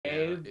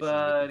issue with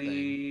the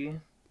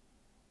thing.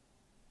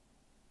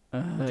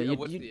 buddy.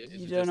 What's the issue?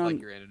 Is it just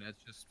like your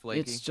internet's just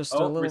flaky? It's just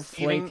a little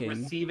flaking.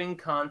 Receiving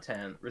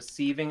content.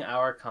 Receiving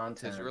our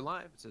content. It says you're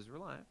live. It says you're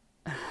live.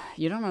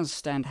 You don't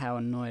understand how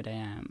annoyed I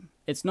am.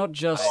 It's not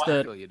just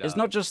it's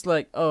not just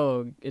like,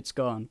 oh, it's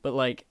gone, but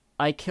like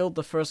I killed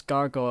the first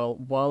gargoyle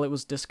while it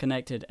was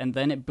disconnected, and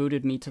then it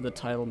booted me to the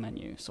title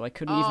menu. So I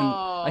couldn't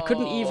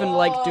even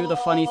like do the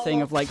funny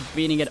thing of like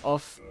beating it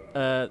off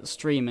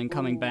stream and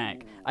coming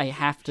back. I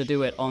have to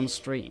do it on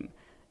stream.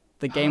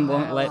 The game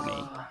won't let me.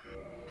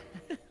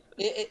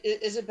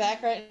 Is it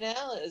back right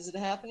now? Is it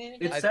happening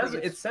again? It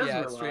says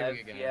we're live.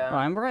 Again. Yeah. Oh,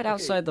 I'm right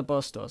outside the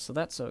bus door, so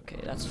that's okay.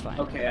 That's fine.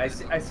 Okay,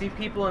 I see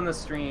people in the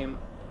stream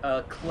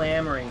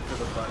clamoring for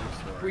the butter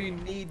story. We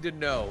need to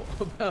know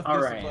about All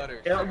this right.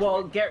 butter.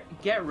 Well,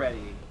 get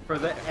ready for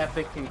the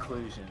epic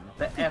conclusion.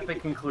 The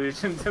epic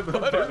conclusion to the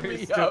Butter butter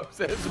me story. up,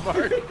 says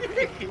Marty.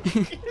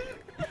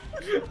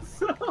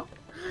 So,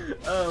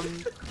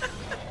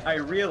 I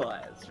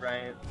realized,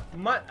 right?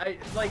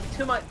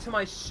 To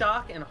my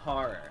shock and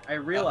horror, I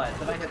realized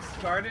that I had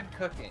started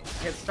cooking.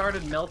 I had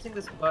started melting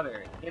this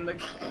butter in the.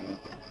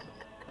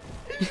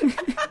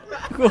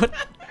 What?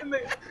 in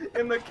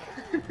the.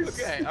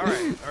 Okay, all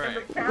right. In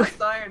the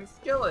cast iron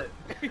skillet.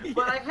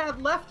 But I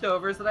had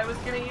leftovers that I was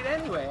gonna eat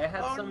anyway. I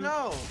had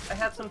I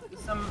had some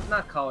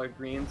not collard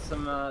greens,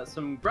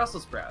 some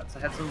Brussels sprouts. I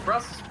had some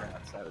Brussels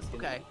sprouts I was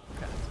gonna eat.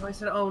 So I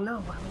said, oh no,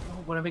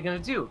 what am I gonna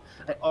do?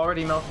 I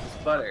already melted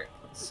this butter.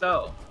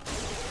 So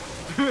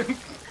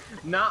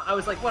now I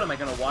was like, what am I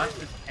gonna wash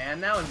this pan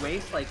now and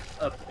waste like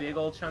a big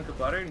old chunk of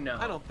butter? No.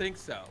 I don't think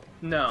so.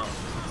 No.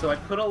 So I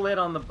put a lid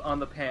on the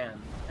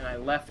pan and I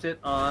left it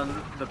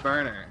on the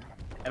burner.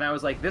 And I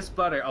was like, this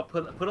butter, I'll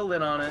put a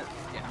lid on it.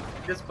 Yeah.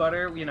 This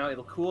butter, you know,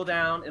 it'll cool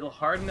down, it'll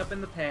harden up in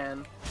the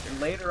pan,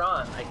 and later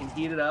on I can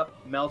heat it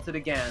up, melt it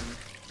again,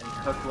 and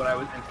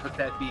cook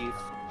that beef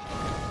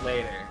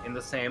later in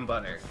the same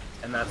butter.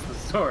 And that's the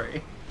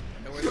story.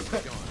 And where's this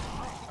going?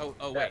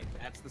 Oh wait,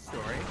 that's the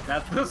story.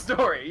 That's the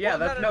story. Yeah,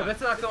 well, no,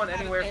 that's not going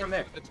anywhere from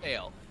there. The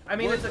tail. I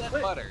mean, it's a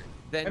clip. Butter.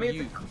 Then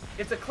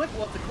it's a clip.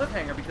 Well, it's a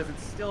cliffhanger because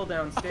it's still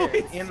downstairs.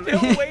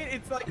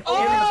 It's like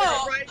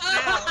right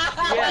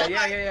now.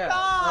 Yeah.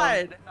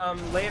 God.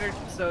 Later,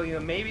 so you know,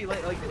 maybe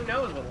like who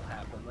knows what'll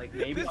happen? Like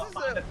maybe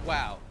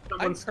wow.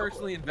 I'm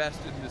personally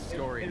invested in this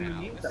story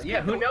now.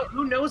 Yeah,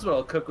 who knows what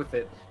I'll cook with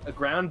it? A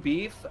ground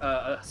beef,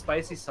 a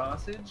spicy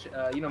sausage,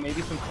 you know,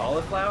 maybe some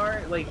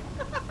cauliflower. Like,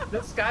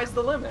 the sky's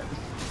the limit.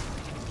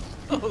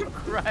 Oh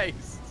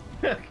Christ!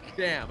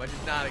 Damn, I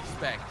did not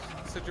expect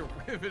such a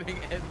riveting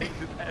ending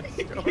to that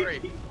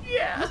story.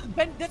 Yeah.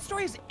 Ben, that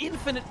story has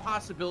infinite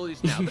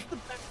possibilities now. That's the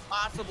best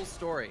possible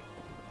story.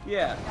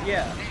 Yeah.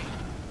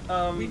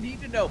 We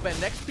need to know, Ben.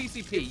 Next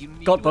PCP, you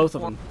need Got to both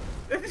of them.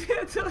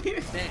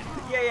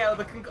 Yeah.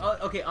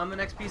 Okay, on the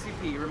next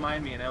PCP,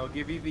 remind me, and I will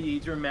give you the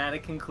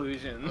dramatic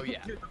conclusion. Oh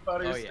yeah. To the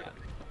butter story.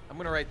 I'm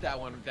gonna write that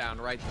one down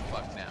right the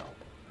fuck now.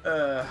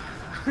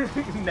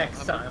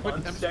 Next time.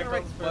 I'm just gonna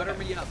write butter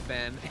me up,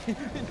 Ben. In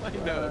my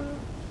note.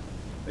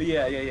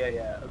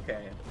 Yeah.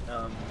 Okay.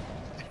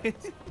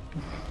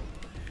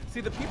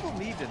 See, the people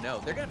need to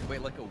know. They're gonna have to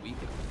wait like a week.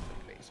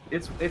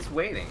 It's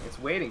waiting. It's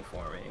waiting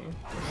for me.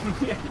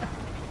 Yeah.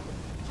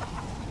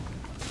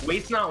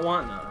 Wait's not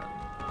want none.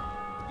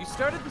 You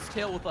started this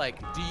tale with like,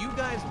 do you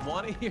guys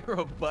want to hear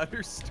a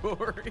butter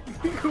story?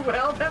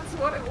 Well, that's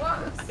what it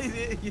was.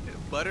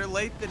 Butter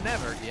late than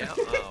never. Yeah.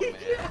 Oh man.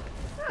 Yeah.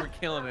 We're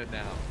killing it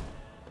now.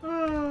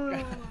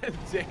 God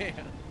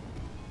damn.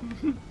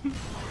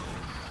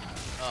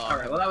 All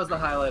right. Well, that was the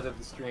highlight of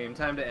the stream.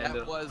 Time to end it.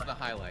 That was the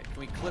highlight. Can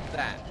we clip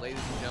that,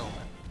 ladies and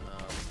gentlemen?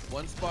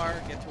 One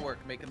spar, get to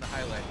work making the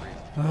highlight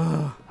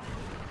reel.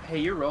 Hey,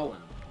 you're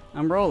rolling.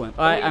 I'm rolling.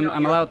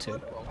 I'm allowed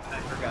to. I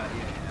forgot.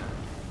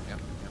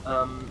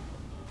 Yeah.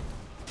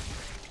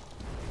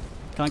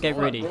 Can't get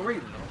greedy.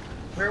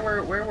 Where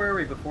were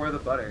we before the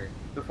butter?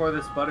 Before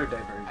this butter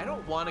diversion? I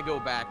don't want to go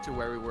back to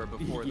where we were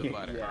before the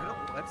butter. Yeah.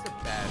 That's a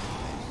bad.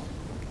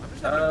 I'm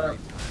just having a great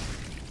time.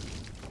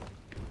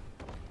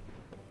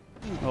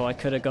 Oh, I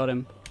could have got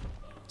him.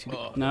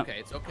 No. Okay,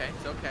 it's okay.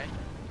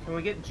 Can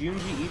we get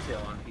Junji Ito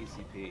on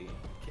PCP?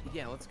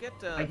 Yeah, let's get.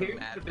 I hear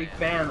he's a big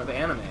fan of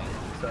anime,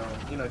 so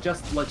you know,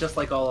 just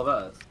like all of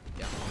us.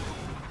 Yeah.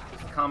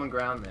 There's common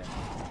ground there.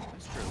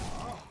 That's true.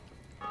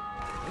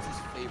 What's his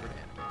favorite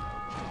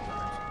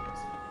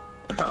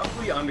anime?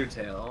 Probably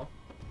Undertale.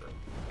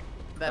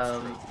 That's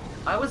true.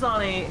 I was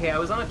on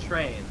a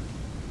train,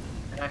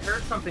 and I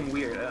heard something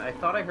weird. I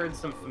thought I heard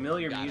some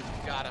familiar music.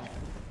 Got him.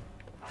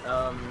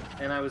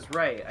 And I was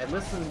right. I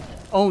listened.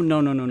 Oh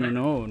no.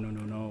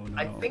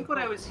 I think what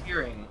I was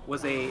hearing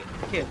was a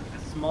kid, a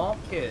small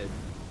kid.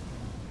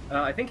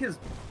 I think his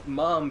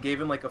mom gave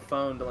him like a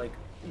phone to like.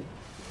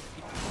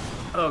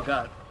 Oh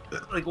god,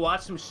 like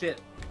watch some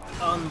shit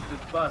on the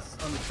bus,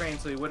 on the train,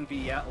 so he wouldn't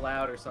be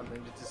loud or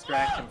something to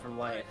distract him from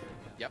life.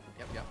 Yep.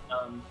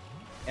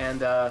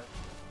 And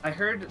I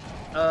heard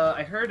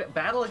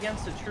Battle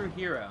Against a True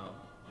Hero,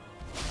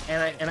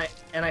 and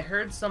and I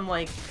heard some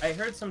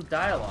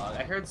dialogue.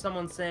 I heard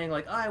someone saying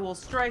like, "I will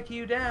strike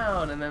you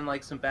down," and then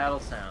like some battle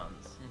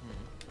sounds.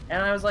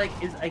 And I was like,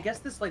 I guess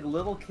this like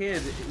little kid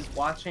is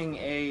watching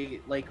a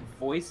like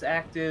voice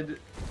acted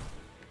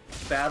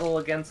battle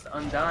against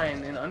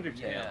Undyne in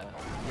Undertale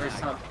or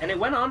something. And it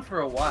went on for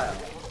a while.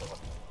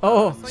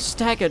 Oh,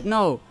 staggered!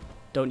 No,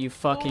 don't you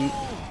fucking.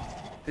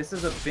 This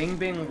is a Bing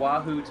Bing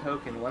Wahoo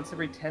token. Once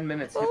every 10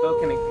 minutes, Hippo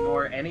can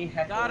ignore any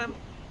heckle. Got him.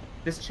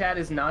 This chat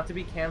is not to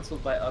be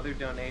cancelled by other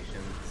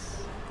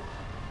donations.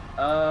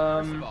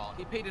 First of all,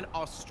 he paid in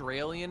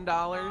Australian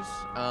dollars.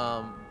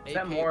 Is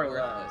that more or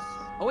less?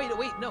 Oh wait,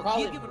 no,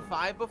 he had given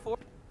 5 before.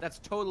 That's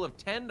a total of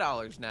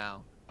 $10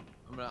 now.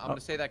 I'm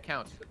gonna say that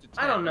counts.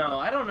 I don't know.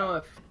 I don't know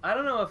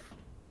if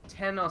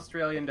 10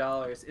 Australian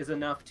dollars is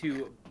enough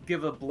to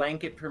give a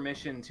blanket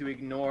permission to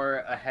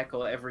ignore a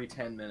heckle every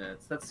 10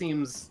 minutes. That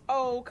seems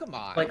come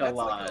on, like a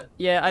lot.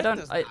 Yeah, I don't.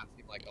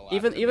 Like a lot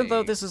Even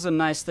though this is a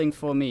nice thing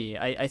for me,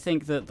 I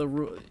think that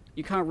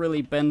you can't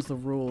really bend the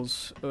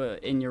rules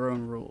in your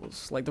own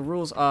rules. Like the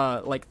rules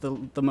are like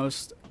the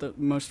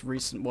most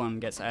recent one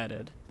gets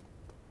added.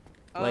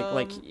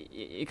 Like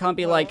it can't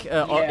be like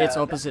it's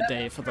opposite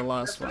day for the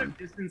last one.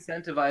 That sort of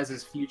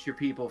disincentivizes future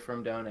people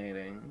from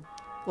donating.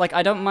 Like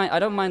I don't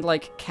mind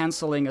like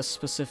canceling a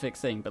specific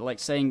thing, but like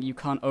saying you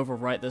can't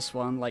overwrite this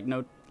one, like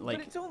no, like.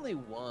 But it's only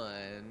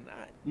one.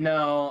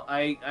 No,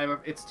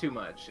 it's too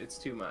much. It's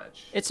too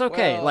much. It's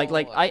okay. Well,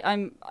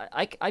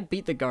 I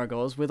beat the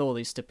gargoyles with all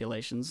these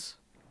stipulations.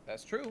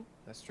 That's true.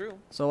 That's true.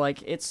 So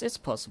like it's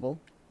possible.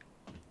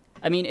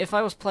 I mean, if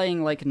I was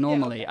playing like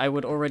normally, I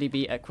would already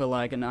be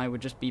Equilag and I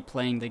would just be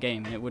playing the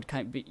game, and it would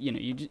kind of be, you know,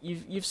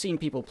 you've seen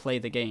people play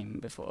the game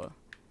before.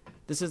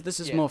 This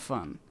is more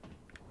fun.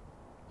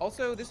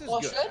 Also, this is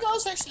well, good. Australian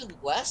dollars actually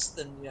less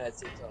than United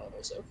States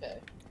dollars. Okay.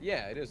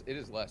 Yeah, it is. It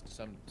is less to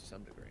some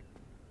degree.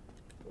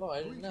 Oh,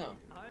 I didn't know.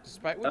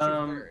 Despite what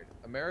you've heard,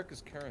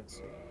 America's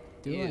currency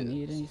Do I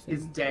need anything?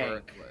 Is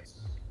dank. worthless.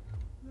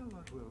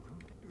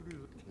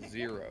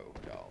 $0.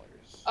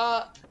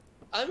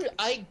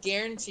 I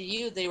guarantee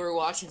you they were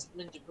watching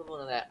something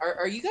equivalent of that.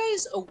 Are you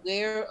guys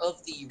aware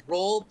of the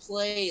role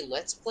play,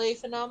 let's play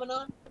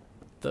phenomenon?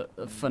 The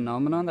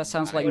phenomenon? That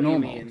sounds like What do you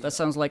normal. mean? That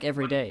sounds like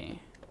every day.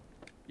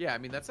 Yeah, I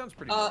mean that sounds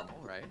pretty normal,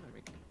 right?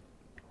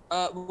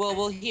 I mean,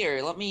 Well,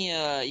 here, let me,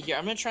 here,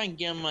 I'm gonna try and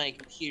get on my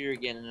computer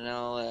again, and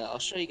I'll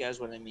show you guys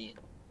what I mean.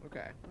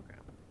 okay.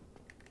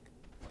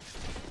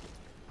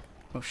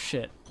 Oh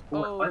shit.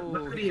 What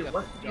could he have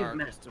meant?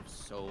 Darkest of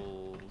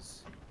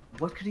souls.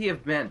 What could he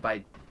have meant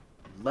by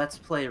let's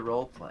play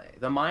roleplay?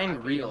 The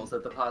mind reels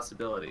at the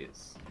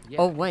possibilities. Yeah.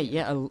 Oh wait,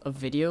 yeah, a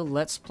video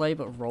let's play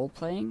but role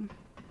playing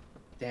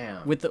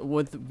Damn. with the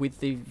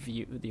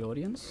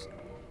audience.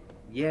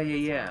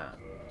 Yeah.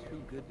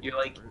 Too good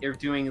to You're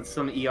doing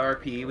some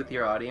ERP with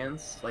your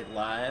audience, like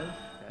live,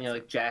 and you're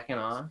like jacking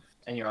off,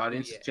 and your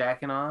audience is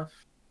jacking off.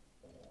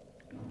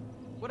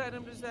 What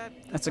item does that?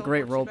 That's a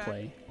great role teleport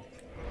you back?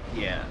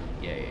 play. Yeah.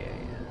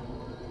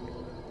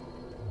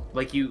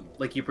 Like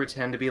you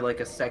pretend to be like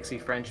a sexy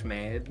French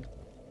maid,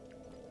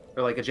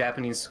 or like a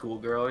Japanese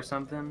schoolgirl or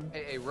something.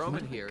 Hey, Roman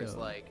Where'd it here is go?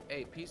 like,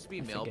 hey,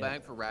 PCB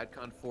mailbag for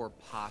Radcon 4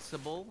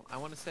 possible? I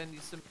want to send you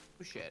some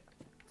shit.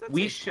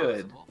 We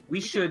should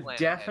plan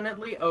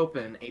definitely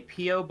open a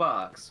PO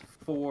box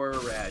for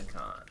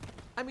Radcon.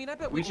 I mean, I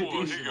bet We we should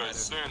could do do Hey guys,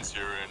 Sans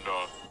here, and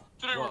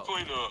today Whoa. we're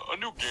playing a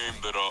new game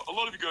that a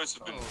lot of you guys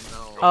have been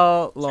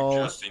Oh lol.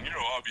 suggesting. You know,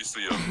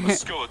 obviously a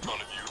skeleton of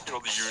you know,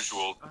 the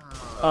usual.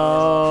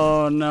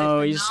 Oh no,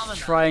 he's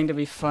trying to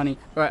be funny.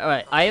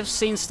 Alright. I have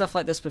seen stuff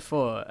like this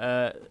before.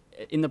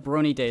 In the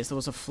Brony days, there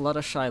was a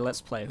Fluttershy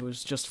Let's Play who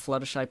was just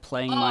Fluttershy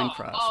playing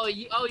Minecraft.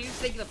 You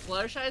think the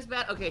Fluttershy is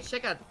bad? Okay,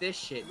 check out this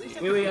shit,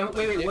 dude.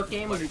 Wait, what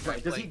game was he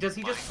playing? Does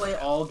he just play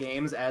all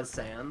games as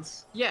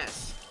Sans?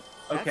 Yes.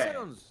 That Okay.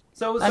 sounds...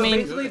 So I mean,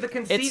 basically the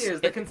conceit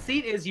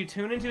it's- is you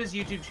tune into his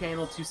YouTube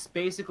channel to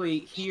basically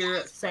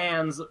hear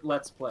Sans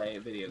Let's Play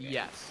video games.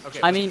 Yes. Okay.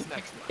 I what's mean, this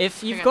next one?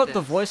 if you've Check got out the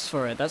this. voice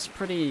for it, that's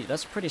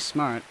pretty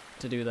smart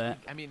to do that.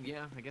 I mean,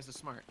 yeah, I guess it's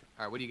smart.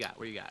 All right, what do you got?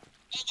 What do you got?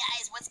 Hey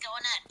guys, what's going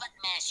on?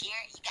 Button Mash here.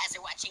 You guys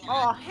are watching.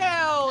 Oh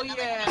hell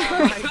yeah!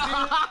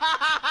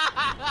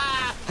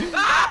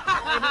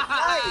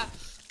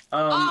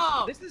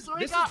 So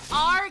we got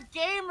our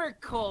gamer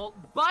cult,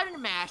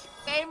 Button Mash,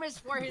 famous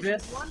for his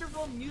This-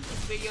 wonderful music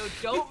video,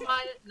 Don't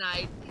Mind at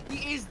Night.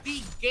 He is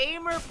the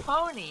gamer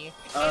pony,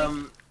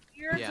 and he's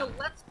here Yeah. to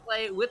Let's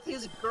Play with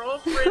his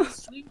girlfriend,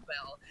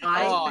 Sweetbell.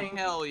 Oh think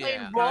hell Playing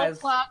yeah! Guys.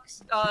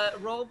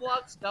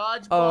 Roblox,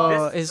 Dodgeball.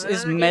 Oh, This-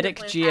 is playing Medic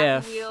Happy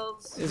GF.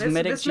 Wheels. Is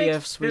Medic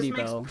GF Sweetie this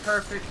Belle. makes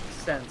perfect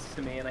sense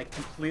to me, and I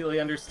completely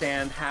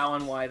understand how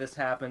and why this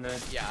happened, and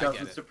it Yeah, I get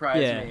doesn't it.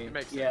 surprise Yeah. me. It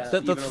makes Yeah, sense. The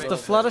even a little bit.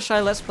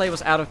 Fluttershy Let's Play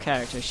was out of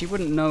character. She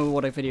wouldn't know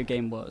what a video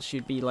game was.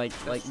 She'd be like,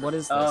 what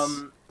is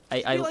this?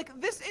 Be like,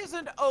 this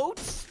isn't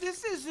oats.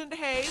 This isn't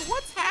hay.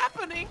 What's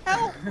happening?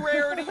 Help,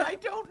 Rarity. I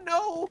don't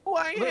know who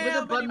I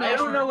am. I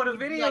don't know what a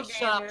video Like, game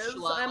shut up, is.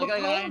 schlub. I'm a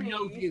Like, I know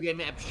pony. video game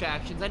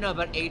abstractions. I know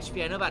about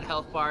HP. I know about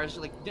health bars.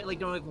 Like don't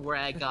even where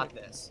I got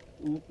this.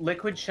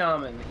 Liquid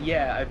Shaman.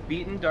 Yeah, I've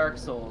beaten Dark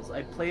Souls.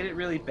 I played it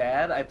really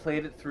bad. I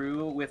played it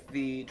through with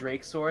the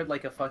Drake Sword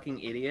like a fucking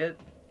idiot.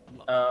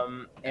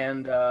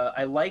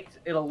 I liked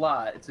it a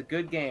lot. It's a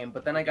good game,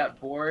 but then I got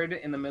bored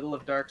in the middle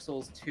of Dark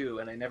Souls 2,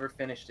 and I never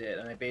finished it,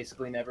 and I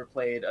basically never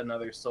played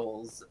another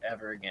Souls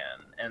ever again.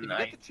 And if you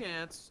get the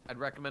chance, I'd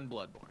recommend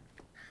Bloodborne.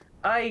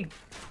 I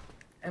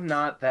am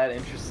not that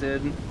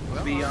interested,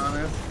 to be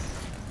honest.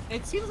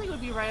 It seems like it would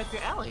be right up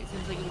your alley. It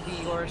seems like it would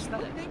be your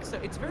aesthetic. I think so.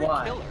 It's very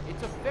killer.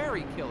 It's a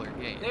very killer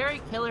game.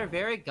 Very killer,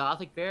 very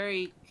gothic,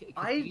 very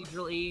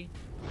cathedral-y.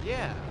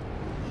 Yeah.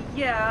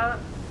 Yeah.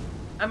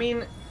 I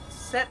mean,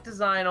 set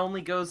design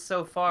only goes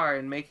so far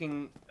in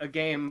making a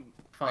game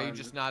fun. Are you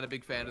just not a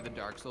big fan of the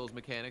Dark Souls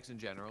mechanics in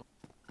general?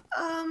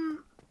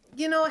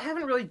 You know, I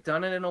haven't really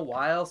done it in a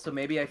while, so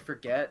maybe I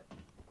forget.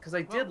 Because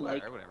I did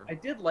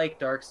like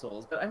Dark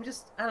Souls, but I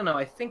don't know.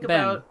 I think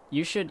about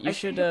you should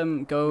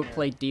go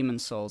play Demon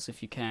Souls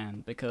if you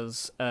can,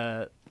 because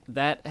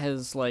that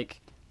has like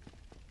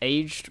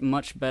aged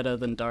much better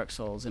than Dark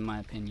Souls in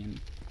my opinion.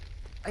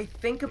 I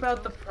think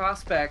about the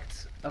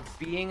prospect of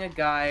being a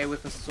guy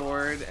with a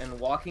sword and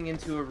walking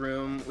into a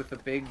room with a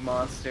big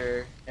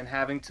monster and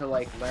having to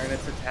like learn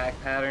its attack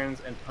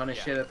patterns and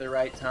punish it at the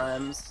right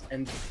times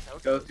and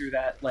go through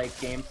that like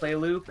gameplay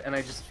loop, and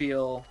I just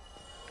feel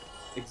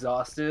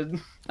exhausted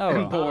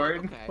and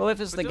bored. Okay. Well,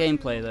 if it's the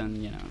gameplay, then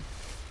you know,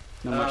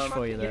 not much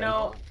for you there. You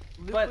know,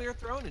 Nuclear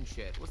Throne and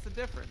shit. What's the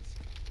difference?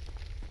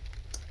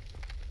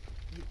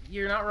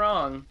 You're not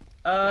wrong.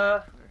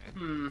 I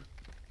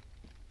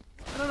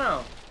don't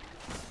know.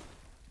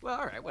 Well,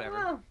 all right, whatever.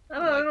 I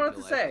don't know what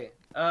to say.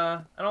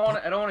 I don't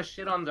want to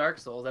shit on Dark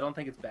Souls. I don't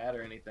think it's bad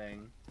or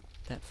anything.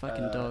 That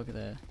fucking dog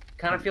there.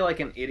 Kind of feel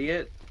like an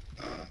idiot.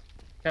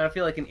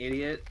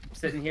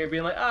 Sitting here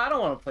being like, oh, I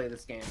don't want to play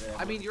this game.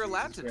 I mean, you're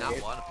allowed to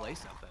not want to play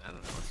something. I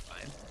don't know. It's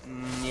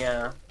fine.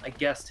 Yeah, I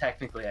guess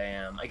technically I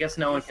am. I guess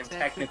no one can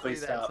technically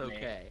stop me.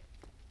 Okay.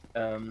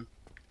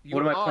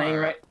 What am I playing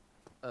right?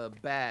 A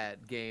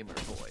bad gamer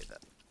boy, though.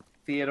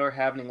 Theodore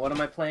Happening. What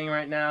am I playing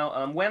right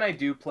now? When I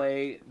do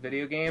play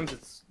video games,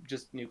 it's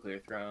just Nuclear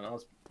Throne.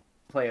 I'll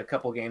play a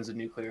couple games of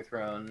Nuclear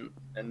Throne,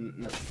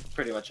 and that's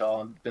pretty much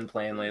all I've been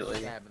playing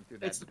lately.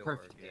 It's the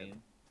perfect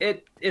game.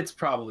 It's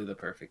probably the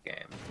perfect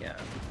game. Yeah.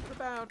 What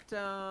about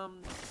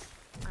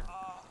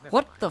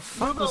What the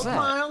fuck was that?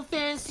 Final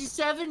Fantasy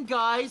VII,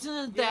 guys,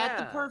 isn't that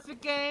the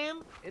perfect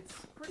game? It's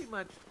pretty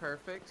much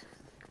perfect.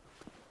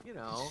 You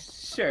know.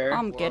 Sure.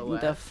 I'm getting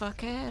the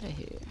fuck out of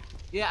here.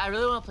 Yeah, I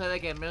really want to play that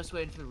game. I'm just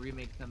waiting for the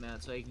remake to come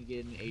out so I can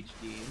get it in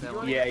HD.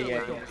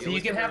 Yeah. So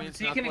you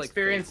can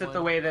experience it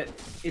the way that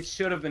it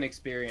should have been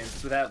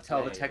experienced without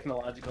all the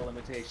technological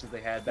limitations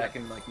they had back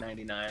in like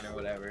 '99 or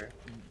whatever.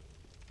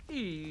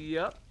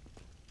 Yep.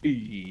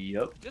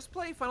 Just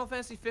play Final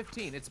Fantasy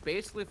 15. It's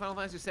basically Final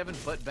Fantasy 7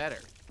 but better.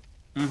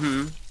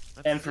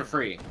 And for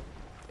free.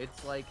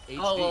 It's like HD.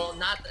 Oh well,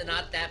 not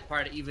that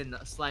part even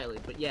slightly,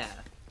 but yeah.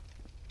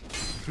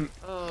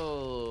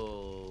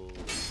 Oh.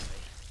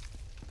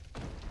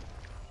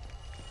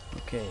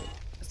 Okay.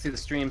 See the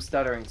stream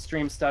stuttering.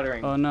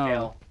 Oh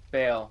no.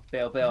 Bail.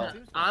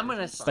 I'm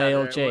gonna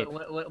stutter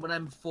when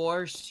I'm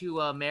forced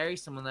to marry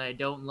someone that I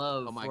don't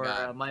love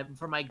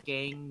for my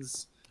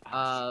gang's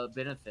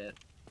benefit.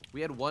 We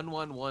had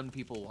 111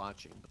 people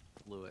watching.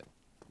 Blew it.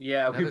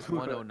 Yeah, we blew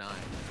 109.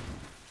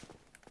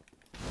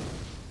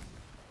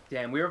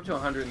 Damn, we were up to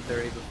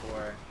 130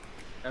 before,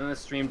 and then the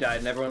stream died,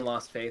 and everyone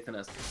lost faith in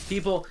us.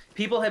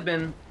 People had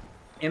been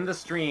in the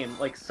stream,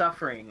 like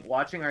suffering,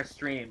 watching our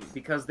stream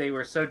because they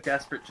were so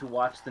desperate to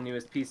watch the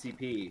newest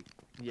PCP.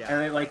 Yeah.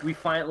 And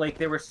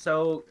they were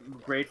so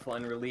grateful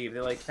and relieved.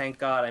 They're like, thank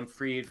God I'm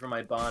freed from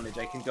my bondage.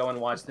 I can go and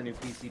watch the new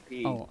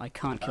PCP. Oh, I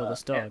can't kill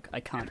this dog.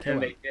 I can't kill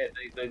him. And they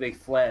did. They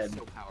fled,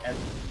 and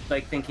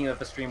like thinking that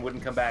the stream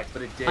wouldn't come back,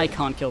 but it did. I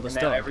can't kill this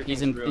dog.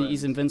 He's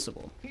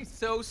invincible. He's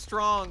so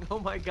strong. Oh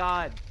my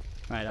God.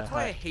 Right. That's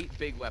why I hate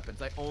big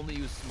weapons. I only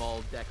use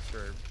small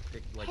dexter.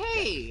 Like,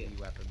 hey,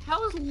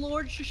 how is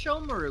Lord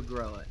Shishomaru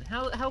growing?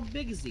 How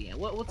big is he?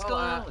 What's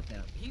going on with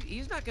him?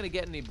 He's not gonna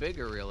get any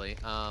bigger really.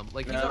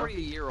 Like he's already a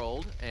year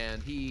old,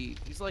 and he's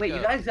like. Wait,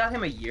 you guys got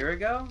him a year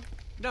ago?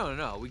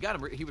 No. We got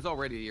him. He was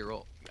already a year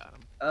old. We got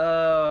him.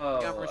 Oh.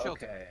 We got him for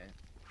shelter.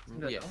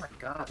 Okay. Oh my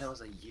God, that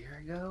was a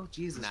year ago.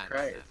 Jesus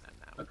Christ.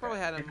 We probably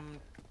had him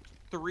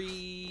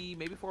 3,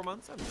 maybe 4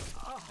 months. I don't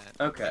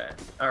know. Okay.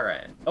 All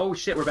right. Oh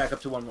shit, we're back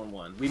up to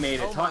 111. We made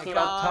it. Talking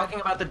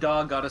about the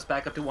dog got us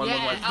back up to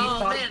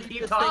 111.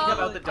 Keep talking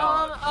about the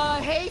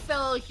dog. Hey,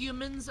 fellow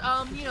humans.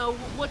 You know,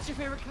 what's your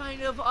favorite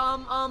kind of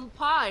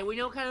pie? We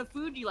know what kind of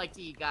food you like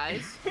to eat,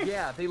 guys.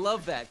 Yeah, they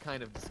love that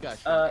kind of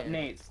discussion.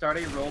 Nate, start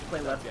a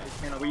roleplay Let's Play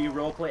channel where you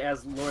roleplay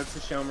as Lord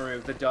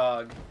Shishomaru, the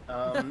dog.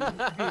 And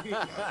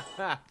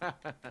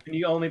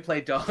you only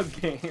play dog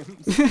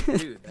games.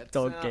 Dude, that's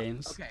dog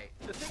games. Okay,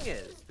 the thing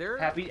is, they're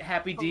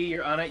Happy D,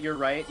 you're on it. You're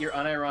right. You're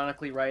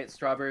unironically right.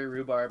 Strawberry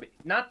rhubarb,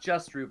 not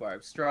just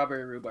rhubarb.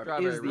 Strawberry rhubarb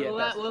is the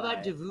best. What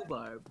about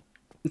Devubarb?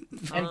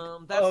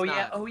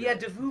 Yeah,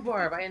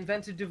 Devubarb. I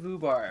invented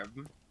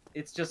Devubarb.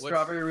 It's just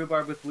strawberry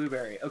rhubarb with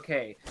blueberry.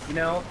 Okay, you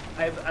know,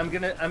 I'm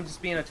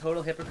just being a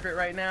total hypocrite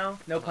right now.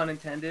 No pun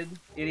intended,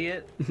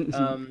 idiot.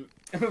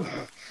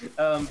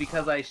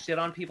 Because I shit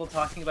on people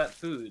talking about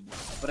food,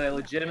 but I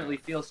legitimately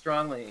feel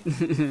strongly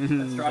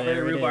that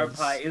strawberry rhubarb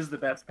pie is the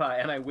best pie,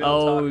 and I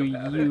will talk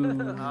about it.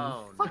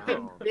 Oh,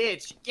 fucking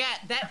bitch. Yeah,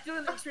 that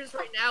feeling experience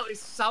right now is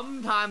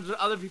sometimes what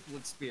other people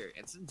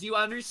experience. Do you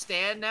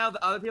understand now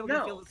that other people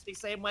can feel the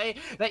same way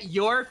that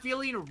you're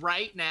feeling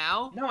right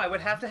now? No, I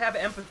would have to have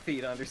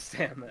empathy to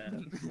understand that.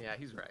 Yeah,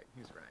 he's right.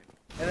 He's right.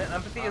 And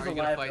empathy is a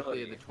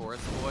liability. Fight the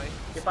tourist boy?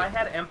 If I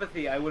had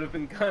empathy, I would have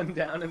been gunned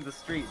down in the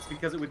streets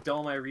because it would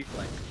dull my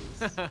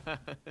reflexes.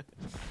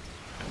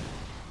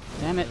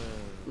 Damn it,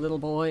 little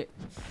boy.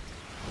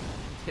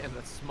 Damn,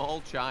 the small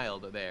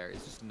child there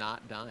is just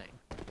not dying.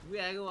 We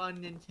gotta go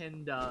on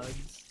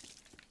Nintendogs.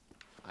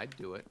 I'd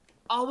do it.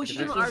 Oh, we should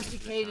do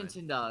RCK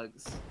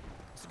Nintendogs.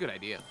 It's a good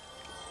idea.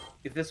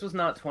 If this was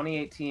not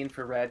 2018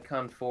 for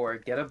Radcon 4,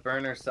 get a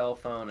burner cell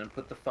phone and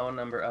put the phone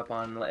number up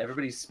on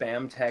everybody's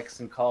spam text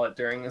and call it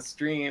during a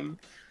stream.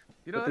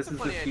 You know, but this is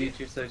the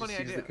future, so just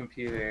use the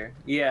computer.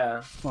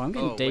 Yeah. Well, I'm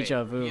getting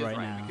deja vu right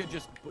now. We could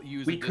just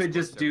use. We could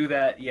just do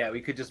that. Yeah,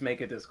 we could just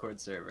make a Discord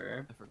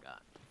server. I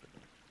forgot.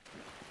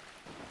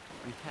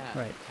 We have.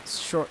 Right.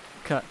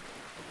 Shortcut.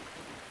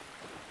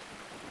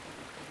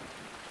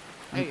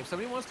 Hey, if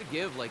somebody wants to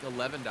give like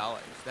 $11,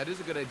 that is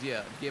a good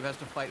idea. Give has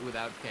to fight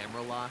without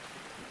camera lock.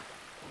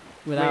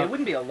 Wait, it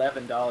wouldn't be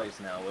 $11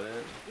 now, would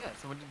it? Yeah,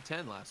 someone did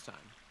 10 last time.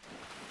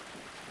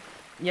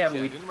 Yeah,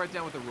 but we didn't write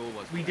down what the rule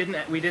was. We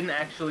didn't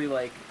actually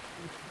like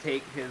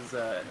take his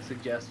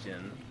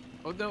suggestion.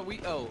 Oh no,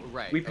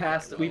 right. We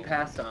passed on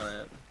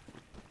it.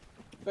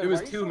 But it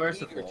was too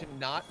merciful. To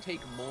not take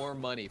more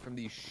money from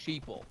these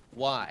sheeple.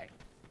 Why?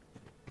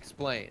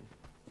 Explain.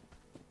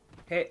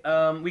 Hey,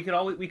 we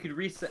could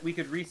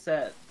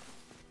reset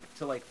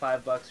to like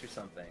 $5 or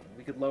something.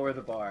 We could lower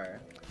the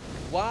bar.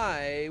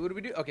 Why? What do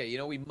we do? Okay, you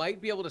know, we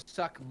might be able to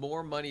suck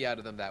more money out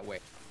of them that way.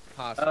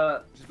 Possibly.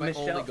 Which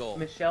is my only goal.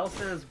 Michelle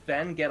says,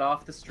 Ben, get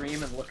off the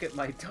stream and look at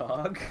my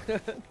dog.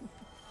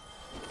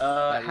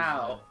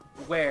 How?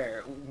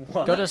 Where?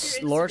 What? Go to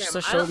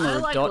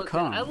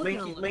lordsocialmode.com.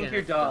 Link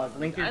your dog.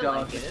 Link your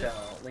dog,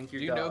 Michelle. Link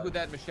your dog. Do you know who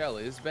that Michelle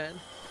is, Ben?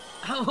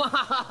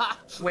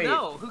 Wait.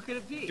 No, who could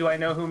it be? Do I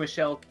know who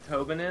Michelle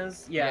Tobin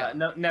is? Yeah.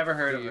 No, never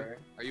heard of her.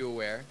 Are you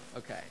aware?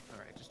 Okay. All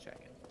right, just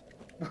checking.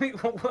 Wait,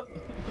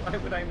 why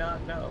would I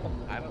not know?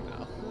 I don't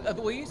know.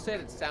 The way you said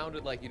it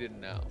sounded like you didn't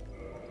know.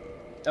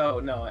 Oh,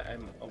 no,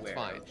 I'm aware. It's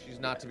fine. She's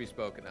not to be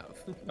spoken of.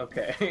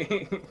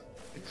 Okay.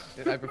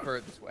 I prefer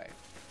it this way.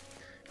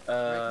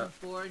 4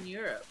 in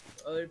Europe.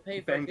 Oh, they'd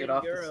pay for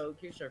 €50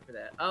 Kickstarter for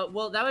that.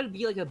 Well, that would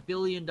be like $1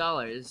 billion.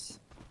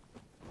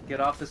 Get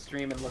off the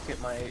stream and look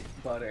at my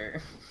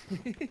butter.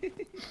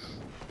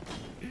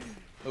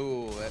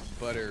 Oh, that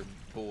butter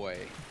boy.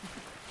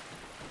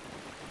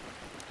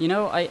 You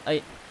know,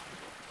 I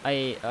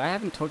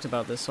haven't talked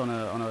about this on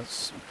a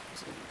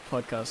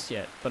podcast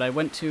yet, but I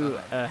went to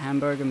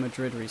Hamburg in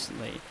Madrid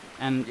recently,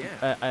 and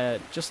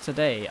just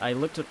today I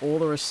looked at all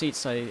the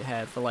receipts I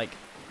had for like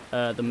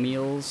the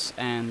meals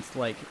and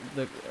like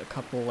a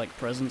couple like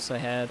presents I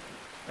had,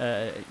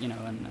 you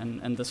know,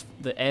 and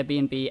the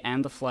Airbnb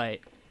and the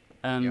flight,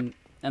 and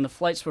the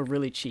flights were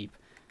really cheap,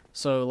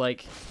 so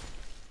like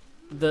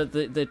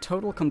the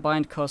total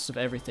combined cost of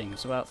everything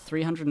was about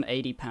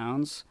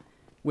 £380.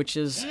 Which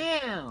is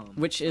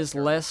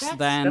less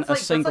than a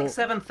single. That's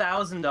like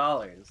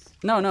 $7,000.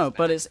 No,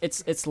 but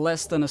it's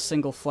less than a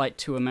single flight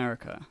to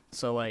America.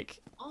 So like.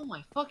 Oh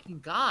my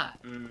fucking god.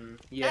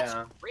 Yeah. That's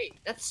great.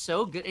 That's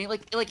so good. And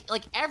like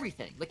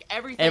everything,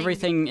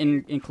 Everything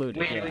included.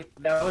 Wait,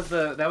 that was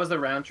the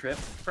round trip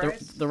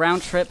price. The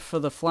round trip for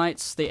the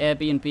flights, the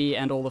Airbnb,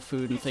 and all the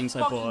food and things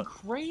I bought,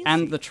 crazy.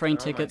 and the train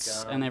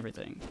tickets and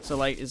everything. So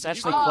like, it's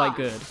actually quite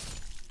good.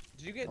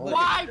 Did you get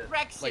why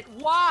Brexit?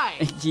 Why?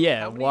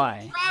 Yeah,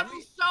 why?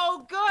 Travel's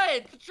so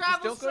good. The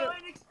travel's so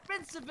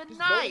inexpensive and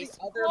nice,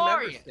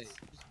 glorious.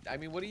 I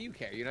mean, what do you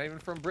care? You're not even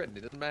from Britain.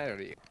 It doesn't matter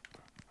to you.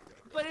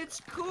 But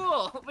it's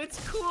cool.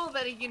 It's cool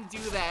that he can do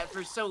that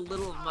for so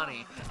little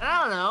money. And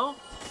I don't know.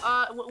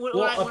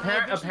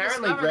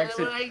 Apparently Brexit.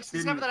 When I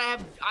discover that I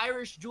have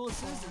Irish dual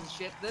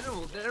citizenship, then it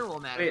will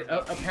matter. Wait,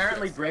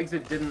 apparently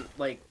Brexit didn't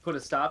like put a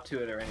stop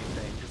to it or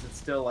anything, because it's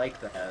still like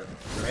that,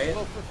 right?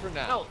 Well, for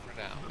now. No,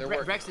 for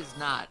now. Brexit's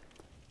not.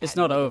 It's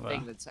not over.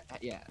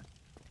 Yeah.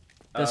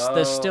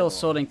 They're still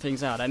sorting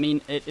things out. I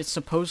mean, it's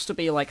supposed to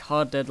be like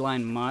hard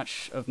deadline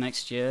March of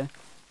next year.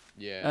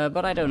 Yeah.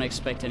 But I don't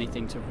expect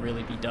anything to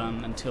really be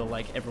done until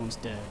like everyone's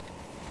dead.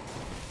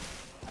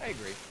 I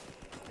agree.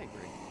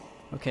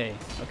 Okay.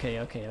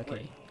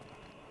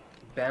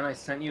 Ben, I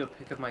sent you a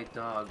pic of my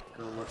dog.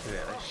 Go look at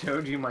it. I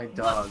showed you my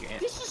dog. Look,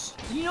 this is,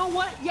 you know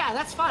what? Yeah,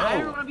 that's fine. I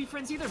didn't want to be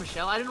friends either,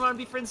 Michelle. I didn't want to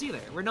be friends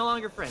either. We're no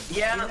longer friends.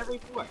 Yeah. We never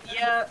were.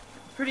 Yeah.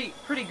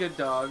 Pretty good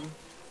dog.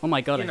 Oh my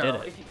god, you I know,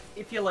 did it.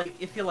 if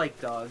you like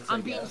dogs, I'm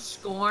I being guess.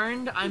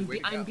 scorned. I'm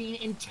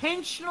being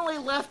intentionally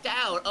left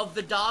out of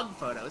the dog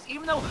photos,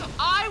 even though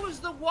I was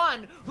the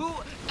one who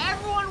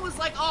everyone was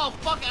like, "Oh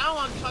fuck it, I don't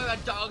want to talk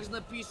about dogs in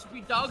the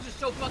PCP. Dogs are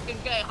so fucking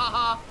gay,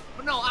 haha."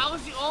 But no, I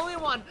was the only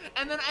one.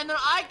 And then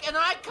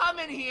I come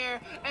in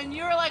here and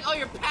you're like, "Oh,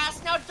 you're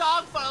passing out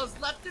dog photos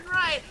left and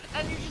right,"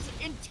 and you just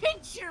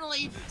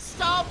intentionally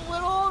stop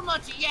little old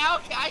munchy. Yeah,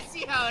 okay, I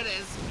see how it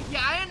is.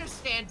 Yeah, I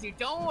understand too.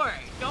 Don't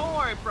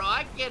worry, bro.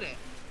 I get it.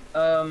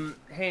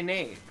 Hey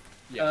Nate.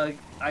 Yeah.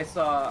 I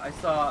saw a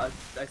dog.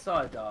 I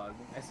saw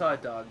a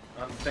dog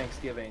on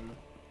Thanksgiving.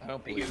 I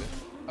don't believe it.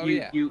 Oh you,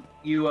 yeah.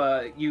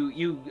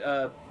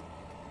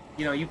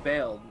 You know, you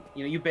bailed.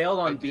 You know, you bailed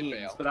on did Beans,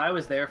 bail. but I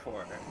was there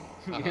for her.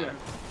 You know?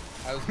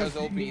 How's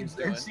old Beans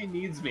doing? She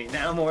needs me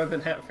now more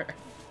than ever.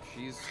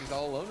 She's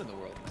all alone in the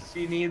world.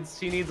 She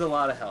needs a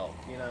lot of help.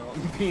 You know,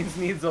 Beans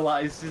needs a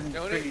lot. She's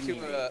Donate to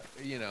a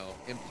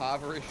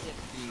impoverished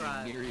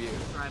Subscribe. being near you.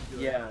 Subscribe to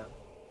it. Yeah.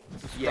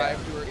 Subscribe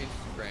to her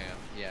Instagram.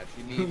 Yeah,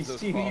 she needs those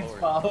she followers. needs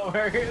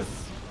followers.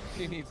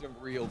 She needs them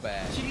real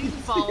bad. She needs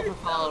to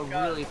follow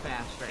really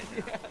fast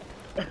right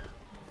now.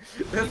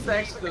 That's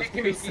actually those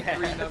making me 53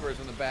 sad. numbers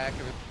on the back of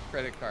her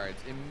credit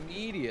cards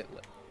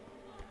immediately.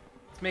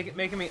 It's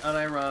making me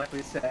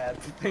unironically sad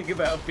to think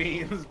about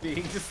Beans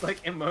being just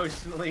like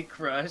emotionally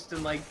crushed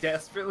and like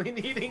desperately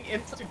needing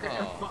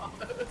Instagram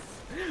follows.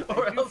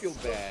 I do feel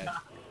bad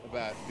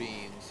about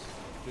Beans.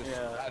 Just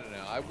Yeah. I don't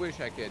know. I wish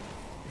I could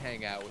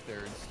hang out with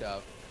her and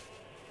stuff.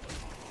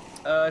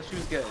 She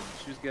was good.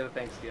 She was good at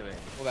Thanksgiving.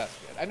 Well, that's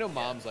good. I know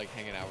Mom's like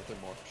hanging out with her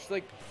more. She's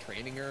like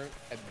training her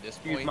at this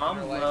Dude, point Mom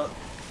in her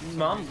life.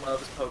 Mom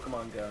loves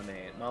Pokemon Go,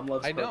 Nate. Mom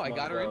loves. I know. Pokemon I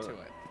got her Go. into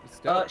it. It's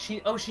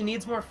dope. She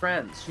needs more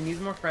friends. She needs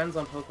more friends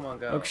on Pokemon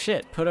Go. Oh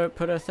shit! Put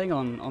her thing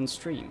on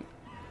stream.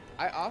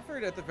 I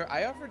offered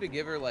to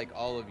give her like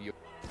all of you,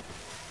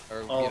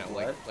 or All you of know,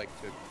 what? like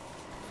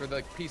for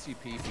the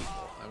PCP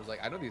people. I was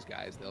like, I know these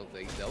guys. They'll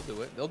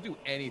do it. They'll do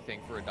anything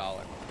for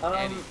 $1.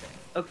 Anything.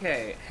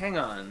 Okay, hang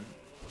on.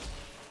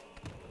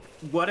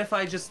 What if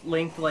I just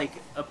linked like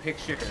a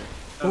picture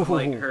of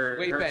like her?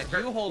 Wait, Ben, her,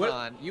 you hold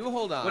on. You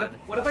hold on.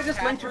 What if I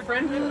just linked your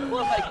friend to it?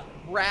 Like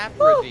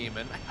Rapra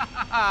Demon.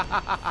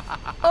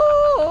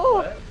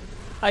 Oh! What?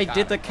 I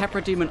did the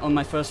Capra Demon on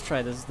my first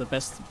try. This is the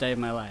best day of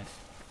my life.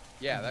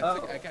 Yeah,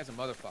 that guy's a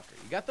motherfucker.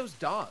 You got those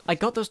dogs. I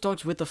got those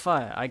dogs with the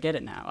fire. I get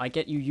it now. I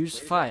get you use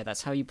fire.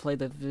 That's how you play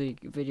the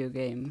video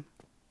game.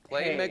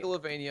 Play Hey.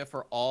 Megalovania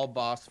for all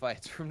boss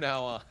fights from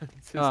now on.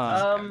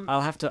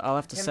 I'll have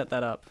to set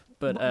that up.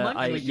 But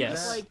Munchy is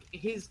yes. like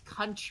his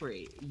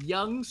country,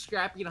 young,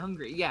 scrappy, and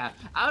hungry. Yeah,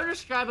 I would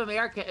describe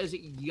America as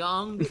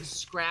young,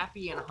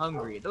 scrappy, and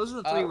hungry. Those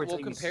are the three words well,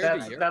 that you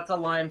compared to said. That's a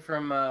line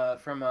from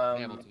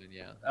Hamilton,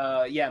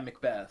 yeah. yeah,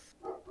 Macbeth.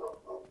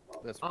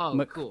 That's Oh,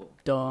 cool.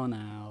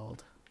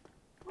 McDonald.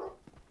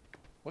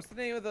 What's the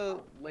name of the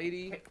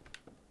lady?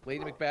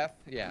 Lady Macbeth?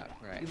 Yeah,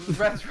 right.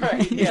 That's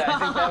right. Yeah, I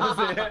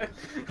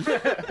think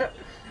that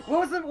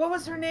was it. What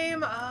was her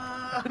name?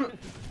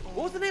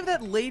 What was the name of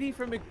that lady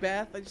from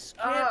Macbeth? I just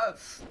can't.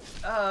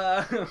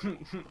 I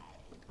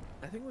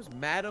think it was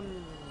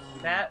Madam.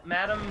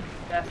 Madam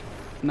Beth.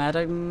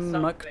 Madam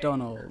Something.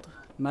 McDonald.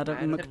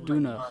 Madam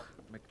McDonough.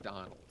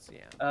 McDonald's,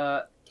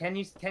 yeah.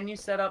 Can you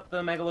set up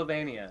the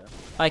Megalovania?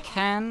 I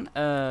can,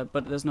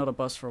 but there's not a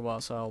bus for a while,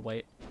 so I'll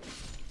wait.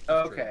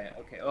 Okay.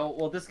 Oh,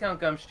 well, Discount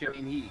Gumshoe.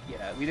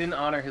 We didn't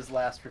honor his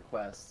last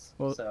requests.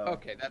 Well- so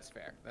Okay, that's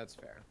fair. That's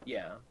fair.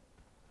 yeah.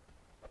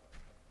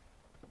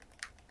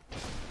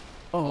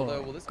 Oh,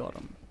 Although, will this got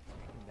him.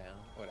 No,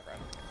 whatever. I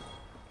don't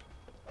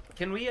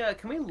care.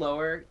 Can we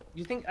lower?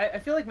 You think? I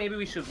feel like maybe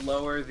we should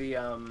lower the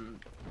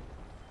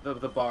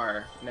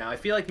bar now. I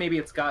feel like maybe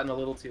it's gotten a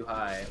little too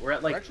high. We're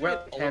at like We're we're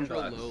actually at at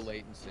ultra $10. low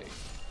latency.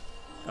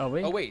 Oh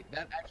wait. Oh wait,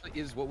 that actually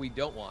is what we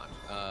don't want.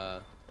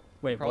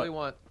 Wait, Probably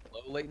what?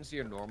 want low latency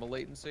or normal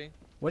latency.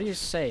 What are you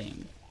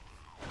saying?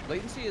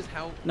 Latency is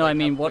how. No, I like,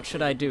 mean, how what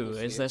should I quickly do? people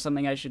see Is it. there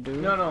something I should do?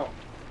 No.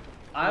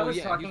 I Oh, was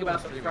yeah, talking you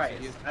about can the stream it, so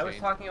price. you have to I was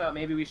change. talking about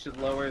maybe we should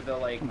lower the Oh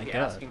my the God.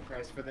 asking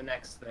price for the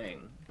next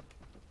thing.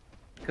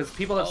 Because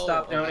people have Oh,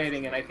 stopped that's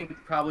donating, and I true. think it's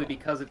probably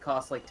because it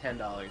costs like $10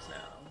 now.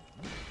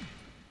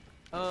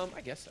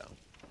 I guess so.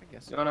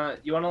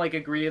 You wanna like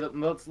agree that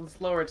let's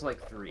lower it to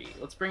like 3.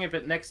 Let's bring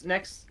it next.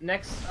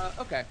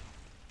 Okay.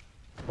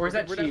 Or is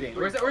that We're down to cheating?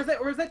 3.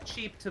 Or is that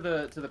cheap to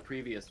the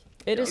previous?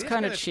 It is It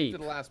kind of kinda cheap. To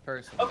the last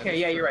person. Okay, That is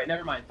yeah, true. you're right.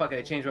 Never mind. Fuck it,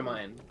 I changed my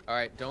mind. All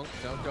right, don't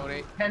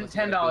donate. $10 unless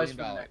you get $1 $10 billion. for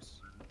the next.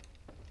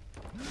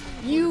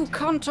 You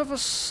cunt of a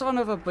son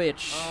of a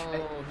bitch.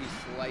 Oh, he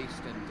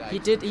sliced and diced.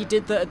 He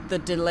did the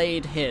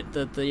delayed hit,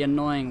 the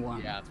annoying one.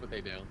 Yeah, that's what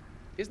they do.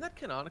 Isn't that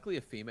canonically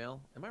a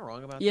female? Am I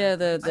wrong about Yeah,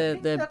 that? they're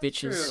think that's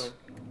bitches. true.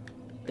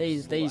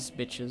 These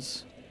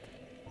bitches.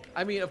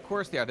 I mean, of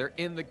course they are. They're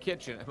in the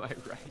kitchen. Am I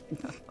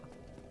right?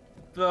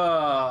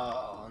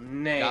 Oh,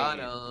 Nate. Got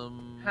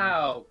 'em.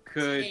 How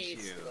could you?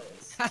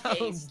 Tasteless. How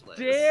Tasteless.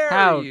 dare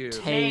How you?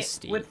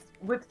 tasty. Nate,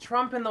 with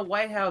Trump in the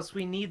White House,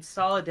 we need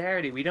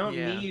solidarity. We don't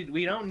Yeah.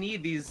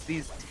 need these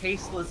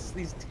tasteless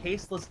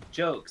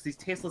jokes, these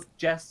tasteless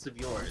jests of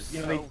yours.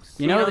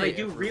 You know, they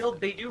do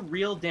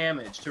real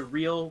damage to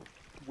real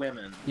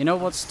women. You know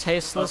what's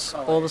tasteless?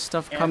 All the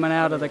stuff coming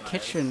out of the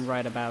kitchen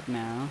right about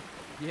now.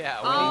 Yeah.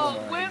 Oh,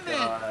 women!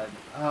 God.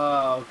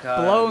 Oh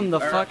god. Blown the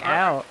fuck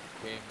out.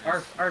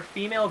 Our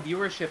female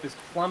viewership is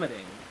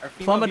plummeting. Our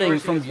female Plummeting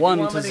viewership from is 1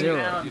 to plummeting 0.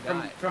 down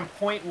from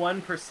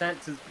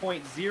 0.1% to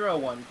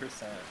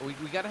 0.01%.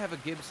 We gotta have a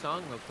Gibbs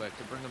song real quick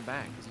to bring him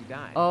back because he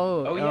died.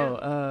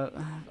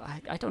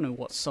 I don't know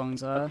what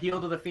songs are. Appeal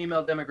to the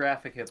female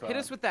demographic, Hippo. Hit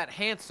us with that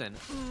Hanson.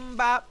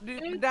 No,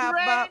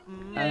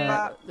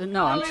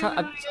 I'm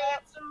trying.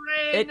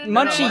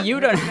 Munchy, you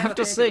don't have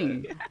to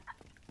sing.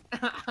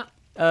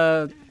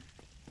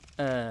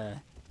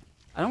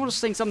 I don't want to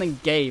sing something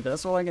gay, but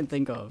that's all I can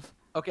think of.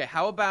 Okay,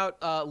 how about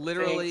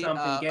literally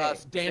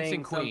us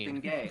Dancing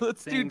Queen?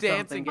 Let's do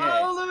Dancing Queen.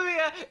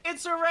 Hallelujah!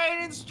 It's a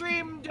rain and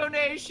stream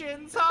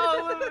donations.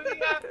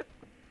 Hallelujah!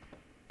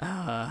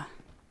 How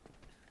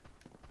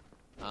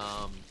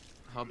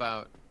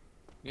about,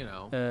 you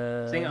know,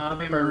 sing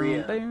Ave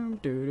Maria.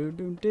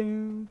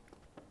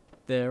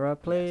 There are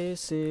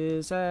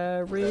places I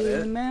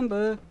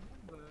remember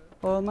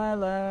all my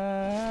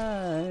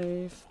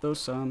life, though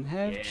some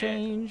have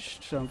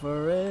changed, some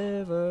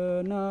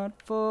forever, not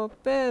for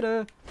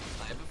better.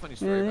 I have a funny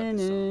story about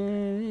this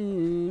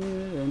song.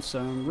 And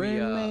some We,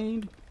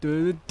 remained.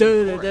 Donate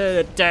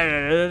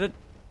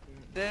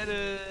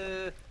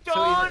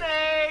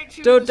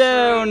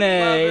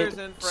Lovers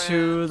and to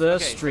friends. the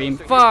Okay, stream. so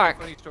here's Fuck! a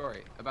funny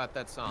story about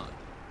that song.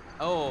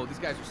 Oh, these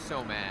guys are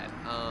so mad.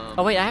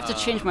 Oh wait, I have to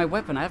change my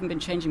weapon. I haven't been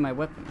changing my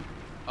weapon.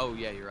 Oh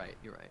yeah, you're right.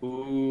 You're right.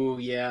 Ooh,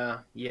 yeah.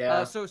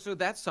 So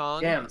that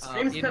song. Damn,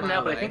 stream's In cutting My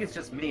out, but I Life- think it's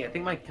just me. I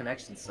think my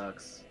connection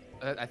sucks.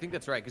 I think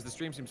that's right because the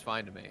stream seems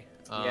fine to me.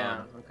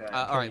 Yeah. Okay.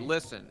 All right,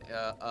 listen.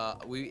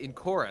 In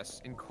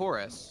chorus.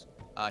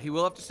 He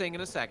will have to sing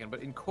in a second,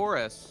 but in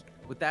chorus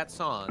with that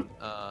song,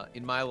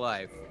 "In My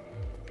Life,"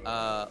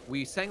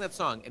 we sang that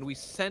song and we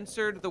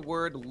censored the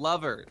word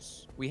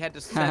 "lovers." We had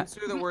to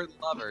censor the word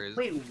 "lovers."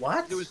 Wait,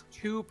 what? It was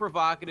too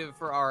provocative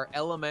for our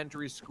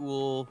elementary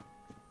school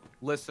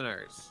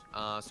listeners.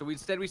 So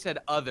instead we said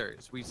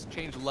 "others." We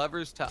changed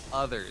 "lovers" to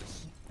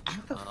 "others."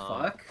 What the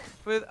fuck?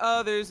 With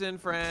others and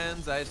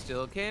friends, I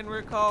still can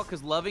recall,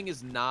 because loving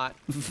is not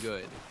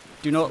good.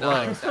 Do not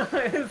love.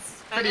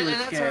 It's pretty and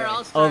that's where it all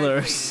risque. started.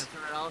 Others. That's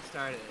where it all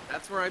started.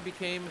 That's where I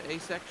became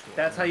asexual.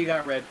 That's how you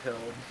got red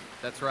pilled.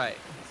 That's right.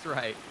 That's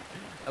right.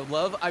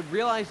 I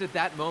realized at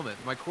that moment,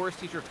 my chorus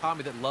teacher taught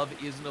me that love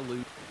is an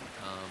illusion.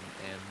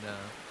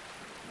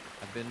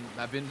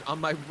 I've been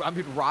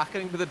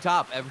rocketing to the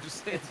top ever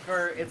since.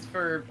 It's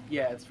for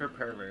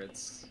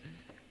perverts.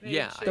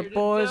 Yeah. The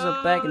boys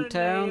are back in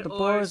town. The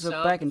boys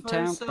are back in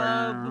town.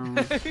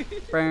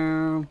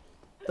 Bow.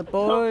 The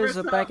boys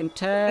are back in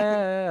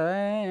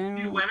town.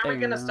 Dude, when are we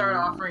gonna start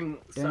offering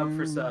sub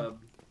for sub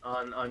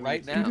on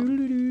Right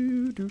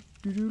YouTube? now.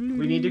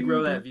 We need to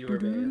grow that viewer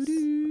base.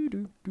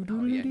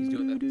 Oh yeah, he's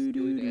doing that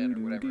Steely Dan or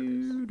whatever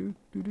it is.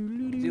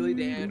 Steely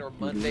Dan or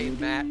Monday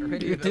Matt or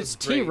any of those. It's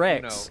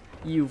T-Rex,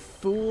 you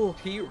fool.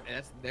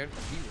 That's their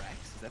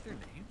T-Rex. Is that their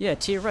name? Yeah,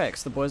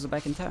 T-Rex. The boys are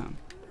back in town.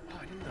 Oh,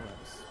 I didn't know that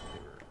was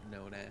what they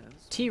were known as.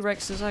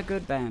 T-Rex is a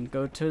good band.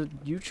 Go to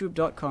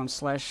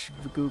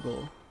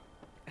youtube.com/Google.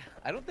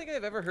 I don't think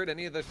I've ever heard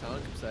any of their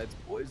songs besides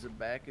 "Boys Are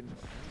Back" and.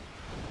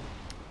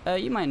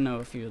 You might know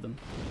a few of them.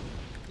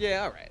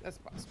 Yeah, all right, that's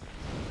possible.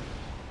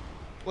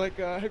 Like,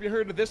 have you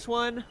heard of this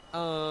one?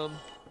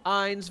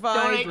 Eins, zwei,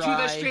 Donate to the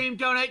drei. stream.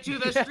 Donate to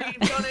the stream.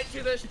 Donate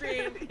to the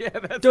stream. Yeah,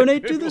 that's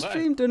Donate a to good the one.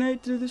 stream.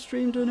 Donate to the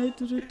stream. Donate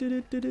to the.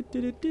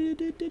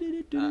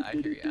 I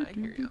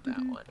hear you on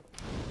that one.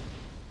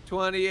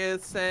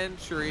 20th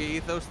century,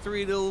 those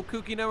three little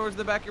kooky numbers in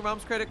the back of your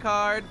mom's credit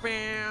card.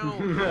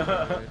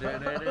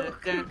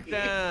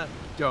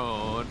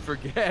 Don't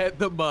forget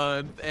the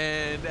month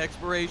and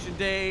expiration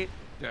date.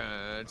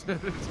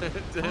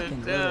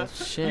 little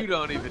shit. You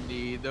don't even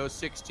need those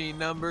 16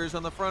 numbers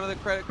on the front of the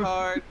credit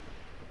card.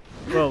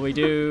 Well, we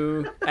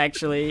do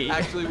actually.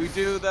 Actually, we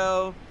do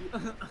though.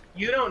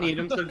 You don't need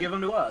them, so give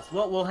them to us.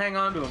 We'll hang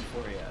on to them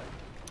for you.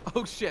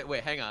 Oh shit!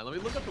 Wait, hang on. Let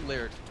me look up the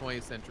lyrics to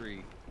 20th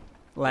century.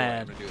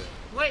 Lad. I'm gonna do it.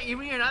 Wait, you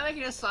mean you're not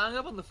making a song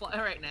up on the fly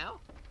right now?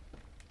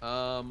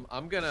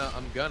 I'm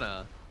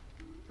gonna.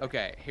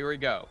 Okay, here we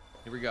go.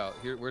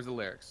 Where's the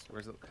lyrics?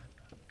 They're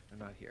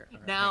not here. All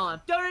right, Now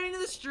I'm donating to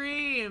the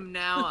stream.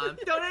 Now I'm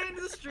donating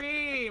to the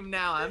stream.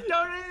 Now I'm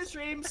donating to the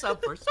stream.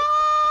 Sub for sub.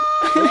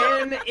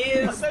 When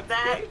is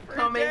that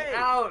coming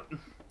out?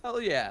 Hell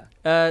yeah.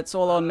 It's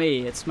all on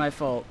me. It's my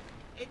fault.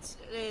 It's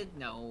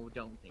no,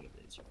 don't think of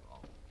it as your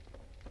fault.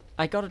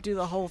 I gotta do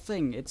the whole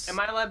thing. It's. Am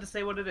I allowed to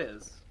say what it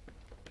is?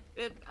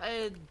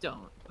 I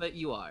don't, but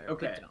you are.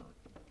 Okay. But don't.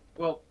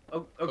 Well,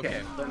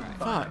 okay. Then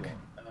Fuck.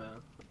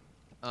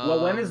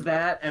 Well, when is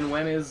that, and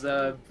when is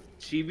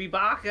Chibi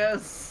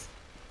Bacchus?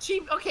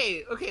 Cheap.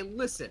 Okay.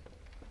 Listen.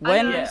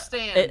 when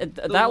understand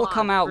that will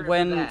come out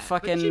when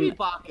fucking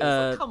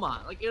come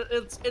on, like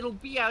it'll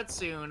be out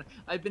soon.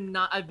 I've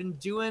been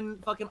doing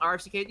fucking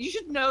RCK. You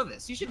should know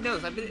this.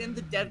 I've been in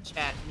the dev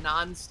chat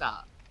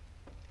nonstop.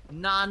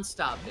 Then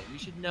you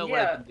should know what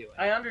I've been doing.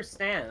 I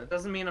understand. It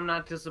doesn't mean I'm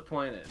not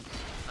disappointed.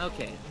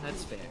 Okay,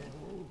 that's fair.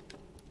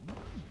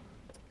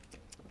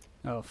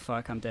 Oh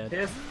fuck, I'm dead.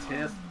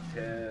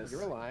 Tisk.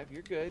 You're alive.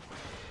 You're good.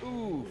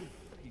 Ooh,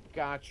 he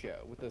gotcha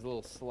with his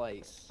little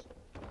slice.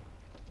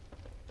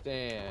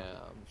 Damn,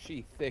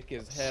 she thick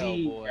as hell,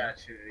 boy.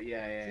 Gotcha.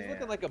 Yeah. She's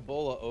looking like a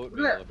bowl of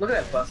oatmeal. Look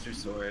at that Buster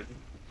Sword.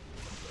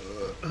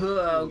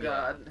 Oh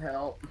god,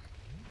 help.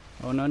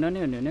 Oh no.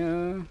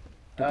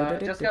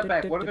 Just got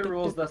back. What are the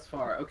rules thus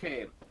far?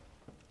 Okay.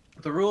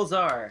 The rules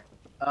are,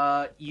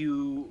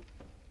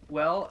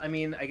 well, I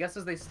mean, I guess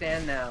as they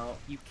stand now,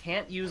 you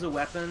can't use a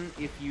weapon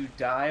if you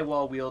die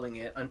while wielding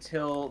it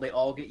until they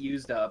all get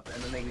used up,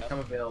 and then they become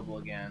available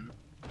again.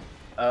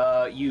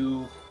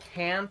 You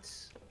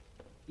can't...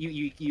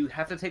 You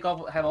have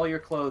to have all your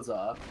clothes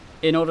off.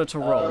 In order to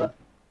roll.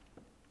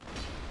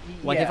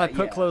 Like, if I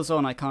put clothes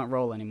on, I can't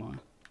roll anymore.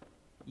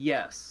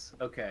 Yes,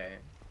 okay.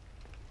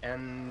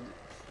 And...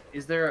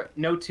 is there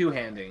no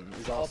two-handing?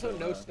 Also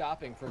no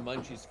stopping for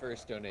Munchy's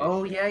first donation.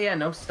 Oh, yeah,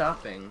 no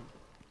stopping.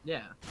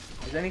 Yeah.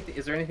 Is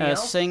there anything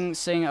else?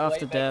 Sing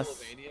after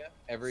death.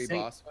 Every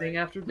boss fight. Sing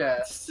after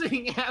death.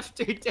 Sing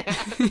after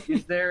death.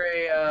 Is there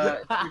a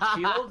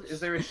shield? Is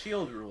there a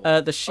shield rule?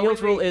 The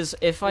shield rule is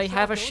if I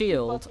have a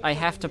shield, I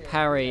have to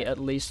parry at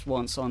least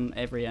once on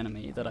every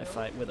enemy that I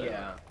fight with it.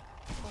 Yeah.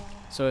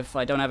 So if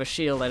I don't have a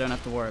shield, I don't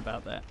have to worry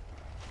about that.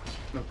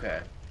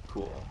 Okay,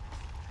 cool.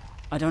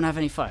 I don't have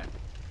any fire.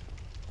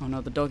 Oh no,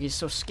 the doggy's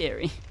so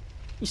scary.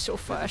 He's so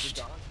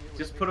fast.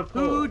 Just put a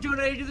pool. Who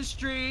donated to the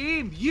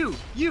stream? You.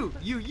 Who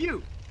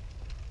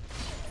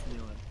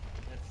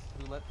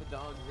let the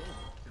dogs in?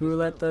 Who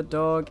let the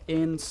dog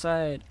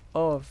inside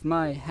of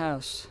my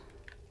house?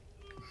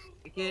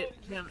 Get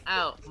him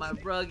out. My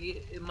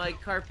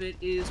carpet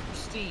is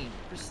pristine.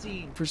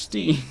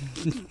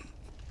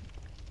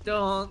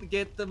 Don't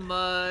get the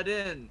mud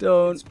in.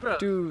 Don't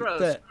do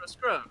that.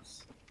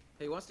 Gross.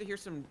 Hey, he wants to hear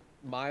some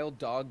mild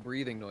dog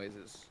breathing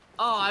noises.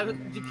 Oh,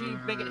 can you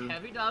make it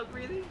heavy dog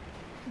breathing?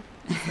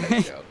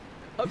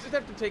 I'll just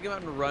have to take him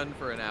out and run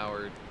for an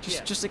hour.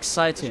 Just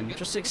excite him.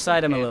 Just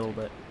excite him a little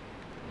bit.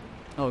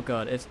 Oh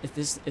god, if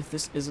this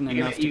isn't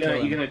enough to kill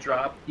him. You gonna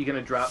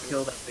drop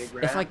kill that big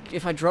rat?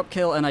 If I drop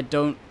kill and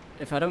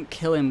if I don't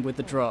kill him with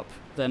the drop,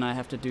 then I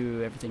have to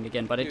do everything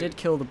again. But I did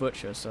kill the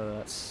butcher, so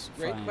that's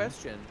fine. Great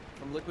question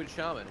from Liquid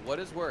Shaman. What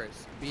is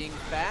worse, being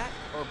fat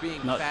or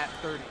being fat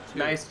 32?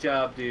 Nice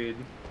job, dude.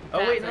 Fat Oh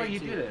wait, 32. no, you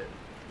did it.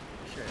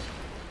 Sure.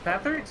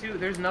 Fat 32.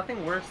 There's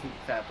nothing worse than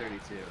Fat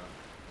 32.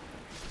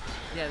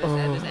 Yeah, there's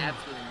absolutely nothing else.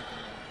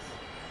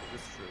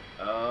 That's true.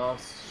 Oh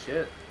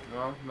shit.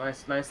 Well,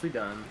 nicely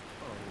done.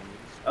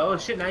 Oh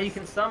shit! Now you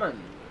can summon.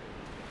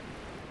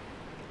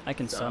 I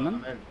can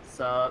summon?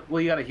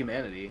 Well, you got a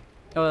humanity.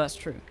 Oh, that's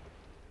true.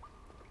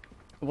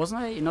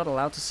 Wasn't I not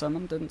allowed to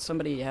summon? Didn't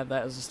somebody have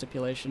that as a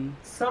stipulation?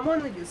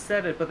 Someone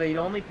said it, but they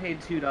only paid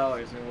 $2 and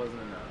it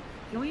wasn't enough.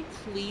 Can we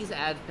please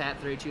add Fat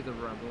 32 to the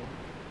Rumble?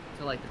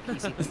 To like the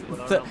PC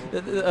people on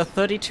Rumble? A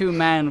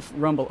 32-man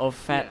Rumble of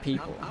fat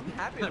people. I'm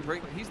happy to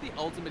bring. He's the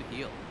ultimate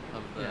heel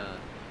of the.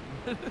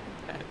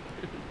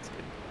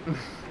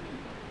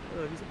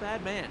 He's a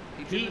bad man.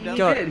 He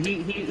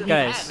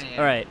guys,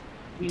 all right.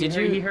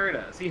 He heard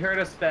us. He heard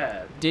us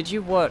bad. Did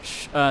you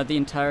watch the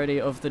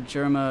entirety of the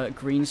Germa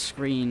green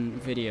screen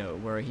video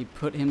where he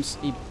put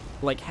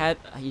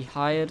he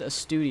hired a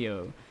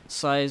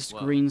studio-sized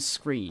green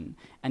screen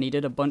and he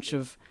did a bunch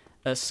of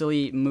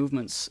silly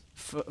movements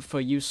for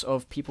use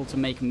of people to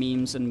make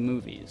memes and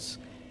movies.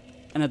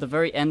 And at the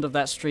very end of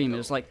that stream, it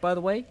was like, by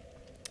the way,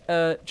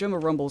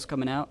 Germa Rumble's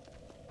coming out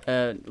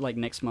like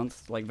next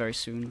month, like very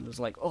soon. It was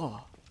like,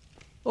 oh,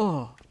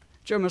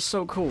 Germa's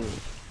so cool.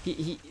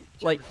 He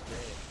like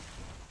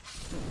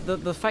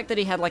the fact that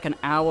he had like an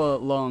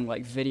hour-long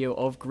like video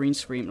of green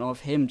screen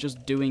of him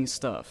just doing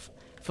stuff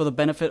for the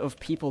benefit of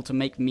people to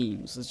make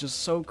memes is just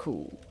so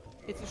cool.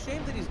 It's a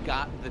shame that he's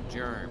got the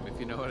germ, if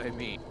you know what I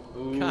mean.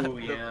 Ooh,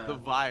 the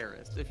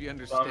virus, if you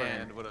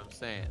understand what I'm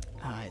saying.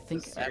 I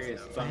think I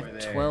have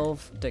there.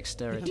 12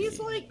 dexterity. He's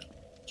like,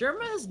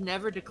 Germa has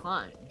never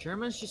declined.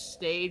 Germa's just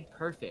stayed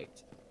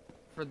perfect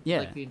for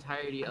like the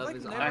entirety of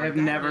his I have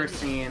never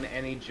seen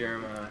any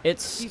Germa.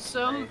 He's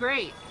so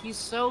great. He's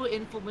so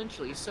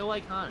influential. He's so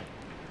iconic.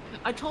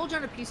 I told you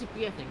on a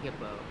PCP, I think,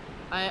 Hippo.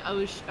 I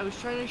was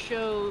trying to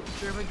show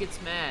Germa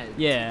gets mad.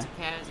 Yeah. To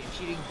Cassie, and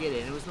she didn't get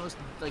it. And it was the most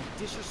like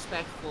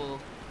disrespectful,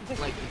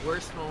 like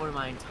worst moment of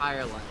my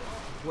entire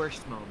life.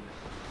 Worst moment.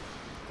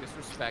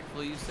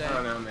 Disrespectful, you say? I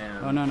don't know,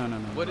 man. Oh no.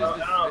 What is this? I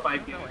don't know if I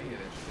get this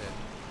shit.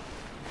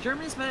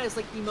 Germa's Meta is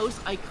like the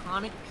most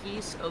iconic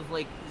piece of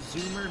like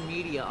Zoomer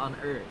media on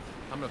Earth.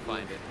 I'm gonna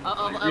find it.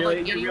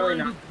 Like anyone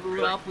who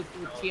grew up with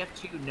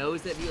TF2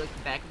 knows that be like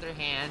the back of their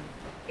hand.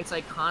 It's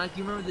iconic.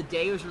 You remember the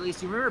day it was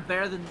released? You remember it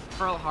better than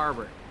Pearl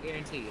Harbor. I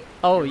guarantee you.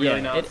 Oh You're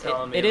really yeah,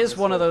 it is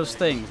one of those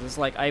things. It's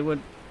like I would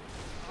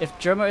If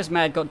Germa is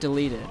mad got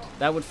deleted,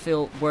 that would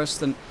feel worse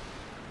than...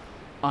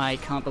 I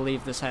can't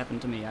believe this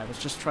happened to me. I was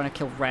just trying to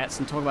kill rats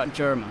and talk about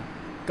Germa.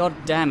 God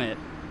damn it.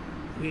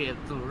 We're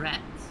the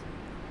rats.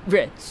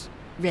 Rats.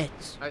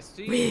 Rats. I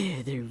see.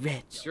 We're the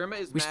rats. Germa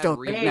is We mad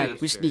stalk at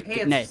night. We remastered. sneak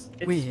Hey, at night.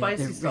 it's We're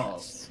Spicy the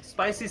Salts. rats.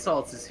 Spicy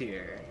Salts is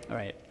here.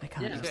 Alright, I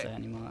can't Yeah. use that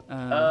anymore.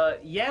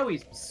 Yeah,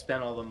 we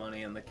spent all the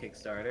money on the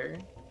Kickstarter.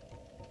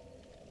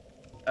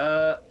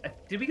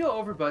 Did we go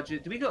over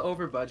budget? Did we go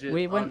over budget?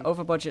 we went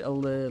over budget a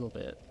little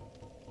bit.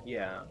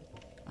 Yeah.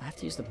 I have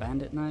to use the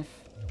bandit knife.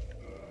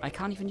 I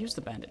can't even use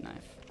the bandit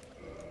knife.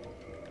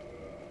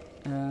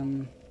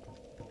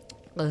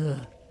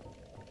 Ugh.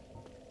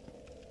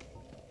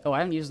 Oh, I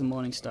haven't used the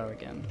Morning Star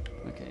again.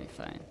 Okay,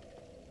 fine.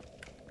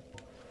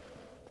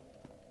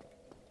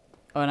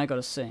 Oh, and I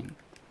gotta sing.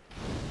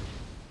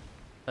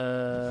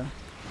 Hey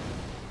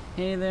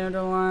there,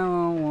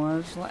 Delilah,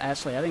 what's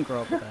actually, I didn't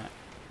grow up with that.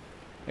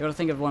 I gotta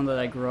think of one that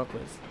I grew up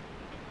with.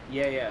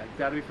 Yeah.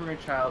 Gotta be from your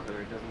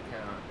childhood. It doesn't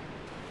count.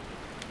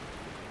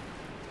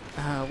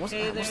 What's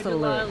Hey the there,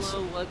 lyrics?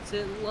 Delilah, what's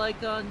it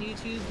like on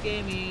YouTube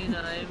gaming?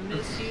 I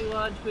miss you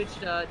on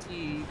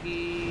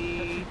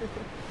Twitch.tv.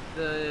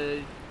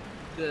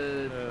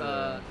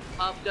 The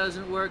pop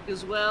doesn't work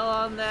as well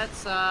on that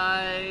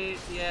side.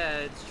 Yeah,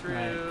 it's true.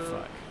 Right,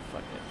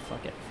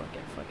 fuck it.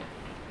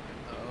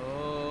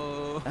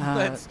 Oh, Uh,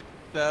 let's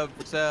sub.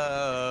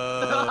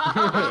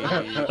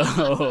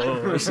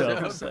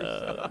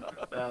 Oh,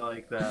 I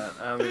like that.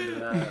 I'm into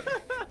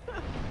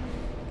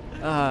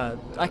that.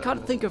 I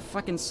can't think of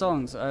fucking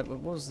songs. What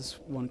was this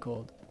one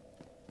called?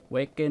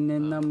 Waking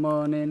in the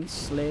morning,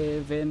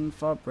 slaving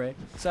for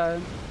breakfast,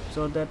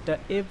 so that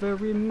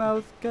every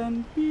mouth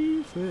can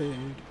be fed.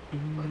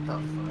 What the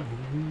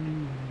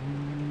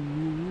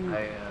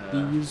fuck?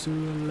 The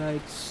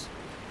Israelites.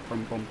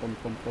 Bum, bum, bum,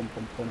 bum, bum,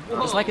 bum, bum.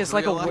 Whoa, It's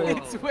like a Real weird...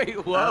 lights?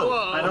 Wait,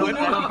 whoa. I don't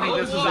think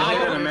this was a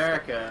hit in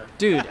America.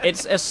 Dude,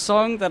 it's a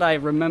song that I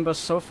remember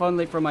so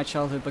fondly from my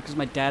childhood because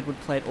my dad would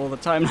play it all the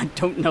time, and I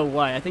don't know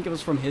why. I think it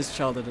was from his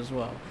childhood as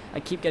well. I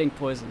keep getting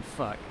poisoned.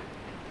 Fuck.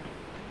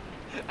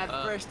 At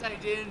first, I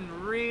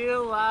didn't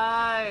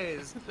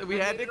realize We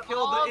had to kill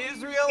all the these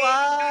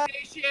Israelites.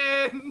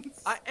 nations.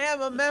 I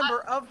am a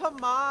member of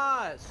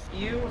Hamas.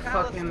 You Palestine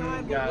fucking will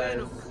win, guys.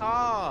 of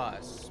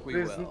course. We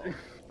There's- will.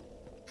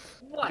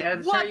 What?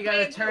 You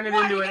gotta turn it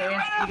into a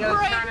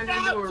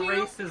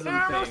racism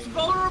Our most thing.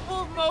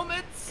 vulnerable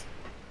moments.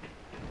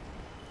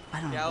 I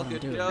don't know Gal what I'm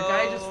doing. Gadot,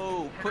 guy just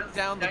put has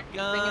down the that thing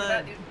gun.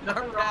 about it. Our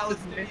Nothing wrong with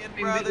Palestinian mixing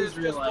the brothers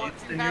just want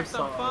Israelites to in have your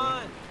some song.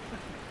 fun.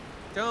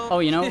 Don't Oh,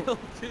 you know, kill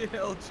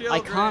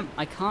children.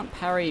 I can't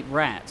parry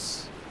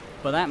rats,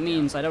 but that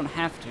means I don't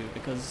have to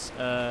because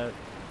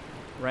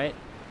right?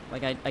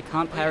 Like I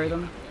can't parry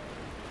them.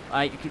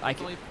 I Only- you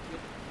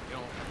know,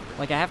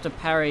 like I have to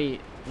parry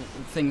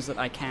things that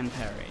I can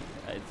parry.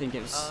 I think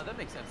it was that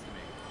makes sense to me.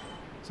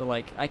 so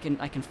like I can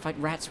fight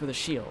rats with a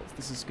shield.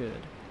 This is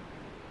good.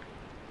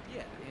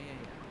 Yeah.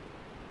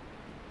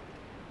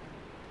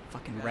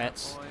 Fucking Got a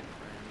rats. boyfriend.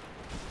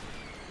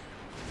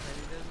 And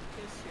he doesn't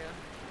kiss ya.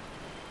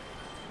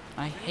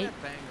 I Give me hate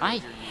that banger I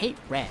of your hate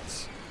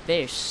rats.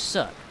 They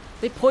suck.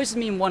 They poison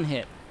me in one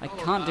hit. I Oh,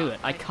 can't do it.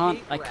 I I can't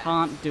hate I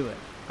can't rats. do it.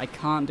 I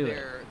can't do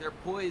it. They're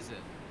poison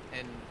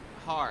and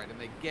hard and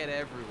they get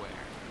everywhere.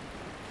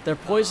 They're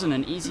poison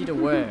and easy to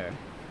wear.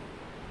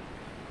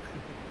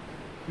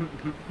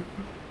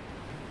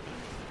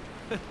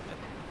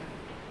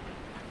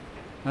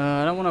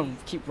 I don't want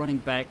to keep running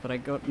back, but I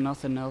got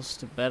nothing else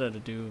better to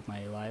do with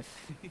my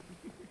life.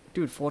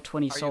 Dude,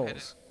 420 Are you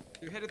souls.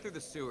 You're headed through the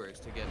sewers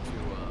to get to.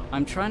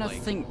 I'm trying to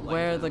like- think like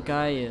where the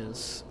guy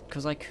is,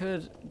 because I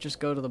could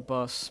just go to the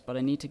bus, but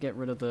I need to get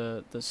rid of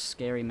the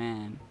scary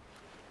man.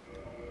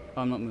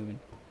 Oh, I'm not moving.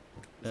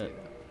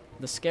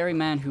 The scary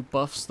man who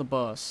buffs the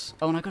bus.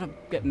 Oh, and I gotta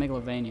get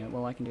Megalovania.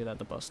 Well, I can do that at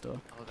the bus store.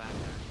 Oh, that guy.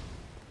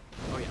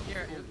 Oh yeah.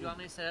 Here, you want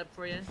me to set up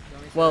for you?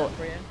 Well,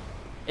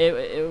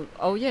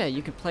 oh yeah,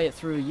 you could play it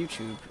through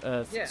YouTube,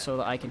 Yeah. so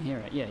that I can hear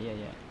it. Yeah.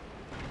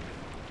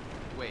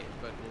 Wait,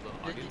 but will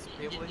the audience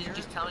be able to hear?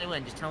 Just tell me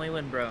when. Just tell me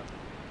when, bro.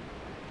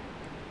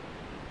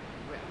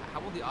 Wait, how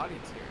will the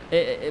audience hear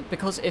it?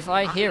 Because if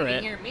I Not hear gonna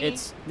it, hear me.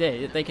 it's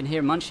yeah, they can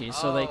hear Munchies,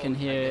 so they can Oh, I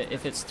hear guess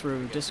if that's it's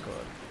through good. Discord.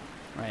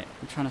 Right.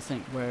 I'm trying to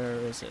think. Where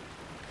is it?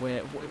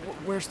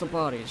 Where's the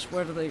bodies?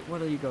 Where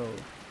do you go?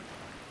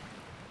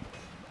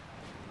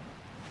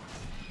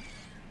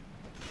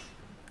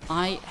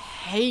 I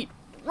hate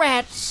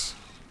rats.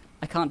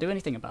 I can't do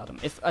anything about them.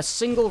 If a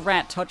single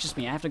rat touches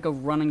me, I have to go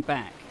running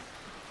back.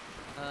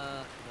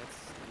 That's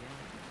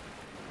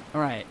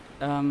All right.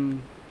 Oh,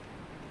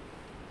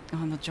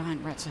 and the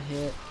giant rats are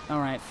here. All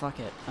right. Fuck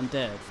it. I'm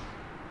dead.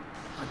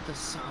 Let the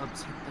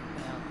subs hit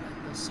the bell.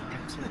 Let the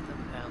subs hit the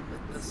bell.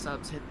 Let the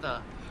subs hit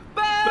the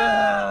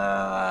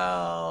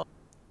bell.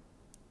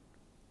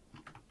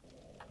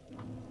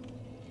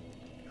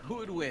 Who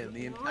would win,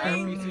 the entire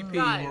PCP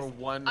Guys, or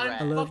one I'm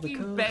rat? love the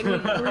fucking color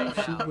begging right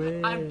she now.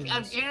 wears.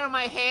 I'm getting on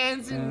my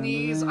hands and And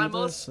knees. the I'm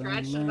all weather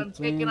stretched and I'm sunlight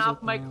taking plays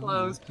off my upon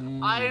clothes.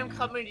 my I am hair.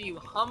 coming to you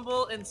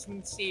humble and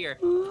sincere.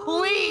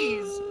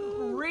 Please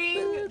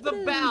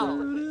the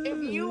bell.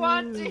 If you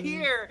want to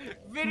hear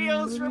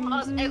videos from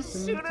us as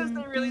soon as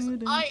they release,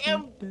 I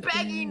am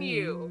begging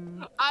you.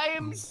 I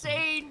am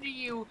saying to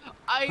you,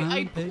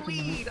 I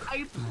plead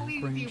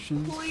with you,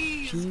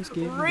 please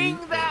ring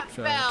that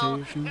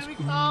bell and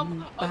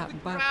become of the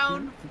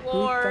ground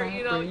floor.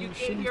 You know, you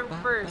get here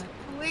first.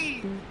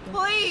 Please,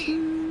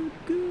 please.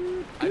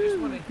 I just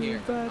want to hear.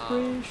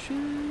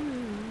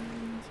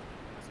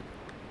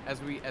 As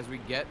we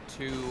get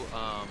to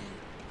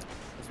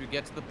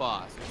the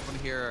boss, I just want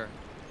to hear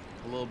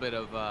a little bit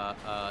of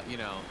you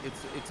know,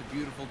 it's a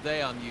beautiful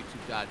day on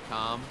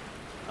YouTube.com.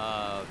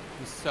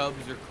 The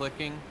subs are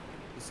clicking,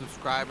 the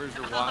subscribers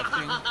are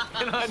watching,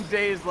 and on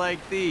days like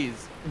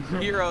these,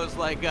 heroes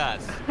like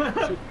us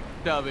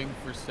dubbing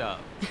for sub.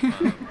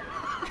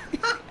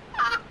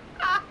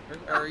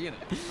 Or you know,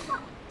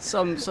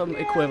 some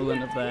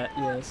equivalent of that,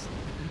 yes.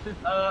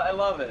 I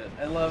love it.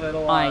 I love it a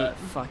lot. I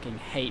fucking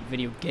hate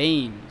video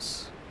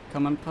games.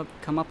 Come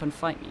up and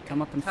fight me.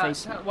 Come up and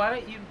face me. Why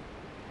don't you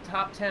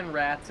top 10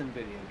 rats in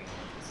video games?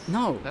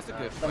 No. that's a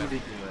good Somebody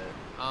question. do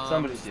it.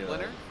 Somebody do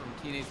Splinter it. from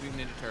Teenage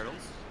Mutant Ninja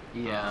Turtles.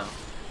 Yeah.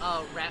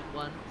 Rat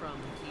 1 from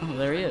Oh,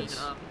 there he is.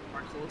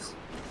 Dark Souls.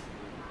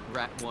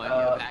 Rat 1,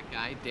 yeah, that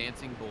guy,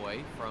 Dancing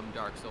Boy from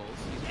Dark Souls.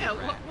 He's a Yeah,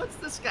 rat. what's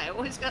this guy?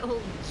 Oh, he's got a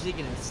little jig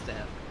in his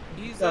step.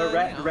 He's you know,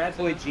 Rat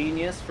Boy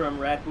Genius from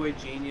Rat Boy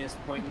Genius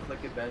Point and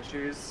Click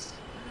Adventures.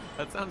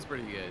 That sounds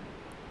pretty good.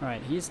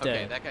 Alright, he's Okay,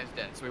 dead. that guy's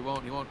dead, so he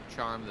won't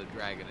charm the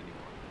dragon anymore.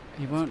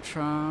 He won't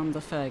charm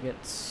the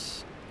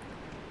faggots.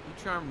 He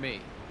charmed me.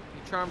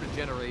 He charmed a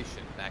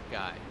generation, that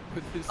guy.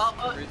 With his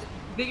charisma.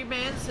 Bigger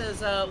Man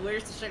says,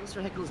 where's the Shekels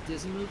for Heckles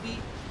Disney movie?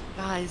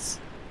 Guys,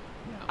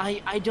 Yeah.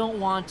 I don't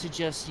want to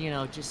just, you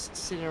know, just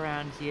sit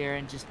around here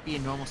and just be a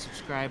normal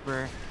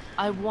subscriber.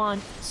 I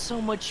want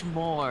so much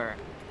more.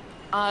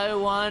 I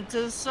want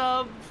to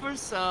sub for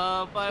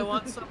sub. I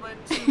want someone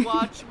to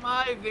watch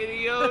my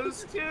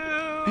videos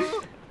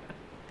too.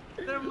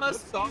 There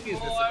must be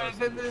more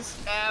than this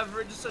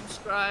average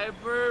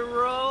subscriber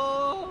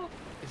roll.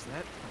 Is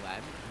that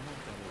Aladdin?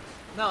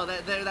 No,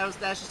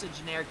 that's just a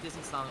generic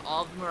Disney song.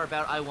 All of them are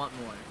about I want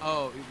more.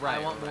 Oh, right.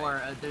 I want right.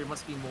 more. There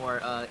must be more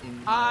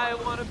in. I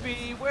want to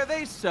be where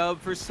they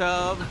sub for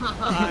sub.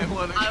 I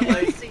want to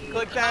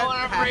click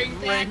that,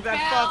 ring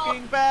that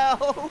fucking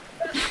bell.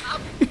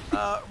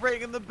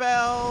 Ringing the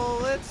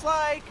bell. It's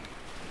like,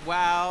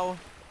 wow.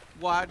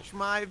 Watch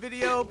my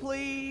video,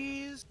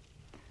 please.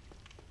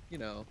 You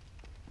know.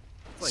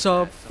 It's like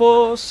Sub that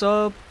for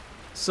sub.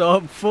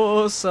 Sub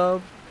for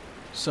sub.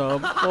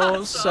 Sub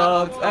for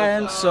sub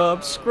and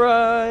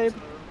subscribe.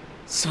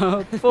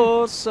 Sub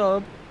for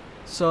sub.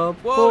 Sub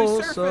Whoa, for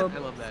he's sub. surfing. I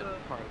love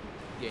that part of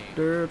the game.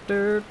 Dur,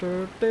 dur,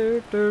 dur,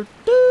 dur, dur,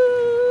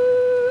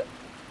 dur.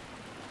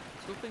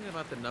 Still thinking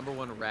about the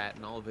 #1 rat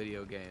in all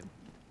video game.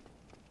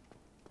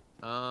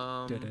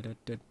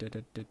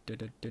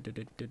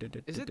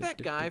 Is it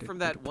that guy from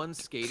that one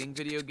skating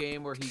video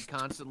game where he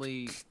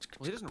constantly...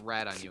 Well, he doesn't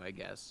rat on you, I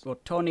guess. Or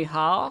Tony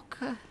Hawk?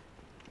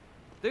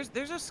 There's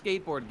a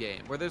skateboard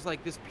game where there's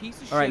like this piece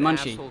of shit Alright,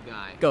 Munchy. asshole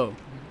guy. Go.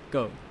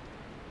 Go.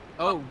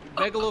 Oh,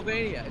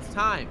 Megalovania. It's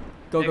time.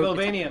 Go, go.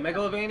 Megalovania.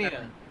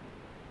 Megalovania.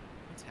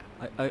 What's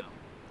happening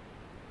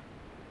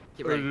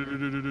Get ready.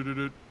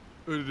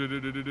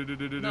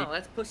 No,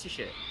 that's pussy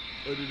shit.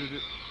 Oh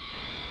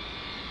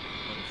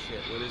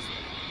shit, what is it?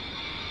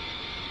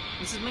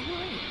 This is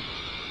Megalovania.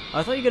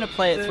 I thought you were gonna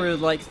play it through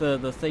like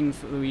the thing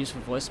we use for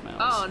voicemails.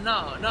 Oh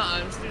no,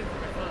 I'm just doing it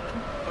for fun.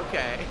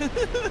 Okay.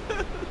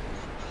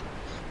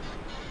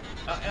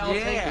 I'll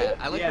take it.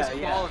 I like this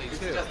quality it's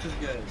too. just as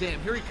good. Damn,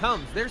 here he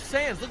comes. There's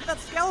Sans. Look at that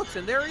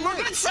skeleton. There he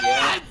is.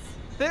 Sans!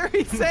 There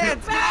he's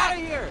Sans. Get out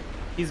of here.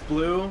 He's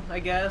blue, I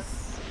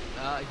guess.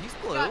 He's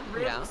blue. Got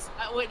Yeah. ribs.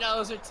 Wait, no,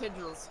 those are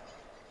tendrils.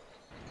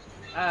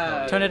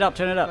 Turn it up,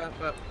 turn it up.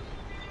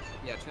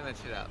 Yeah, turn that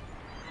shit up.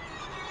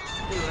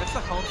 Dude, that's the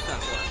home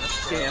stuff one.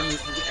 That's cool. Damn,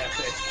 this is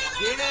epic.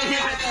 Yeah,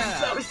 this is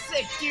so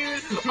sick,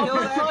 dude.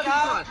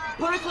 Oh,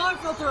 put a cloud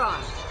filter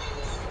on.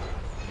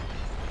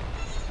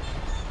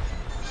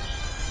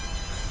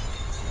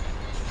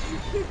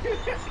 Here he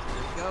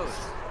goes.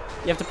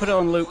 You have to put it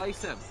on loop.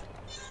 Slice him.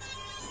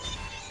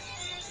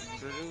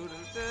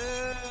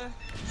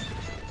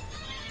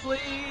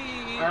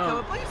 Please, come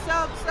on, please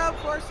sub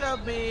for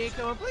me.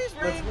 Come on, please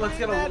ring. Let's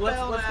get that a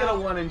bell let's get a now.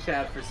 one in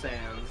chat for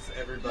Sans,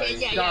 everybody.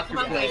 Yeah. Dr.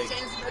 Come on, guys. Plague.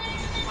 Sans is about to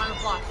beat the final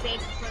boss.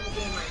 Sans is playing the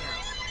game right now.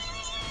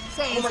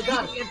 Sans, Oh my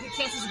God. you have your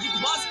chances to beat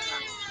the boss.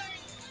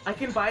 I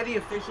can buy the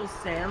official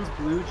Sans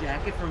blue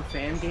jacket from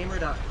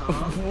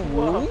fangamer.com.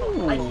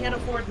 Whoa. I can't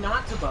afford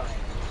not to buy it.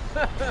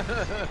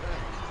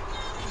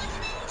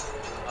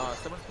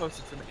 Someone's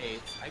posted some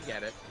 8s. I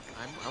get it.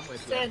 I'm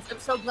with you. Sans, I'm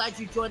so glad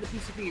you joined the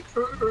PCB.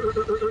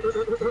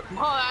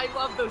 Oh, I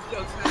love those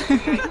jokes.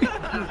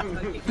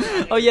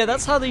 Oh yeah,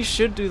 that's how they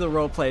should do the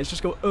role plays.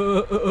 Just go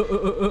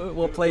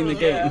while playing the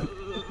game.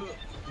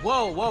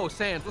 Whoa,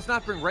 Sans. Let's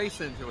not bring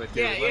race into it,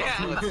 dude. Let's,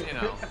 you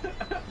know,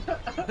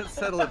 let's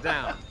settle it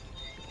down.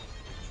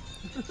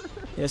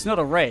 Yeah, it's not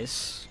a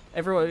race.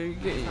 Everyone.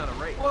 It's not a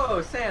race.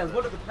 Whoa, Sans,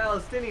 what did the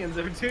Palestinians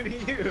ever do to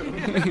you?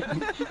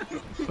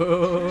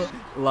 Oh,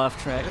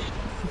 laugh track. Yeah,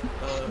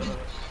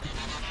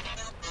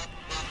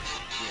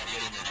 get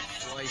in there.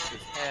 Slice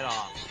his head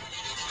off.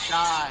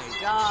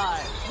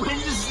 Die. When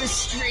does this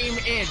stream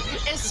end?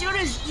 As soon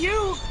as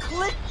you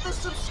click the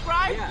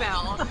subscribe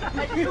bell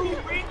and you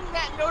ring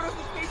that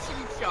notification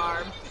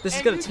charm, This is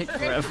and gonna you take dress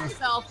forever.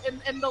 yourself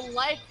in the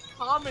like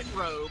comment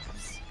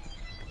robes.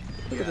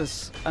 Look at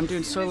this. I'm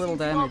doing so little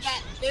Well, damage.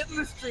 then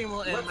the stream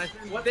will end, my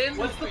friend. Then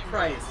What's the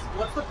price?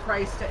 What's the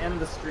price to end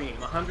the stream?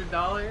 $100?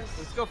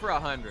 Let's go for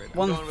 100.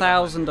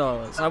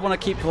 $1,000. I want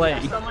to keep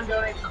playing. If someone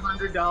donates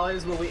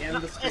 $100, will we end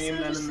the stream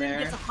then and there?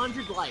 It's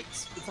 100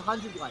 likes. It's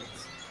 100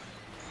 likes.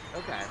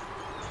 Okay.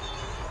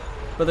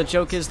 But the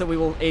joke is that we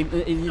will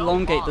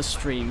elongate the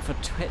stream for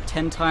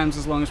 10 times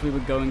as long as we were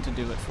going to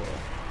do it for.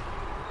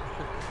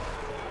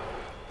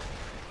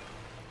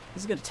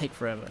 This is gonna take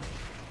forever.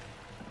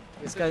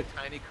 This guy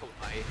tiny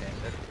kawaii head.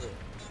 That's cool.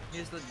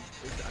 Here's the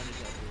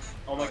Undertaker.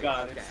 Oh my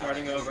god, it's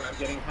starting over. I'm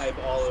getting hype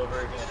all over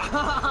again.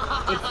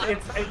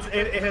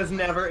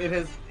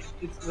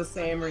 It's the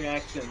same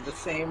reaction. The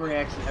same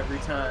reaction every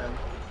time.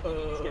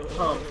 Get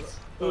pumped.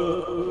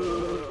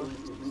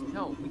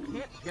 No, we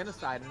can't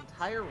genocide an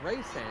entire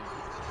race, Andy.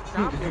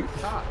 Stop it,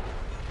 stop.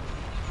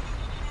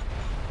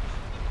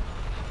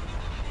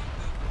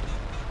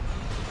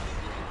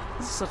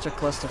 This is such a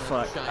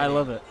clusterfuck. I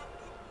love it.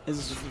 The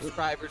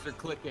subscribers are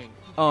clicking.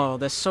 Oh,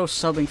 they're so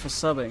subbing for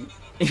subbing.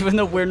 Even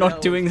though we're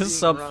not doing the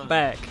sub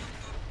back.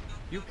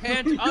 You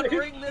can't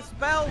unring this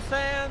bell,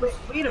 Sans!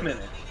 Wait a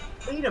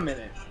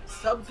minute.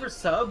 Sub for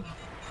sub,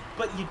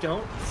 but you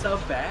don't sub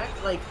back?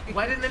 Like,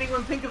 why didn't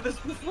anyone think of this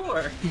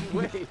before?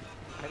 Wait.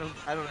 I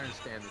don't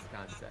understand this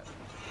concept.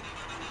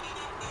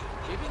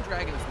 Gaping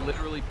Dragon is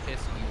literally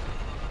pissing you.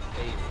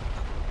 Baby.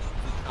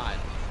 It's a child.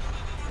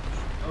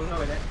 Oh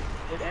no,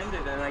 it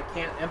ended and I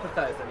can't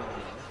empathize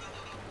anymore.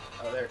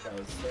 Oh, there it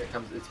goes. There it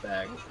comes its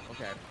bag.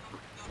 Okay.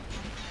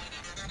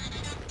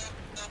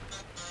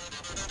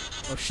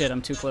 Oh shit,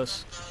 I'm too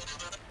close.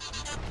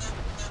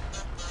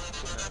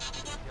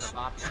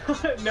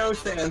 No,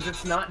 Sans,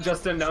 it's not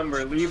just a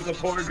number. Leave the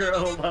poor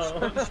girl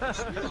alone.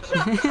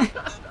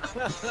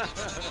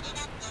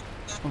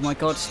 Oh my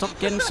god, stop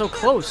getting so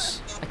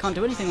close! I can't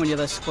do anything when you're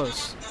this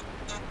close.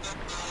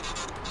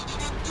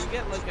 You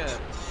get like a...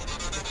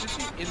 It's just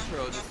the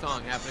intro of the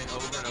song happening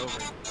over and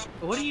over.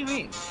 What do you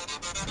mean?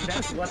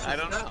 That's what I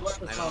don't know. What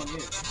the song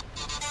is.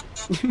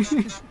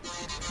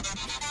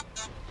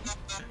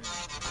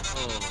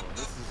 Oh,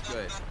 this is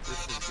good.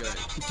 This is good.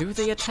 Do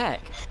the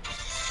attack.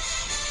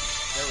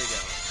 There we go.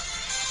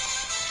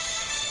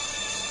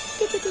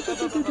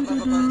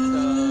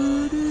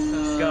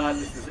 God,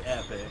 this is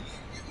epic.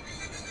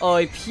 Oh,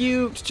 I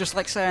puked, just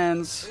like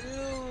Sans.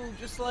 Ew,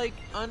 just like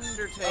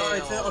Undertale. Oh,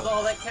 it's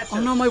all that ketchup.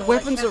 Oh no, my It's all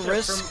that weapon's at ketchup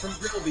risk. From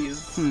Grillby's.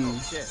 Oh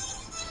shit.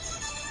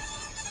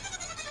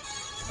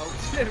 Oh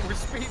shit, we're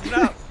speeding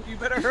up. You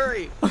better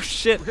hurry. Oh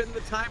shit. We're hitting the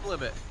time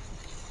limit.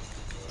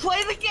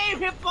 Play the game,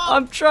 Hippo!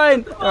 I'm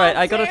trying! Alright,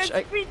 I gotta...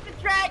 Sans, beat the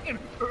dragon!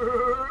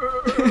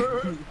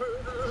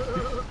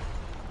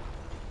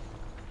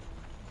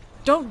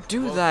 Don't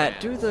do that!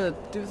 Do the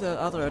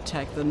other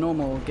attack, the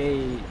normal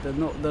gay... The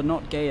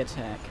not gay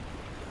attack.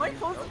 My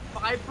phone's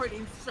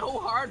vibrating so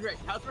hard right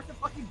now, it's like a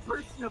fucking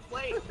burst into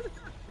flame.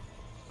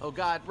 Oh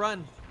god,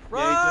 run! Yeah,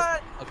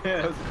 Run!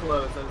 Yeah, that was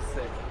close. That was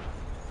sick.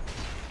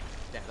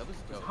 Yeah, that was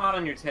It's dope. hot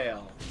on your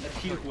tail. A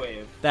puke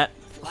wave. That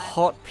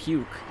hot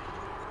puke.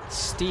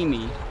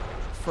 Steamy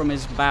from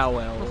his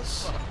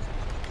bowels.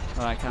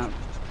 Oh, I can't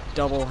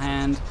double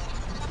hand.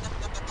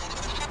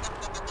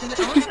 And I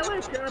want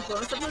to know if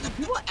bonus upload, do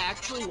people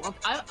actually want...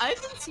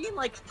 I've been seeing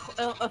like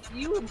a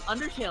few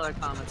Undertaler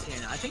comments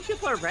here now. I think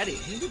people are ready. I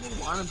think people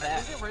want them I back.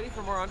 think they're ready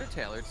for more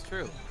Undertaler, it's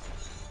true.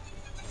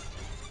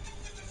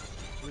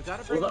 We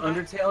gotta Will bring the him back.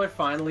 Undertaler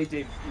finally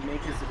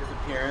make his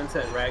appearance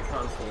at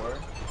RadCon 4?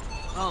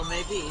 Oh,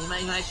 maybe. He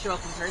might show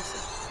up in person.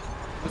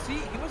 Was he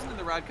wasn't in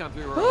the Radcon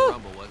 3 Royal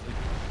Rumble, was he?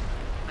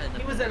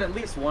 He was in at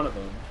least one of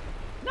them.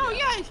 No,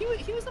 yeah, he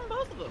was in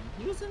both of them.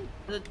 He was in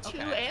the 2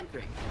 and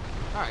 3.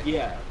 Alright.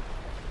 Yeah.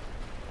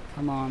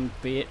 Come on,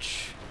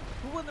 bitch.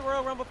 Who won the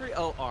Royal Rumble 3?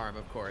 Oh, Arm,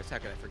 of course. How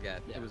could I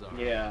forget? It was Arm.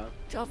 Yeah.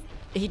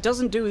 He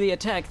doesn't do the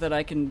attack that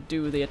I can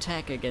do the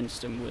attack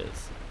against him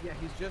with. Yeah,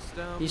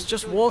 He's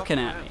just really walking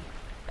fucking at around. me.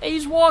 Hey,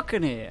 he's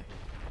walking here.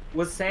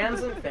 Was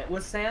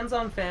Sans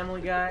on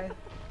Family Guy?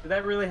 Did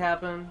that really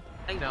happen?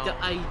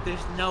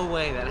 There's no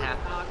way that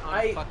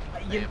happened.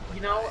 You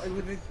know,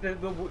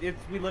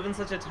 we live in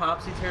such a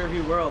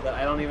topsy-turvy world that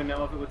I don't even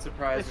know if it would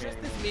surprise It's me.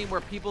 just this meme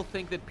where people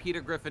think that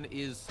Peter Griffin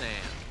is Sam.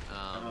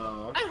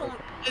 Oh. I don't.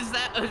 Is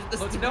that?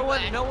 Look, no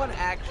one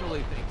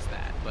actually thinks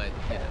that, but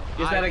you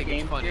know, Is that I a think it's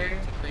game funny theory? to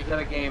Is think that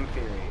a game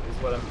theory? Is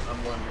what I'm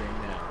wondering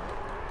now.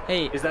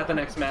 Hey, Is that the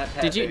next Matt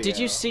Pat did you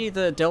video? see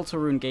the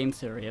Deltarune game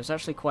theory? It was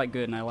actually quite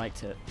good and I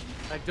liked it.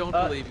 I don't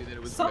believe you that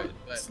it was good,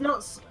 but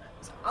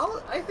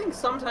I think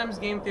sometimes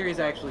game theory is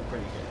actually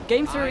pretty good.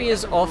 Game theory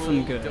is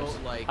often good.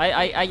 Like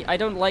I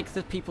don't like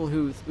the people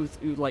who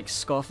like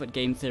scoff at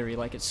game theory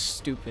like it's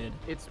stupid.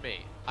 It's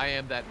me. I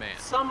am that man.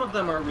 Some of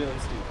them are really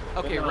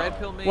stupid. Okay, Red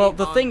Pill me. Well,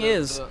 the thing the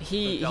is,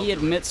 he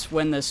admits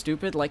when they're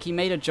stupid. Like, he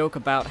made a joke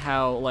about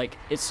how, like,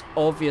 it's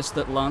obvious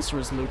that Lancer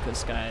is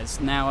Lucas,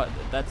 guys. Now,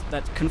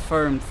 that's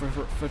confirmed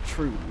for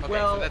true. Okay,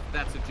 well, so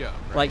that's a joke,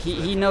 right? Like,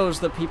 he knows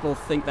that people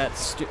think that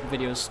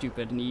video is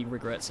stupid, and he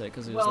regrets it,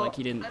 because it was like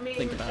he didn't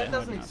think about it hard that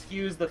doesn't enough.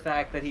 excuse the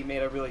fact that he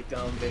made a really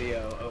dumb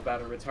video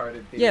about a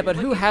retarded theory. Yeah, but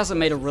who hasn't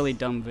made a really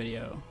dumb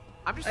video?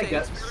 I'm just I saying.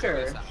 guess, it's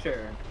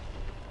sure.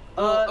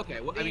 Well, okay,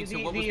 well, I mean, so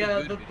what was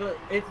the good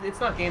it's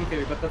not game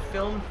theory, but the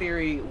film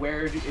theory,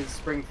 where is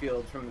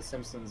Springfield from the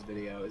Simpsons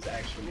video, is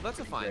actually Well, that's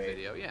a fine great.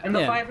 video, yeah. And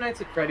the Yeah. Five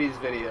Nights at Freddy's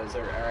videos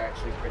are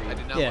actually pretty. I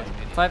did not Yeah, watch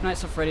any. Five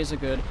Nights at Freddy's are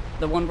good.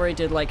 The one where he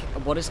did, like,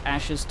 what is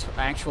Ash's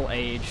actual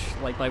age,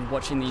 like, by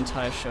watching the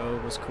entire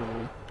show was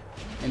cool.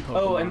 In Pokemon.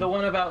 Oh, and the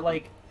one about,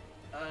 like,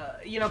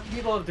 you know,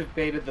 people have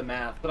debated the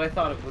math, but I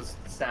thought it was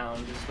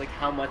sound. Just, like,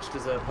 how much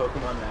does a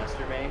Pokemon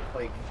Master make?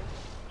 Like,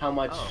 how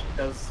much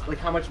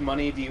how much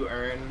money do you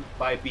earn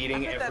by beating I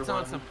think everyone? that's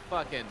on some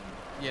fucking,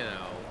 you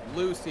know,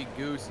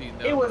 loosey-goosey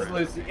number. It was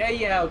loosey.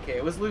 Yeah, okay,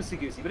 it was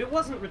loosey-goosey, but it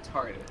wasn't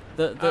retarded.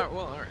 The well,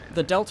 all right.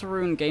 The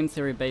Deltarune game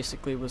theory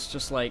basically was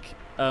just like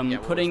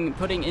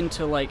putting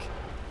into like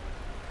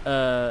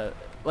a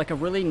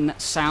really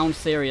sound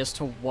theory as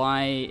to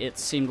why it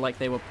seemed like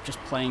they were just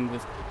playing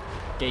with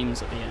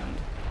games at the end.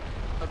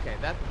 Okay,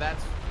 that's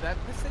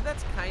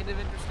kind of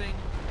interesting.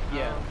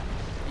 Yeah.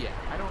 Yeah,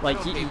 I don't Like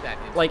hate that.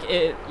 like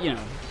it, you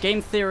know,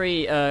 game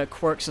theory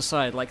quirks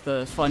aside, like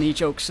the funny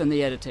jokes and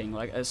the editing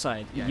like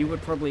aside, you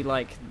would probably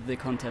like the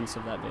contents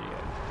of that video.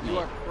 You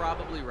are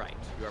probably right.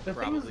 You are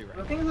probably right.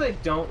 The things that I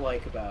don't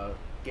like about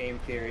game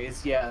theory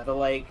is,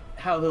 the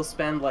how he'll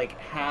spend like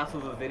half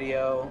of a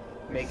video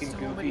making so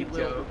goofy many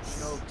little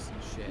jokes, and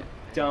shit.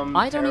 dumb.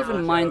 I don't terrible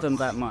even mind them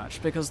jokes. that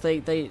much because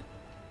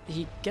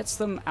he gets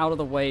them out of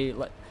the way.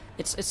 Like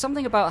it's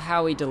something about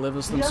how he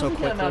delivers them so He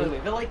doesn't get them out of the quickly.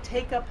 way. They'll like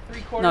take up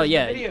 3/4 No, of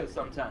yeah, the video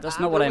sometimes. That's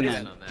not what I with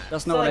meant. on that.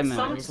 That's So, not what I like,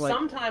 meant. It was like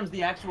sometimes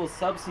the actual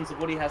substance of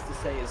what he has to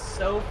say is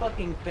so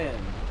fucking thin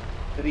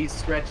that he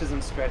stretches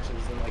and stretches,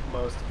 and like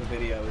most of the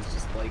video is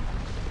just like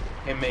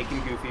him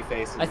making goofy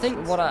faces. I think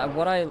and why stuff.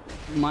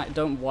 I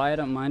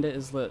don't mind it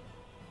is that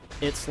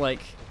it's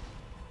like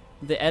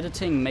the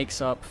editing makes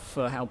up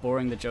for how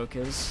boring the joke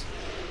is,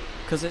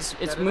 because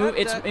it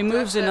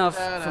moves enough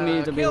for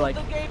me to be like,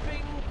 the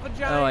gaping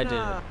vagina. oh, I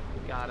did.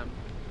 Got him.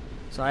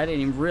 So I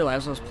didn't even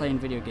realize I was playing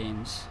video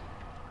games.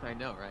 I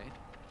know, right?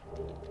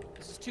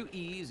 This is too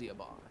easy a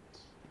bot.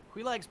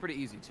 Quilag's pretty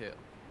easy too.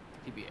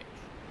 TBH.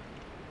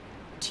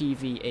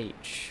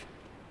 TVH.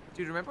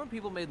 Dude, remember when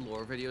people made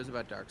lore videos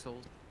about Dark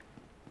Souls?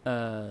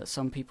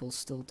 Some people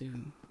still do.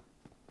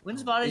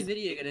 When's Body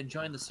Video gonna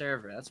join the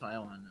server? That's what I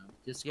want to know.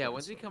 Yeah,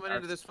 when's he coming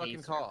into this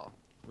fucking call?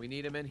 We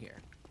need him in here.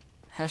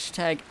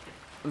 Hashtag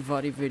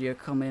Vadi video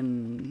come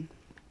in.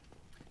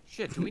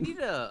 Shit, do we need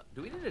a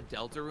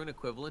Deltarune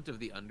equivalent of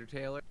the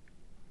Undertaler?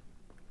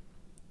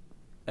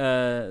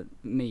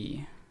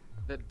 Me.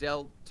 The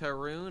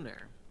Deltaruner.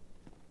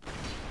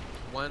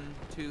 1,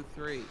 2,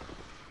 3.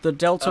 The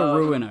Delta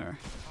Ruiner.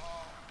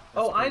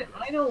 Oh, I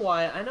know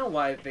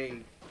why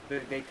they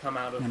come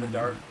out of the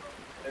dark.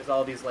 There's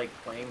all these like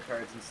playing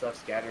cards and stuff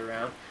scattered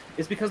around.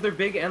 It's because they're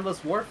big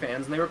Endless War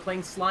fans and they were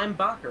playing Slime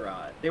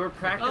Baccarat. They were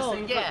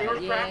practicing.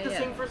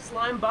 For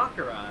Slime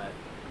Baccarat.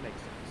 Makes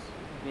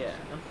sense. Yeah.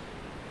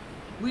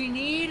 We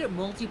need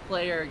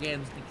multiplayer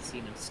games in the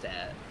casino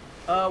instead.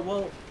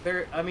 Well,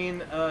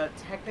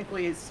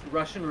 technically,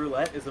 Russian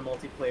Roulette is a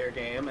multiplayer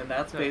game, and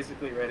that's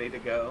basically ready to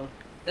go.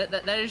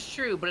 That is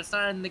true, but it's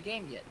not in the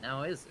game yet.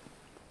 Now is it?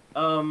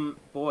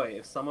 Boy,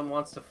 if someone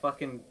wants to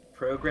fucking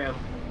program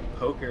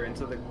poker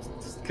into the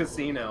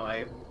casino,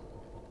 I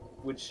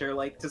would sure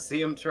like to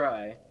see him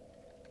try.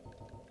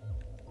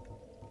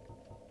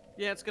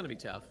 Yeah, it's gonna be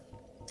tough.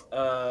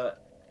 I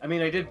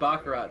mean, I did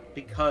Baccarat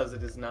because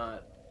it is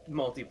not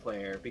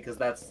multiplayer, because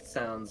that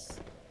sounds...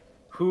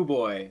 Hoo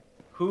boy.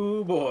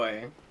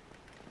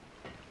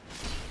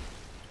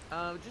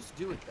 Just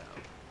do it though.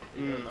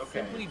 Okay.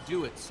 Simply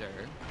do it, sir.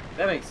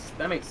 That makes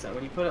sense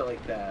when you put it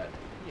like that.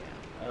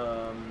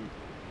 Yeah.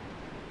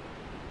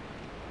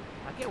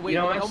 I can't wait. You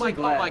know, oh I'm my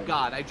glad.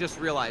 god! I just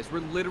realized we're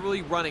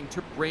literally running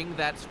to ring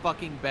that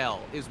fucking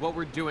bell. Is what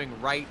we're doing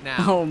right now.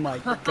 Oh my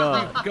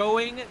god.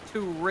 Going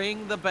to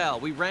ring the bell.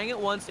 We rang it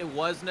once. It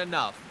wasn't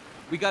enough.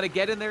 We got to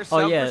get in there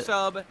sub for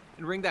sub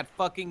and ring that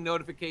fucking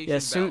notification bell.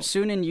 Yeah,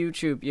 soon in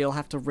YouTube you'll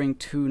have to ring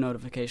 2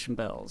 notification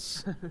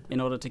bells in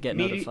order to get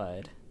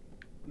notified.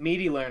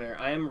 Meaty Learner,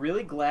 I am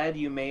really glad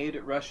you made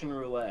Russian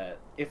Roulette.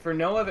 If for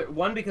no other...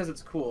 1, because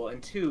it's cool,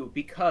 and 2,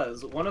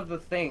 because one of the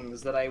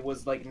things that I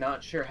was, like,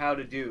 not sure how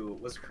to do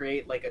was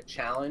create, like, a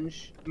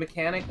challenge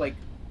mechanic, like...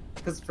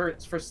 Because for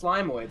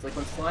Slimoids, like,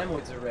 when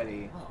Slimoids are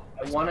ready,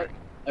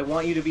 I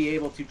want you to be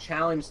able to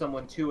challenge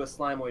someone to a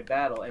Slimoid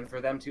battle and for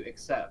them to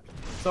accept.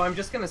 So I'm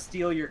just gonna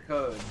steal your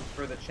code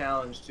for the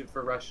challenge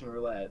for Russian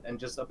roulette and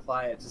just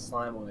apply it to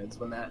Slimoids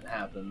when that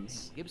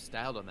happens. Gibbs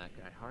styled on that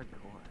guy,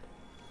 hardcore.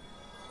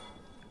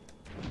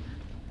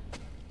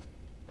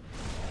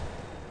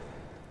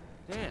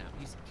 Damn,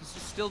 he's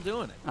just still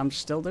doing it. I'm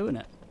still doing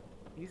it.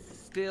 It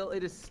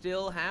is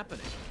still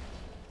happening.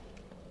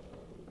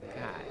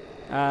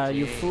 God.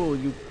 You fool,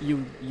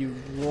 you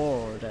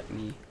roared at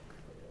me.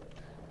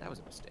 That was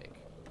a mistake.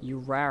 You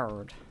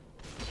roared.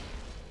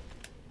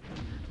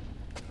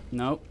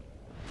 Nope.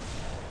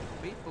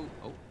 Wait,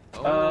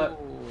 oh.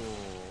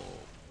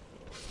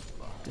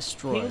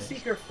 Destroy.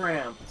 Kingseeker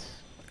Framped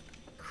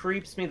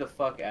creeps me the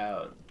fuck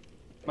out.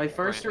 My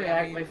first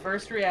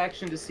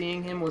reaction to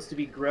seeing him was to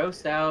be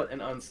grossed out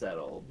and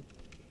unsettled.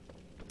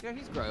 Yeah,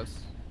 he's gross.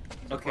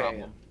 He's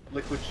okay,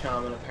 Liquid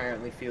Shaman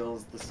apparently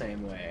feels the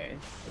same way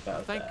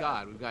about that. Thank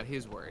God, we've got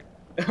his word.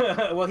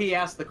 Well, he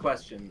asked the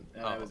question,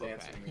 and I was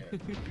answering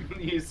it.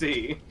 You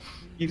see,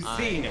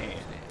 Nate.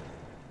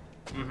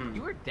 Mm-hmm.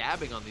 You were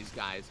dabbing on these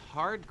guys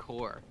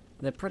hardcore.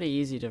 They're pretty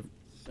easy to.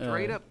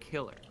 Straight up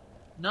killer.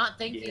 Not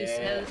think you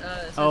said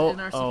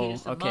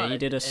okay, you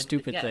did a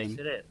stupid yes, thing.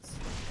 It is.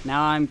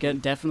 Now I'm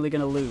definitely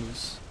gonna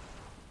lose,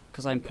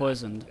 cause I'm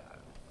poisoned.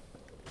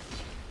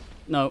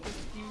 Nope.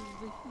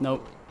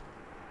 Nope.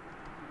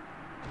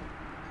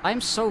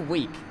 I'm so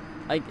weak.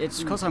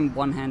 It's cause I'm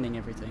one-handing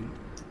everything.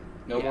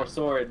 No more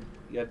sword.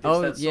 You gotta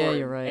ditch that sword.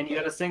 You're right. And you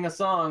gotta sing a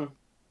song.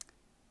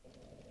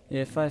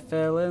 If I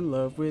fell in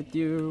love with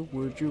you,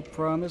 would you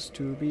promise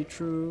to be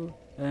true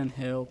and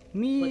help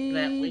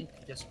me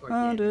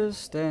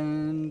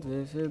understand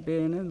if you've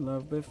been in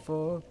love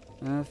before?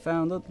 And I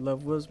found that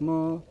love was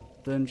more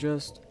than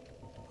just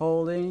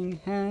holding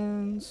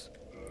hands.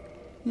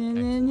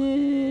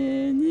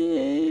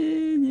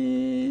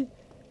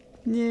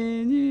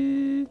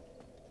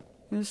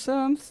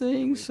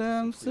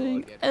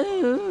 Something.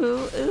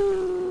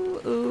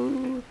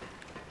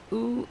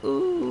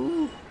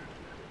 Ooh.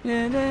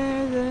 And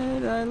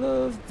I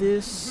love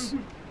this.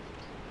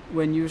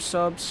 When you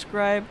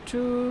subscribe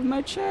to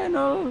my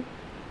channel,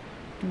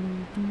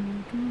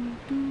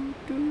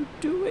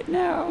 do it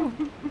now.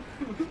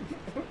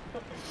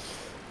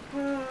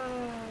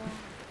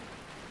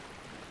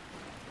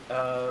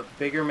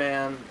 Bigger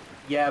man.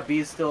 Yeah,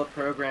 B's still a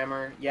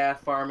programmer. Yeah,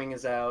 farming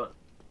is out.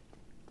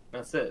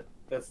 That's it.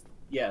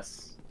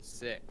 Yes.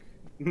 Sick.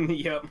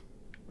 Yep.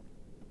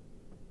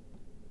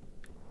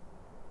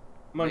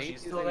 Munchy,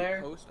 still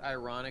there?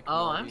 Post-ironic.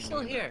 Oh, I'm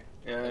still here.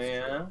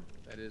 Yeah.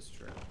 That is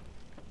true.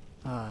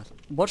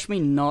 Watch me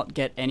not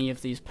get any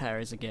of these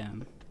parries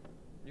again.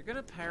 You're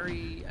gonna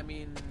parry. I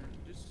mean,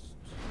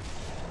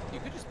 you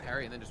could just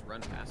parry and then just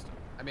run past him.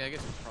 I mean, I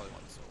guess you probably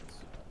want the souls.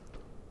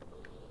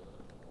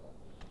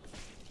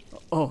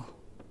 Oh.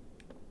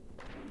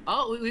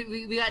 Oh,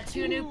 we got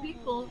two new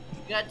people.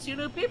 We got two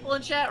new people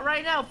in chat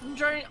right now from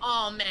joining.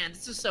 Oh man,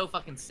 this is so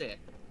fucking sick.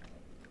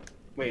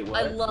 Wait,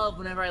 what? I love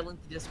whenever I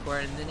link the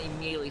Discord and then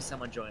immediately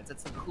someone joins.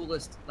 That's the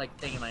coolest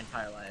thing in my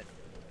entire life.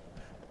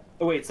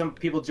 Oh wait, some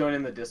people join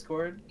in the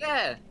Discord?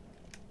 Yeah.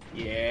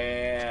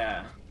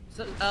 Yeah.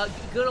 So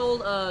good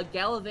old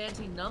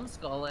gallivanting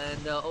numbskull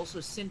and also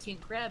sentient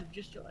crab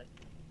just joined.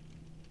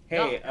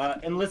 Hey,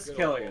 enlist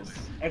killers!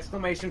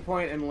 Exclamation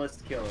point!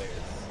 Enlist killers!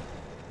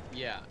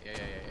 Yeah.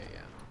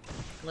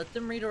 Let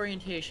them read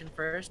orientation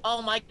first.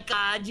 Oh my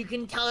God! You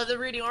can tell that they're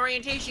reading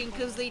orientation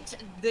because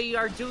they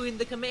are doing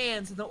the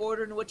commands in the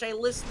order in which I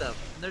list them.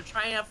 And they're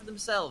trying out for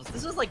themselves.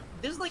 This is like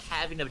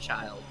having a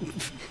child.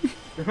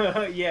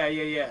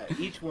 Yeah.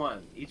 Each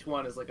one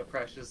is like a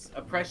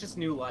precious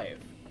new life.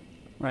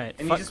 Right.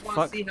 And fuck, you just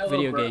want to see how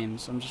video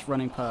games. I'm just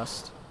running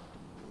past.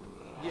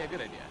 Yeah, good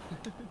idea.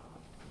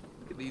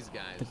 Look at these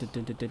guys.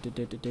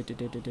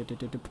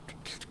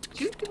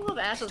 Two people have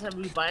asked us have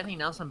we buy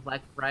anything else on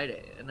Black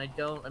Friday, and I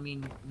don't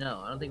think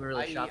we're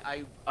really shopped.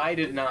 I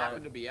did not.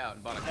 Happen to be out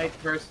and bought a I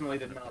personally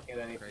did not get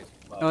any crazy.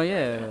 Oh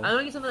yeah. I'm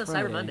gonna get something on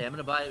Friday. Cyber Monday. I'm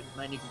gonna buy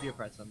my new computer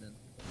parts something.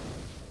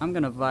 I'm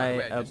gonna buy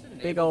a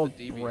big old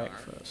DVR.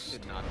 breakfast.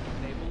 Did not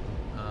enable.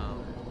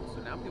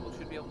 So now people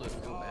should be able to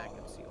go back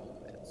and see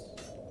old bits.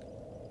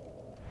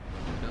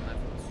 Done that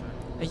for the start.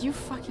 Are you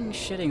fucking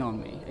shitting on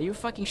me? Are you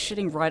fucking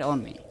shitting right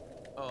on me?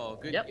 Oh,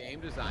 good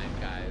game design,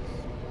 guys.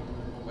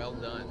 Well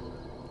done.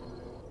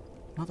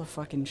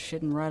 Motherfucking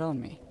shitting right on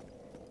me.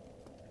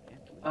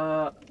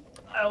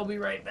 I'll be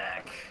right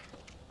back.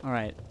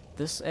 Alright,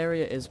 this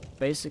area is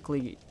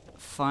basically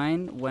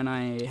fine when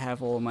I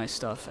have all my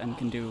stuff and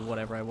can do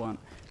whatever I want,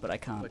 but I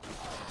can't.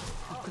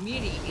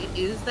 Community,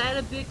 is that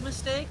a big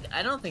mistake?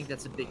 I don't think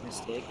that's a big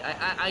mistake.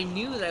 I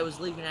knew that I was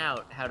leaving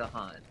out how to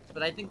hunt,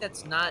 but I think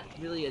that's not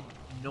really a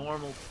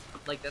normal,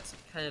 that's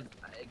kind of,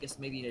 I guess,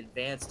 maybe an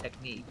advanced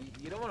technique.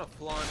 You don't want to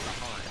flaunt the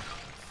hunt,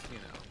 you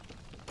know.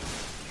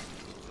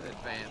 It's an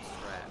advanced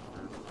strat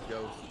for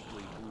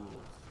ghostly ghouls.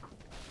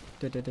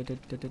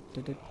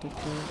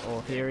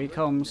 Oh, here he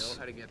comes. Know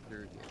how to get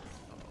through here.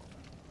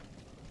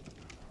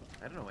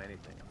 I don't know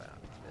anything about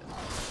this.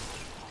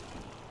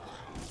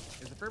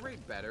 Is the frame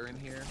rate better in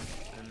here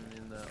than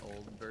in the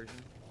old version?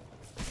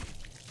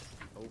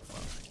 Oh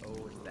fuck.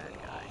 Oh, it's that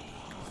guy.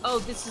 Oh,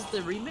 this is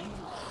the remake?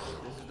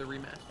 This is the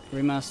remaster.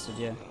 Remastered,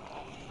 yeah.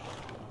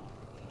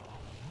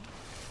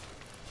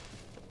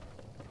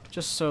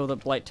 Just so that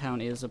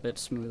Blighttown is a bit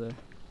smoother.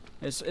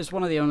 It's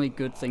one of the only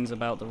good things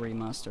about the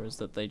remaster is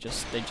that they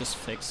just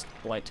fixed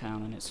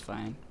Blighttown and it's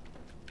fine.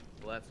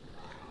 Well, that's...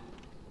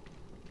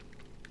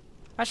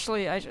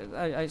 Actually,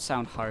 I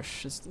sound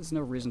harsh. There's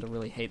no reason to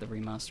really hate the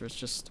remaster. It's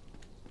just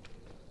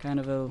kind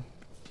of a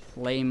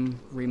lame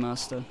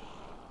remaster.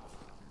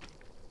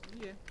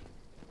 Yeah.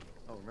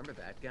 Oh, remember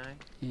that guy?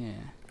 Yeah.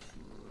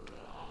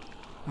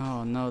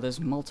 Oh no, there's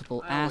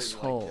multiple I always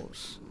liked him.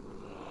 assholes.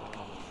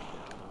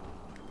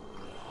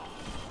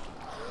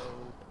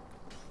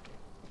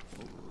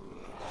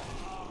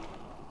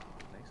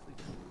 Nicely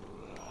done.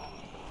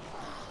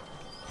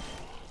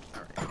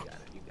 Alright, you got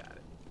it, you got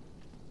it.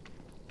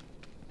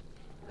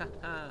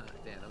 Haha,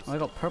 damn, that was Oh, I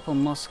got purple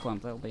moss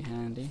clump, that'll be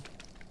handy.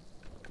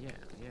 yeah.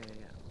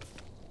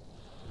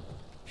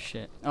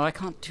 Shit. Oh, I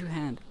can't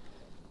two-hand.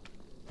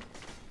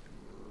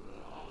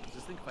 Does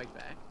this thing fight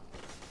back?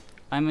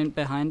 I'm in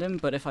behind him,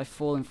 but if I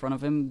fall in front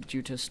of him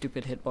due to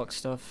stupid hitbox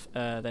stuff,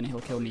 then he'll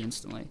kill me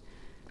instantly.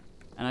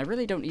 And I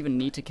really don't even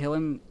need to kill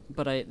him,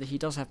 but he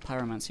does have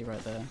pyromancy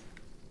right there.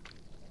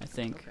 I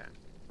think. Okay.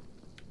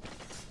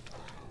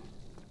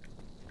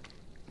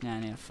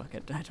 Nah, fuck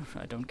it.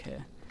 I don't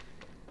care.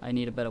 I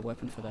need a better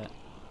weapon for that.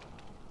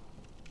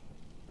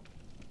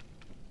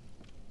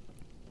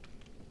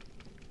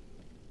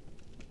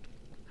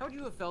 How would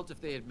you have felt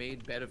if they had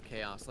made Bed of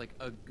Chaos like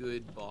a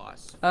good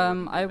boss?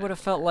 I would have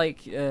felt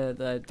like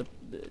the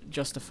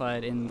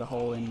justified in the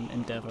whole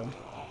endeavor.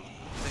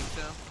 Think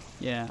so?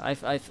 Yeah,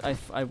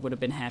 I would have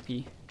been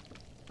happy.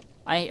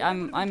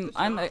 I'm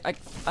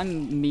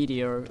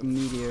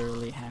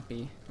meteorly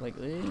happy. Like,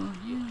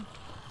 you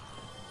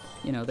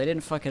know, they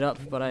didn't fuck it up,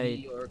 but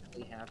I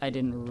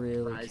didn't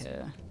really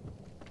care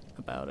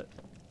about it.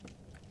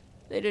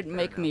 They didn't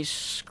make me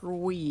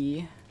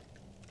scree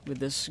with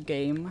this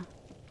game.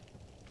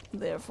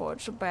 Therefore,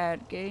 it's a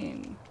bad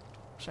game.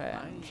 Sad.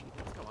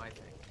 That's how I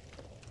think.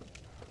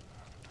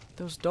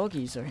 Those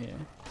doggies are here.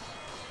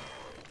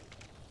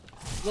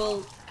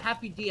 Well,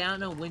 Happy D, I don't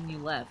know when you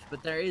left,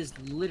 but there is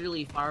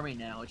literally farming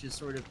now, which is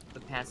sort of the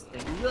past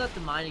thing. We will have to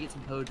mine to get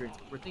some podrins.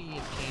 We're thinking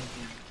of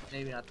changing,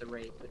 maybe not the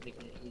rate, but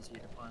making it easier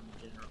to farm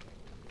in general.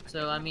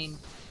 So, I mean,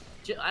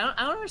 I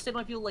don't understand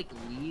why people, like,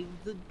 leave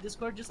the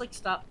Discord. Just, like,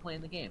 stop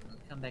playing the game and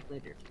come back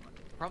later if you want.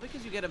 Probably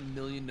because you get a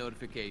million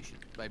notifications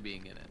by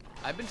being in it.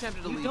 I've been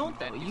tempted to You leave don't,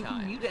 though. many You can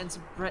times. mute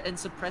it and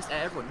suppress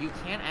everyone. You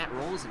can't at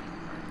roles anymore.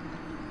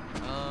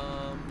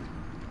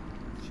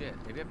 Shit.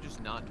 Maybe I'm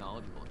just not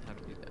knowledgeable on how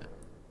to do that.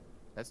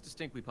 That's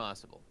distinctly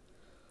possible.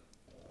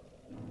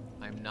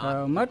 I'm not.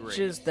 How much great.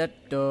 is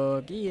that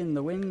doggy in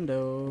the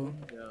window?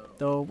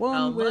 The How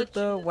one with much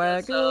the is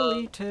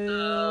waggly the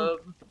tail.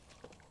 sub?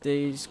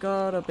 He's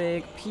got a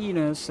big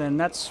penis, and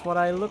that's what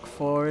I look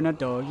for in a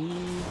doggy.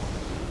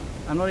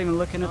 I'm not even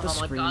looking at the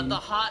screen. Oh my god, the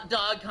hot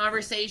dog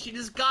conversation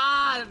is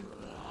gone!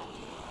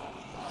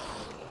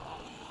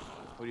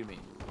 What do you mean?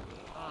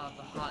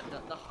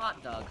 The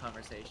hot dog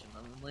conversation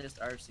on the latest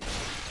RC.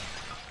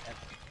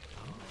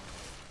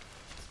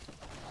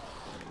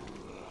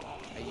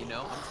 Hey, you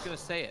know, I'm just gonna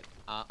say it.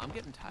 I'm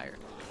getting tired.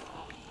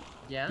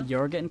 Yeah?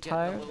 You're getting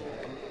tired?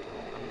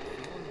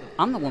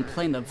 I'm the one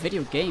playing the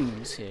video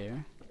games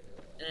here.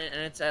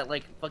 And it's at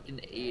like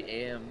fucking 8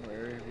 a.m.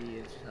 wherever he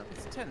is.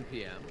 It's 10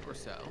 p.m. or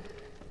so.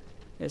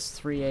 It's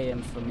 3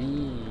 a.m. for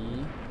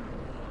me.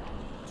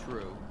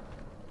 True.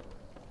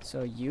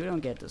 So you don't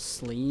get to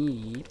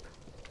sleep.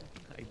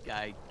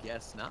 I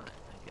guess not.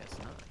 I guess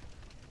not.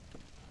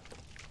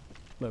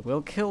 Look,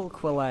 we'll kill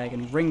Quillag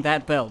and ring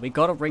that bell. We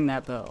gotta ring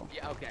that bell.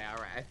 Yeah, okay,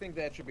 alright. I think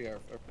that should be our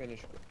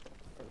finish.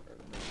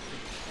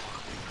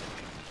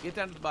 Get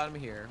down to the bottom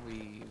of here.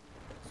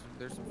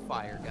 There's some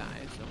fire guys.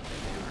 Okay,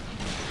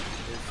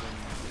 there's some...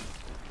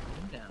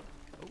 Down.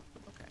 Oh,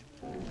 okay.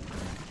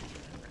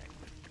 Alright.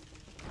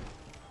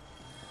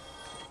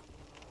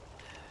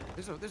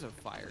 There's a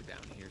fire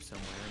down here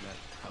somewhere in that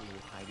probably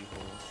little hidey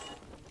hole.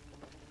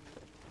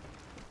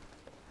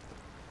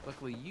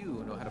 Luckily,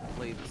 you know how to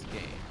play this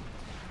game.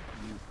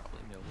 You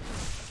probably know.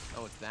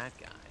 Oh, it's that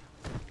guy.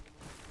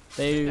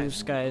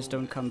 Those guys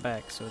don't come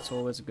back, so it's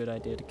always a good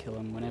idea to kill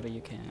them whenever you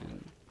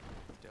can.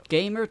 Dope.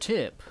 Gamer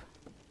tip.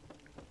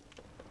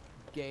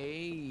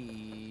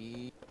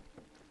 Gay.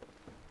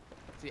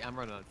 See, I'm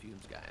running on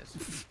fumes, guys.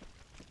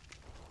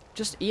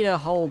 Just eat a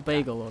whole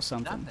bagel or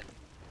something. Nothing.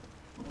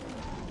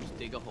 Just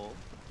dig a hole.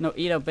 No,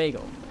 eat a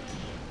bagel.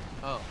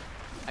 Oh,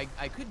 I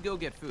could go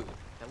get food.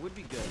 That would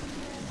be good.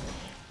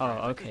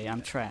 Oh, okay,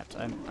 I'm trapped.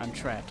 I'm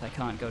trapped. I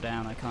can't go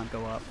down, I can't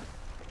go up.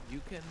 You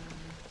can...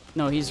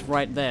 No, he's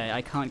right there.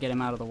 I can't get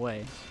him out of the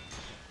way.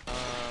 Okay.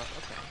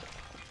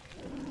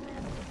 We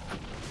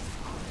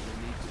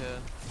need to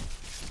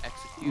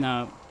execute.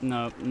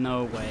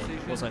 No way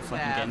was I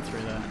fucking getting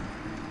through that.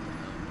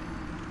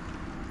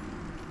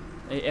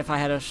 If I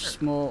had a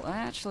small...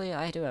 Actually,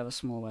 I do have a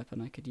small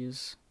weapon I could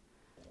use.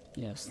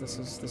 Yes, this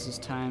is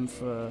time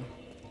for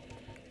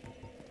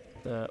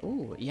the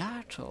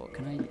Yato.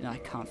 Can I? No, I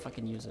can't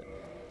fucking use it.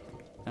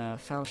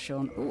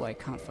 Falchion. Oh, I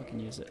can't fucking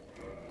use it.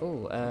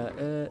 Oh,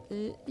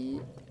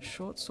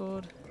 short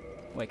sword.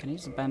 Wait, can I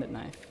use the bandit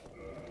knife?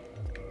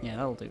 Yeah,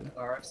 that'll do.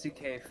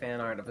 RFCK fan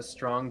art of a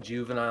strong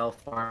juvenile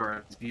farmer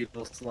and his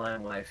beautiful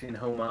slime life in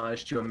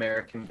homage to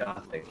American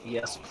Gothic.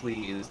 Yes,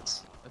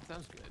 please. That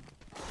sounds good.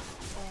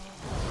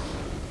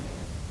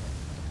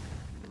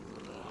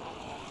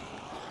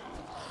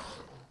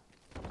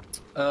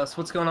 So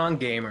what's going on,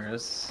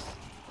 gamers?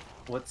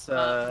 What's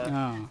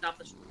Oh. Stop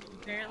the stream,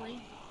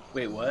 apparently.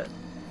 Wait, what?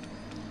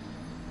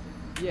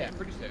 Yeah,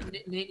 pretty soon.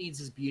 Nate needs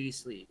his beauty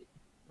sleep.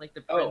 Like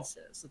the Oh.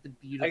 princess, like the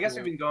beautiful... I guess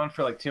we've been going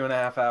for like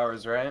 2.5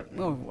 hours, right?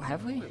 Oh,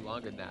 have we? A bit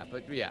longer than that,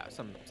 but yeah,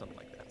 something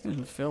like that. It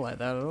doesn't feel like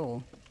that at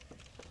all.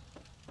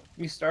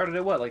 You started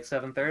at what, like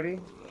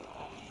 7:30?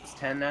 It's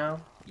 10 now?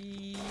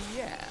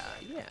 Yeah.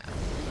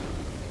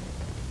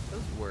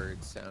 Those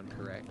words sound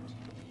correct.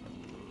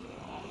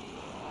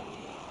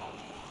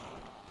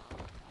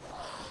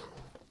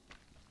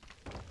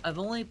 I've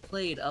only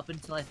played up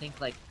until I think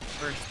like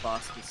first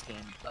boss of this game,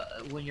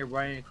 when you're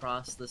running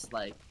across this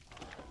like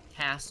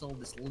castle,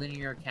 this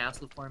linear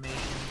castle formation,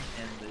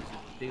 and there's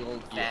a big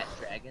old fat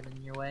dragon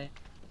in your way.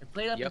 I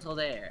played up until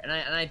there, and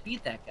I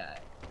beat that guy,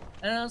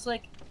 and I was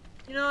like,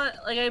 you know what?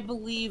 Like I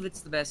believe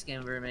it's the best game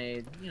ever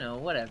made. You know,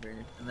 whatever.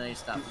 And then I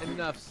stopped.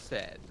 Enough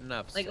said.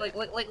 Like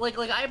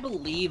I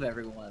believe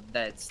everyone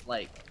that's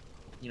like,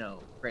 you know,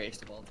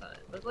 greatest of all time.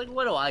 But like,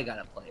 what do I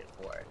gotta play it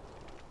for?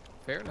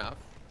 Fair enough.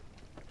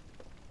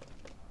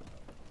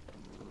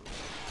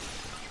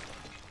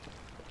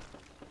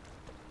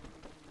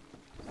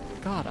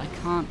 God, I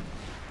can't.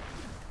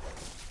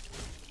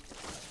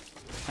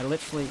 I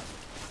literally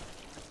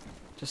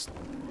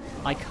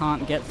I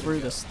can't get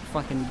through this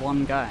fucking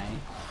one guy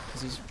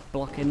because he's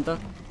blocking the.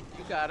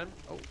 You got him.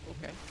 Oh,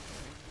 okay.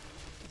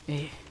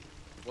 Eh.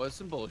 Was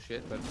some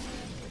bullshit, but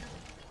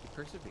you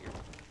persevered.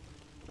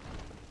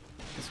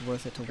 It's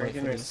worth it to wait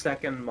Drinking for your this.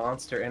 second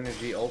Monster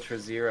Energy Ultra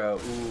Zero.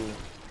 Ooh.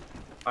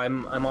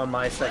 I'm on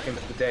my second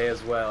of the day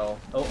as well.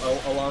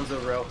 Oh, Alonso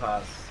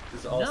Rojas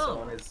is also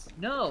on his.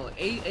 No,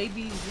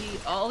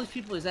 ABZ, all these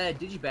people is at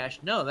Digibash.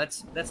 No, that's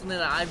something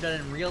that I've done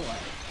in real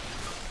life.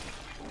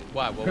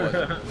 Why? What was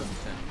it?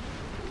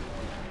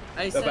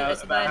 I said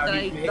About that how I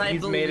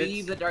he's made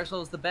believe it. that Dark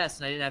Souls is the best,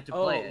 and I didn't have to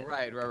play it.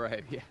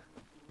 Right, yeah.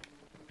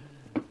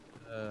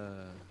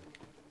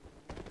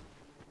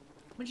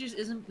 Which just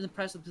isn't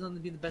impressed with something to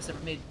be the best ever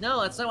made.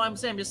 No, that's not what I'm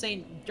saying. I'm just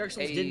saying Dark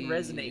Souls didn't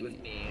resonate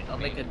with me on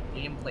like a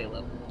gameplay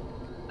level.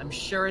 I'm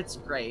sure it's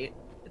great.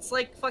 It's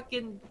like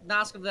fucking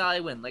Nosk of the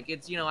Island. Like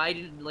it's, you know, I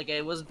didn't like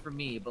it wasn't for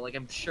me, but like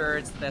I'm sure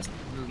it's the best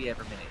movie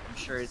ever made. I'm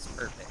sure it's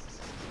perfect.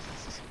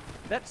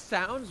 That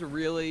sounds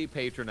really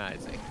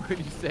patronizing when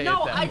you say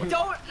No, it that I way.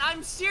 don't.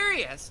 I'm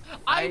serious.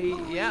 I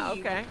believe yeah,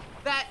 okay.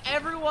 that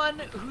everyone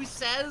who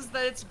says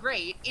that it's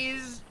great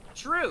is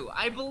true.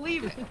 I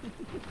believe it.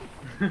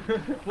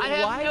 But I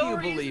have why no do you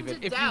reason believe to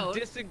it if doubt.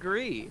 you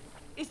disagree?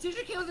 Is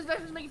Digi Kale with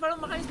his making fun of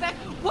him behind his back?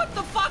 What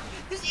the fuck?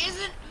 This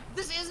isn't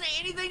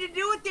anything to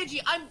do with Digi.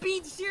 I'm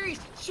being serious.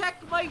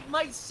 Check my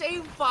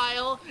save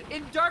file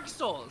in Dark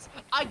Souls.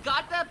 I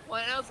got that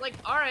point and I was like,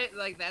 alright,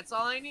 like that's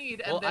all I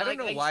need. And Well, then, I don't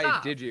know why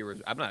stopped. Digi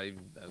was. I'm not even.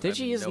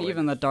 Digi isn't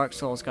even the Dark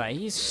Souls guy.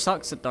 He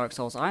sucks at Dark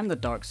Souls. I'm the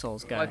Dark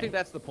Souls guy. Well, I think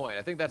that's the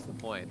point.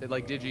 That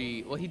like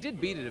Digi. Well, he did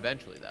beat it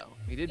eventually, though.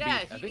 He did beat.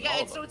 I think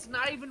all of so them. it's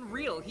not even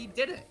real. He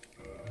did it.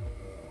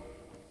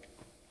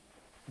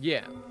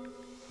 Yeah.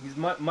 He's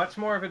much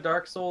more of a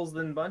Dark Souls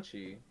than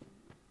Bunchy.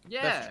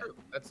 Yeah. That's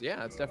true.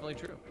 That's definitely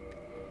true.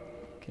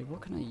 Okay,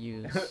 what can I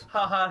use?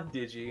 Haha,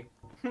 Digi.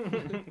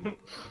 No,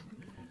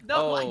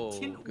 Oh, I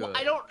didn't. good.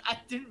 I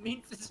didn't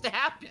mean for this to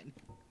happen.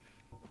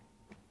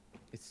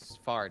 It's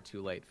far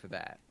too late for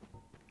that.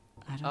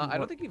 I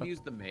don't think you've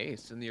used the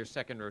mace in your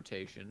second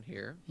rotation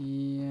here.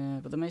 Yeah,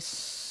 but the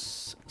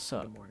mace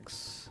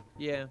sucks.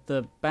 Yeah.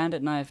 The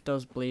bandit knife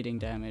does bleeding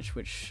damage,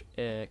 which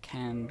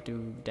can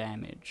do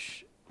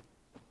damage.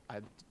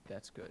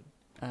 That's good.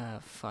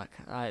 Fuck.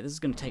 Alright, this is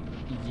gonna take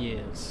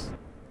years.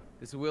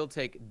 This will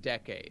take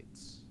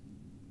decades,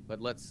 but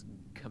let's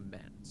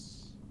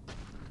commence.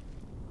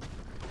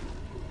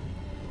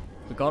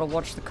 We gotta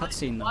watch the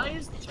cutscene though. Why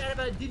is the chat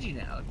about Digi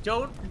now?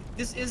 Don't.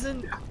 This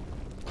isn't.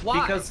 Why?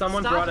 Because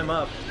someone Stop brought him it.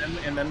 up,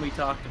 and then we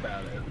talked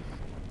about it.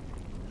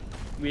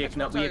 We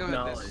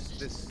acknowledged.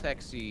 This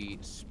sexy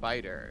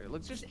spider.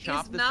 Let's just It's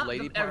chop this not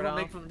lady the part everyone off.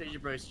 make from the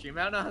Digi Bro stream.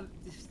 I don't know how.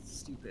 This is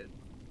stupid.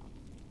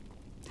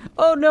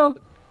 Oh no!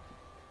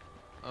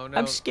 Oh no.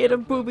 I'm scared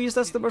of boobies.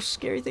 That's the most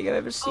scary thing I've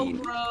ever Oh, seen.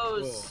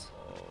 gross.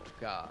 Oh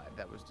god,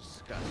 that was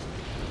disgusting.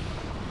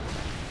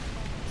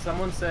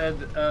 Someone said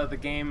the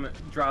game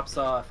drops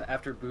off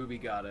after Booby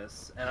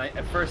Goddess, and I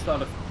at first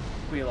thought of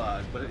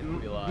Quelaag, but it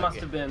Quelaag, must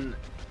yeah. have been.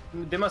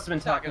 They must have been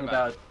talking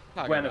about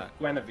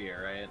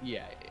Guinevere, right?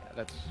 Yeah,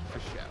 that's for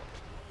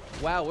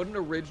sure. Wow, what an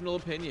original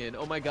opinion.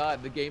 Oh my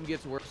god, the game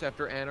gets worse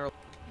after Anna.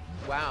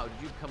 Wow,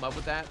 did you come up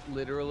with that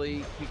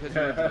literally because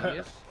you're a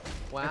genius?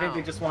 Wow. I think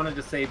they just wanted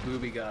to say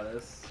Booby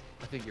Goddess.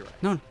 I think you're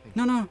right. No,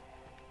 no, no.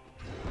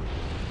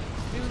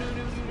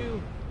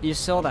 You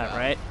saw that,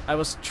 right? I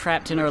was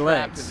trapped in her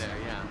legs. Trapped in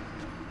there, yeah.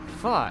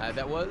 Fuck.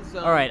 That was.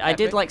 Alright, I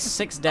did epic. like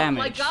 6 damage.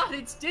 Oh my god,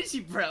 it's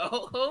Digi, bro!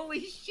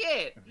 Holy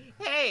shit!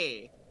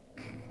 Hey!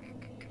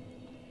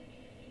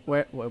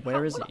 Where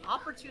is What he?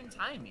 opportune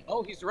timing.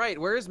 Oh, he's right.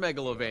 Where is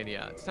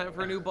Megalovania? It's time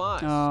for a new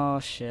boss. Oh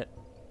shit.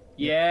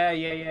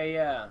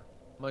 Yeah.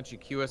 Munchy,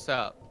 cue us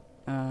out.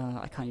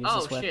 I can't use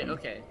Oh this weapon. shit,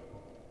 okay.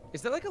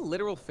 Is that like a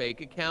literal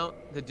fake account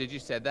that Digi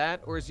said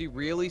that, or is he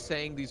really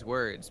saying these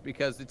words?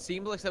 Because it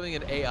seems like something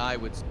an AI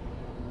would.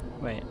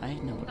 Wait, I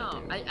know what No,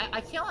 to do.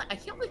 I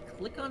can't like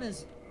click on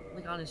his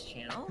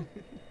channel.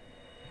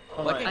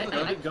 Hold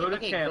on, go to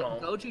channel.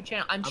 Go to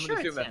channel. I'm gonna sure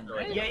assume it's that's him,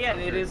 right. right? Yeah,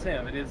 it is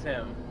him. It is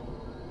him.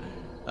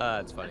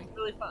 It's funny. It's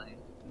really funny.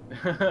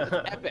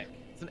 Epic.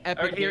 It's an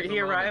epic. He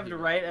arrived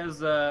right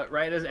as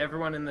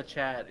everyone in the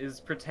chat is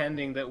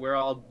pretending that we're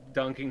all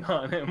dunking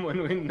on him when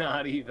we're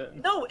not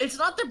even. No, it's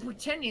not they're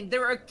pretending.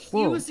 They're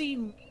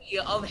accusing me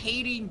of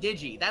hating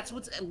Digi. That's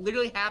what's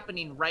literally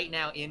happening right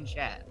now in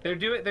chat. They're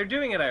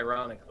doing it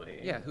ironically.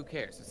 Yeah, who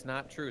cares? It's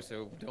not true,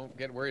 so don't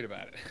get worried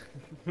about it.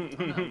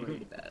 I'm not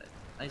worried about it.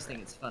 I just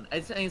think it's fun. I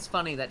just think it's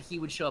funny that he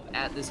would show up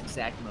at this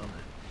exact moment.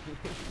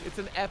 It's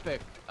an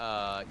epic,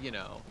 you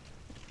know.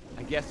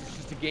 I guess it's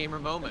just a gamer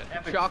moment.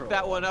 Epic Chalk troll.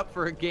 that one up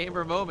for a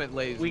gamer moment,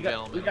 ladies and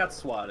gentlemen. We got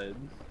swatted.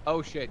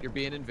 Oh shit, you're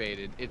being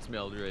invaded. It's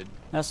Mildred.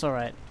 That's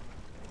alright.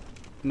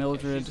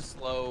 Mildred. She's a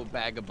slow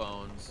bag of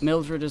bones.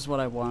 Mildred is what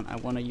I want. I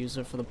want to use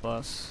her for the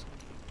bus.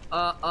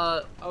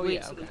 Oh, wait,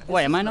 yeah, so okay. this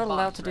Wait, am is I the not allowed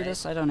boss, to do right?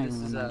 this? I don't This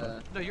even is,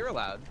 remember. No, you're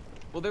allowed.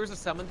 Well, there was a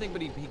summon thing,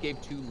 but he gave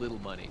too little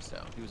money,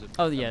 so he was a.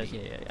 Oh a yeah, meat.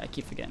 yeah. I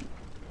keep forgetting.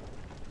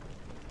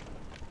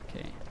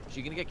 Okay. Is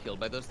she gonna get killed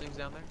by those things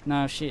down there?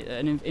 No,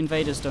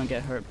 invaders don't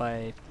get hurt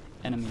by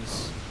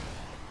enemies.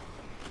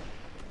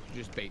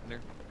 You're just baiting her.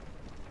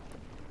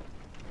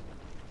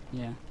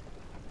 Yeah.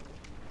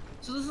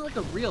 So this is like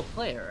a real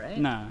player, right?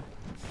 No.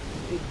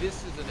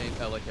 This is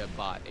like a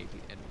bot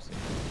NPC.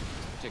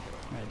 Particular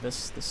one. Right.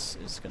 This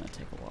is gonna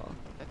take a while.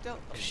 That dealt.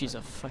 She's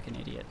a fucking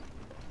idiot.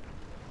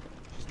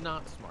 She's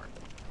not smart.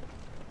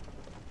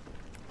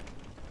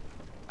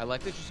 I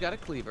like that she's got a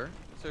cleaver,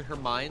 so her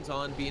mind's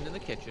on being in the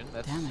kitchen.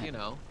 That's, Damn it. you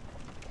know.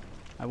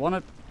 I want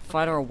to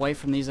fight her away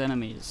from these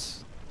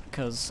enemies,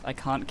 because I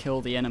can't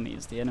kill the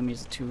enemies. The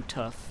enemies are too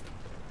tough.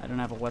 I don't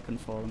have a weapon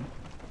for them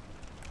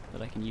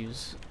that I can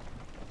use.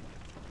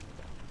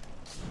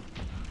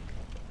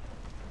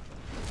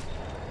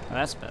 Oh,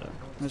 that's better.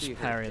 I'll See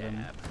just her parry them.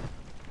 dab.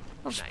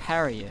 I'll just Nice.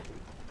 parry you.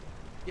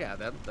 Yeah,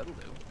 that'll do.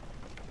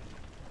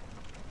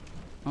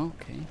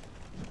 Okay.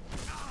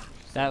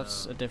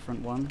 That's a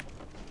different one.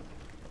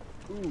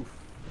 Oof.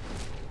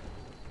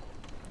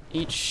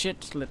 Eat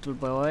shit, little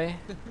boy.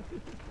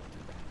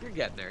 You're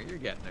getting there. You're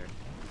getting there.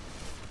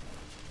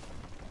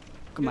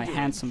 Look at my You're doing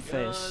handsome just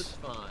face.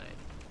 fine.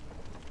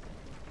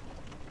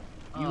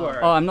 You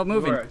are. Oh, I'm not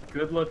moving. You are a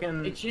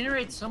good-looking It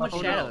generates so much Oh,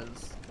 no.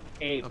 shadows.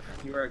 ape. Okay.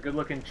 You are a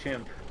good-looking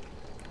chimp.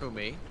 Who,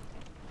 me?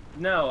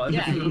 No,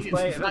 Yeah, you you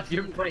play. just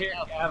You fucking play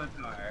right now.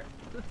 avatar.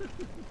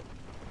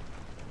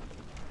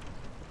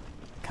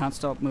 Can't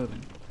stop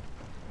moving.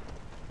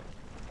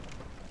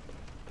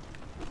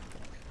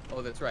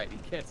 Oh, that's right. You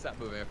can't stop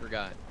moving. I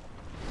forgot.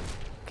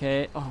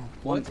 Okay. Oh,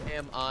 one. What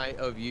am I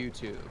of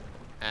YouTube?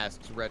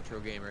 Asks Retro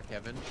Gamer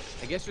Kevin.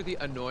 I guess you're the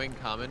annoying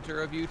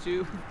commenter of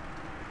YouTube.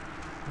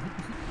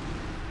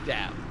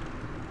 Dab.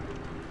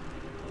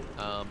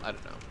 I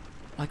don't know.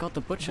 I got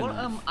the butcher What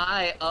knife. am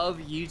I of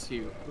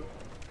YouTube?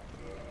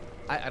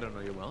 I don't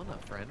know you well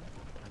enough, friend.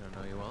 I don't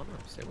know you well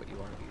enough to say what you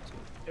are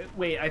of YouTube.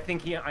 Wait, I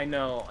think I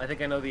know. I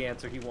think I know the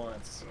answer he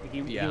wants. He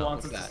Yeah,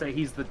 wants us what's to that? say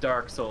he's the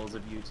Dark Souls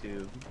of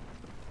YouTube.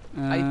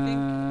 I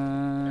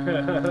think-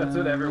 That's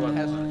what everyone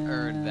hasn't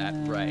earned that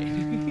right.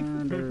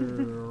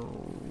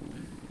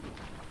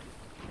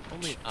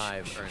 Only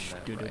I've earned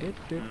that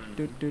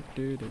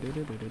right.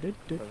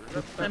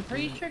 I'm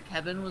pretty sure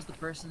Kevin was the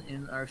person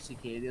in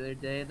RCK the other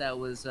day that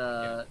was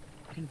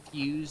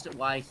confused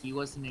why he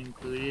wasn't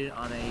included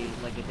on a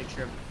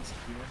picture of the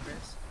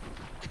universe.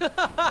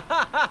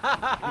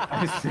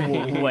 I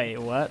see. Wait,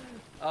 what?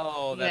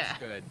 Oh, that's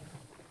Yeah. good.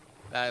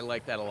 I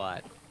like that a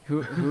lot.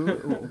 Who,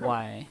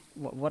 why?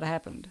 What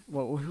happened?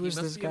 Who He is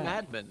must this be a guy?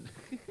 madman.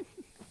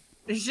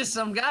 He's just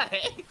some guy.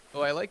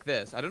 Oh, I like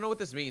this. I don't know what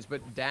this means,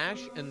 but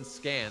Dash and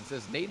Scan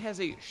says Nate has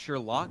a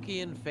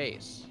Sherlockian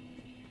face.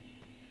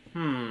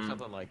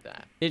 Something like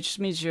that. It just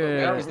means I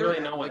you're... don't Is there, really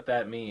know like- what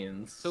that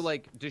means. So,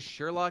 like, does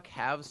Sherlock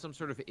have some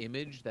sort of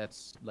image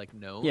that's, like,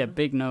 known? Yeah,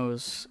 big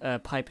nose,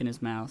 pipe in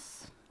his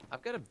mouth.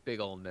 I've got a big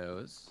old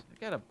nose. I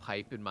got a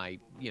pipe in my,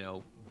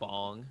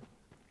 bong.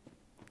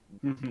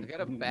 I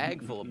got a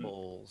bag full of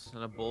bowls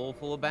and a bowl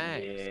full of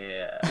bags.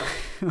 Yeah.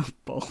 A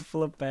bowl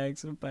full of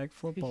bags and a bag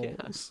full of Yeah.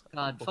 bowls.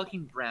 God,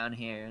 fucking brown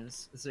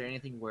hairs. Is there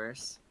anything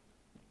worse?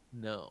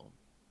 No,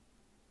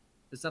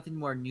 There's nothing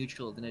more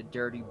neutral than a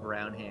dirty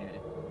brown hair.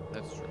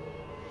 that's true.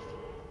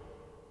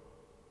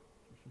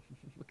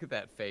 Look at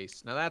that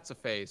face. Now that's a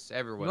face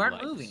everyone You aren't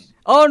likes. moving.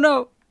 Oh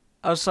no!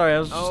 Oh, sorry, I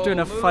was just doing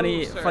a move,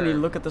 funny sir.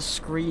 look at the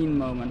screen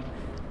moment.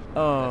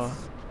 Oh.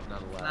 That's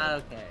not allowed. Not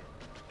okay.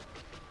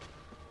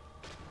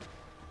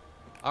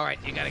 All right,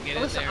 you gotta get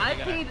in Listen, there. I You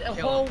gotta paid a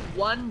kill whole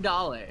him.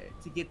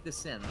 $1 to get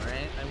this in, alright?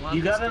 I want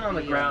You this got in to on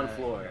the be, ground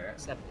floor.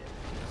 accepted.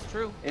 It's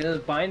true. It is a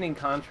binding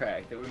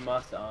contract that we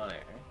must honor.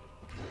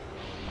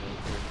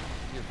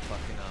 You're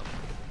fucking up.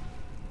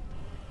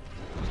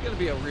 He's gonna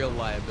be a real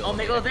liability. Oh,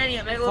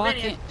 Megalovania,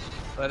 Megalovania!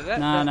 Fucking...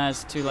 No,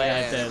 it's too late. Yeah,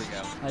 I there did. we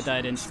go. I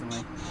died instantly.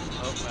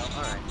 Oh well,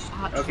 all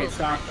right. Okay,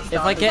 stop. If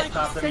I get-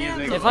 Stop the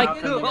music. if I-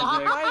 Stop the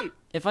music.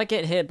 If I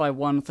get hit by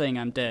one thing,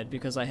 I'm dead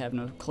because I have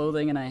no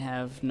clothing and I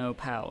have no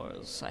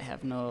powers. I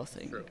have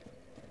nothing. True.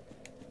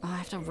 Oh, I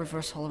have to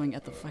reverse hollowing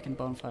at the fucking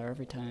bonfire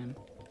every time.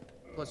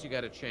 Plus, you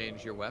gotta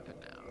change your weapon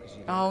now. 'Cause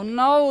you Oh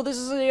no, this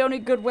is the only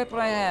good weapon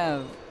I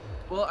have.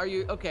 Well, are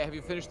you okay? Have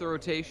you finished the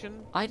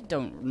rotation? I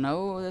don't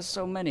know, there's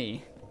so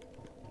many.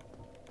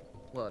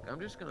 Look, I'm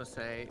just gonna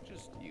say,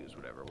 just use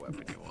whatever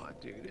weapon you want,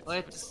 dude. It's I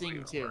have to fine. sing,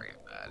 Don't too. worry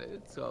about it.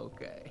 It's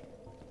okay.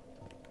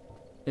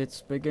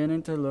 It's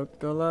beginning to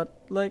look a lot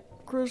like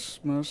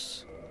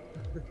Christmas.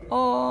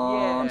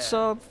 On Yeah.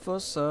 sub for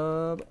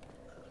sub.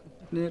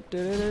 You just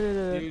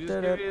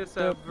give me a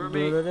sub for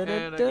me,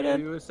 and I give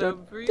you a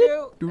sub for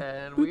you,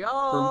 and we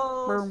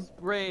all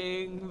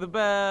ring the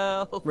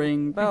bell.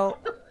 Ring bell.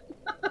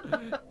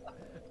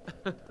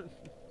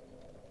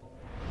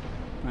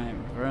 Right,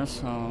 reverse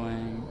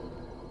hollowing.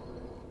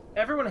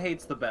 Everyone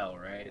hates the bell,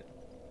 right?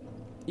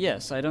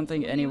 Yes, I don't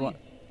think anyone...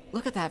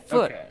 Look at that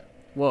foot! Okay.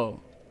 Whoa.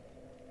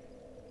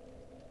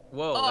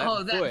 Whoa, Oh,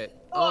 that that foot. foot.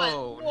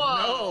 Oh,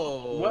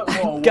 Whoa, no.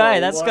 whoa, Guy,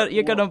 whoa, that's what- gonna,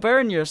 you're what- gonna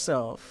burn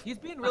yourself. He's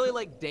being really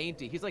like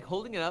dainty. He's like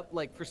holding it up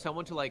like for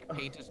someone to like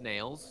paint his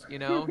nails, you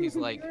know? He's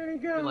like, There he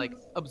and, goes. like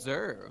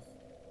observe.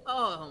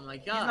 Oh my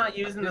god. He's not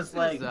using This this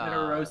leg. is, He's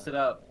gonna roast it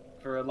up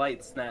for a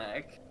light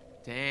snack.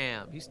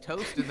 Damn, he's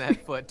toasting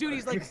that foot. Dude,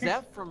 he's like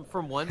Zeph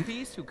from One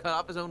Piece who cut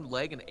off his own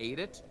leg and ate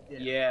it.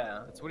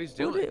 Yeah. That's what he's What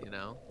doing, it- you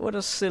know? What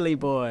a silly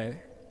boy.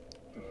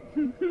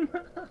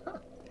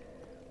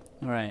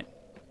 Alright.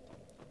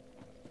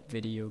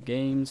 Video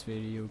games,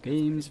 video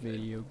games,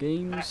 video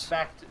games.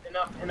 Back to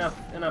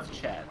enough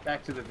chat.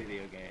 Back to the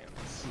video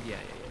games. Yeah.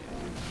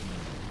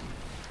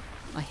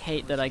 I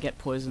hate that I get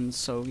poisoned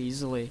so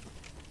easily.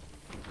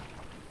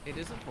 It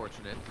is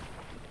unfortunate.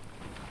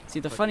 See,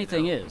 the But funny you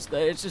thing know. is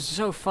that it's just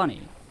so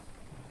funny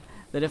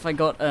that if I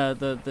got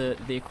the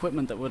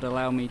equipment that would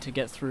allow me to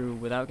get through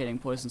without getting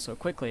poisoned so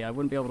quickly, I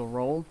wouldn't be able to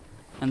roll,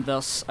 and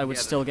thus I would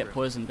Yeah, still that's get true.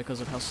 poisoned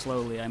because of how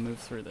slowly I move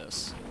through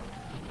this.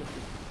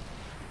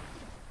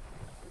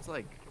 It's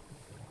like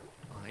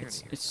irony.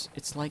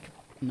 It's like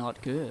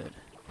not good.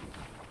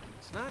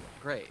 It's not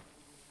great.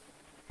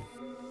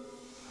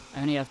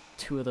 I only have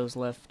 2 of those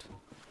left.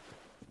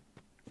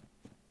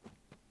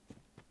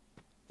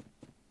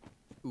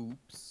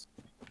 Oops.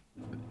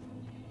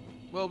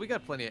 Well, we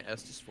got plenty of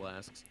Estus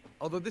flasks.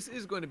 Although this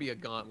is going to be a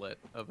gauntlet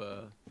of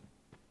a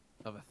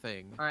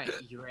thing. Alright,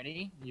 you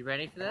ready? You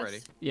ready for this? I'm ready.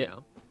 Yeah. You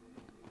know?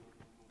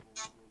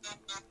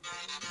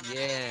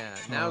 Yeah,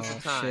 now's Oh, the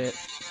time. shit.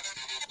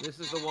 This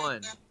is the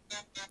one.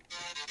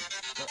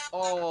 For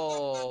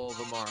all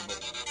the marble.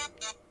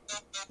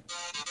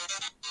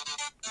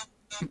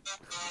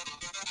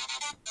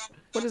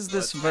 What is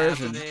this What's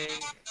version? happening?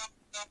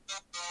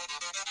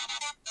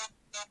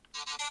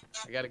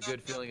 I got a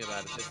good feeling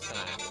about it this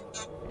time.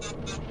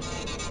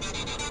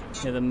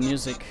 Yeah, the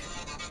music.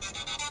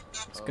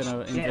 It's gonna Yeah,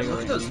 look at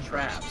invigorate those me.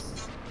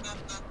 traps.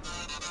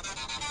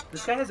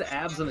 This guy has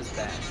abs on his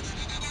back.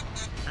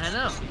 I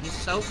know, he's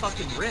so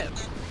fucking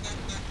ripped.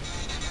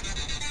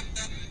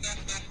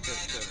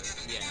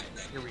 Yeah,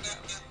 here we go.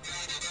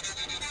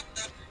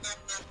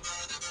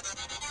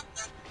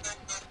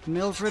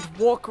 Mildred,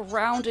 walk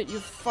around it, you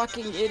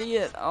fucking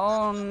idiot!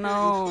 Oh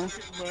no!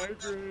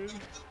 Mildred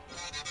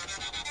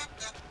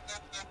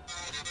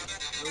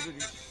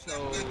is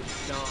so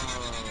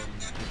dumb.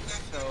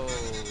 So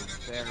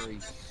very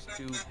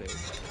stupid.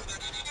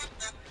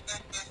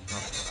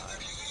 Oh god.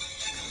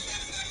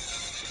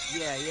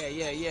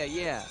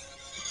 Yeah.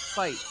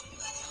 Fight.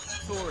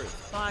 Sword.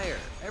 Fire.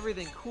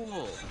 Everything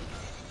cool.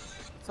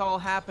 It's all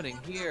happening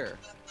here.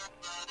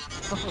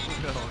 Oh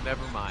no,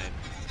 never mind.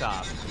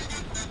 Stop.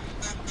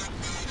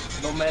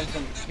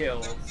 Momentum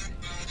kills.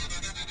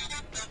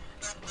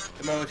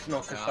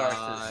 Emotional catharsis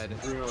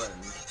God.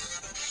 ruined.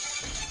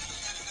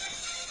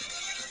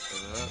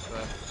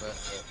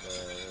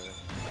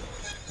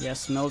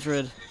 Yes,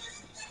 Mildred.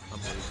 I'm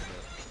ready for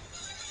it.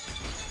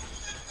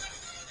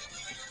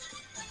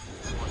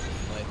 I want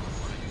this life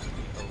of mine to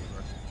be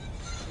over.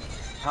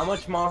 How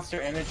much Monster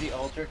Energy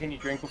Ultra can you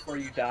drink before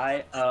you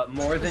die?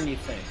 More than you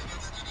think.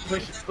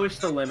 Push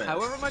the limit.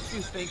 However much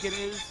you think it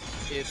is,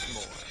 it's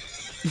more.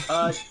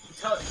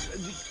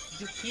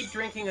 Just keep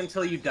drinking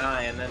until you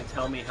die, and then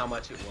tell me how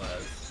much it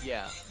was.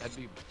 Yeah, that'd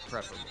be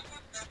preferable.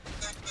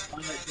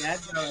 Dad,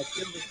 I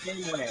feel the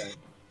same way.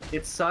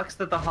 It sucks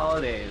that the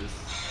holidays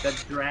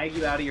that drag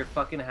you out of your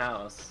fucking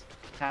house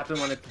happen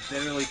when it's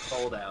bitterly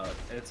cold out,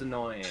 and it's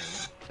annoying.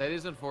 That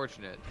is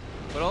unfortunate.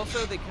 But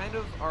also, they kind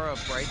of are a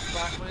bright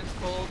spot when it's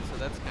cold, so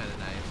that's kind of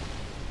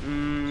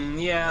nice.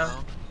 Yeah. You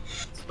know?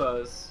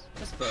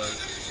 I suppose.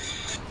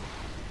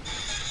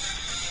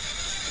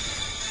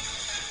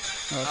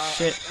 Oh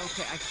shit.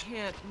 Okay, I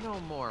can't. No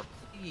more,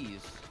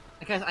 please.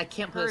 Guys, I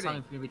can't play the song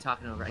if you're gonna be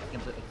talking over. I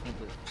can't believe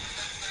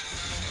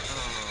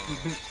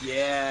Oh,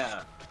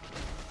 Yeah.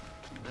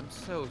 I'm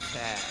so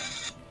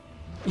sad.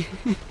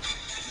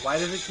 Why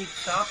does it keep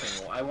stopping?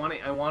 I want to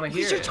hear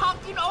Because you're it.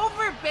 talking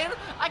over it, Ben!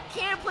 I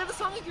can't play the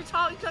song if you're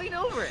talking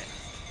over it!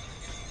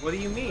 What do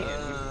you mean?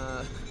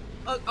 Oh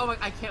my,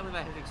 I can't believe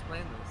I have to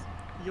explain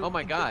this. Oh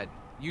my god,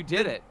 you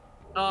did it.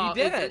 You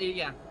did it.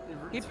 Yeah.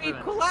 He beat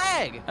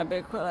Qulag. I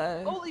bet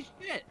Holy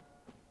shit.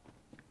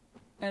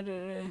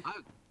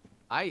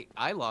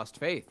 I lost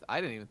faith.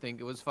 I didn't even think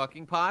it was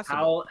fucking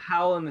possible.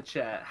 Howl in the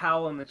chat.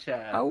 Howl in the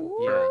chat.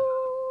 Yeah.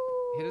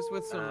 Hit us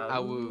with some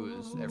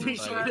awoos, Be everybody.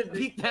 sure to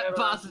beat that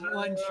boss in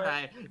one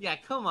try. Yeah,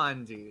 come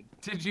on, dude.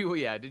 Did you?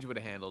 Yeah, did you would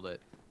have handled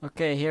it?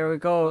 Okay, here we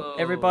go.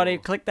 Everybody,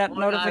 click that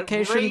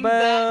notification ring bell.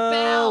 that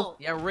bell.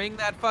 Yeah, ring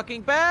that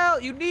fucking bell.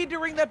 You need to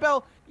ring that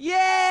bell.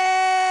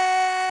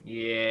 Yeah.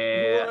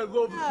 Yeah. I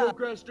love the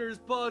Procrastinators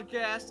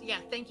podcast. Yeah,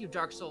 thank you,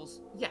 Dark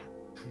Souls. Yeah.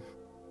 All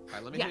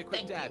right, let me Yeah, hit a quick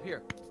thank dab you.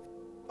 here.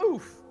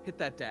 Oof! Hit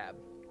that dab.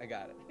 I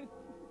got it.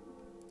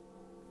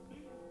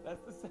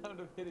 That's the sound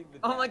of hitting the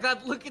dab. Oh my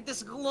god, look at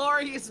this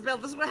glorious bell.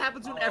 This is what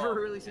happens whenever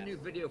we release a new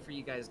video for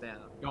you guys now.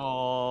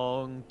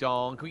 Dong,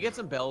 dong. Can we get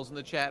some bells in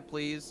the chat,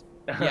 please?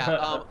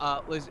 Yeah,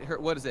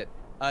 what is it?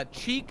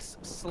 Cheeks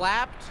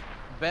slapped,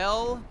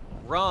 bell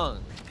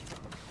rung.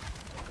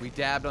 We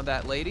dabbed on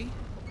that lady.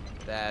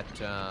 That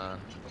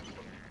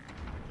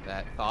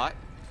thought.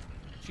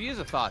 She is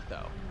a thought,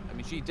 though. I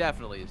mean, she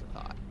definitely is a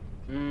thought.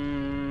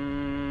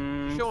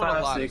 Showing a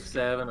 5, lot 6, of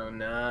 7, or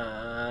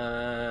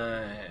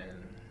 9.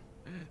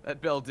 That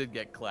bell did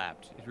get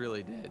clapped. It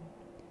really did.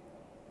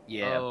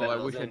 Yeah, Oh, bells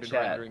I wish in I'd been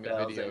chat, rendering a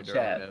bells video in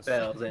during chat, this.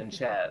 bells in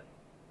chat.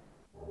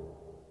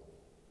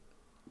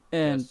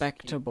 And Yes, back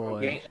to keep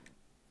boy.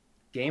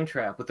 Game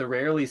Trap with the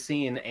rarely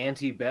seen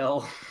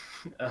anti-bell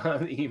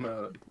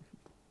emote.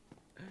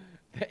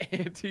 The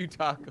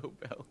anti-Taco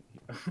Bell.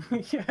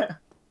 Yeah.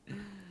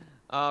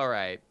 All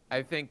right.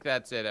 I think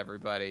that's it,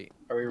 everybody.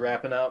 Are we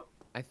wrapping up?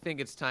 I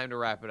think it's time to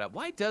wrap it up.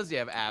 Why does he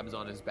have abs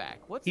on his back?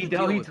 What's He the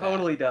deal with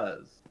totally that?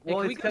 does. Hey,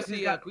 Well, can, it's we go because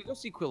see, can we go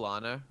see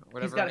Quilana? Or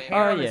whatever he's got her name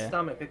hair is? on his yeah.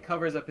 stomach that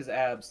covers up his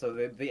abs,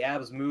 so the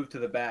abs move to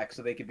the back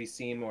so they could be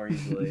seen more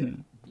easily.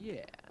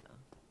 Yeah.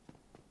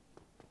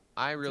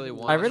 I really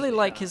want. I really to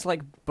like shot. his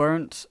like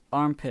burnt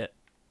armpit.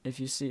 If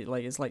you see,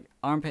 like it's like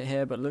armpit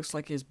hair, but it looks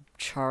like his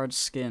charred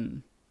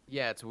skin.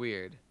 Yeah, it's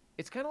weird.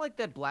 It's kind of like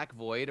that black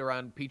void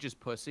around Peach's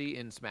pussy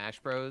in Smash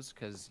Bros.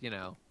 Because you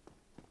know,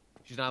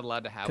 she's not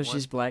allowed to have one. Because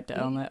she's blacked out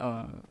on that.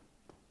 Oh.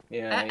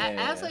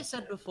 As I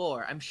said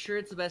before, I'm sure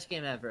it's the best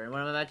game ever, and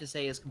what I'm about to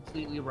say is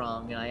completely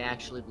wrong, and I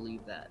actually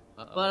believe that.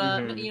 Uh-oh.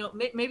 But you know,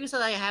 maybe it's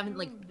that I haven't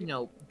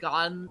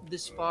gotten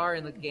this far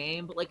in the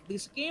game, but like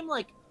this game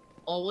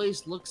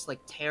always looks like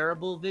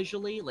terrible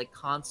visually, like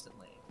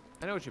constantly.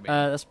 I know what you mean.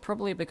 That's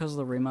probably because of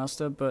the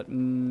remaster, but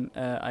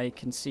I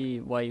can see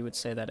why you would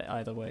say that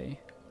either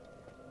way.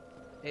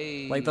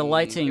 Hey, Like the here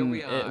lighting,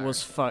 we it are.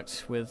 was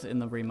fucked with in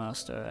the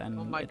remaster, and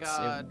Oh my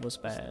God. it was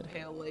bad.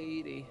 Pale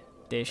lady.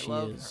 There she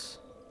love is.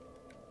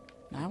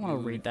 I want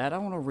to read that. I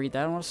want to read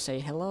that. I want to say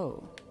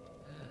hello.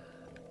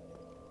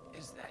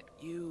 Is that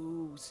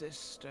you,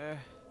 sister?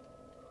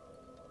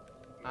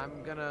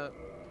 I'm gonna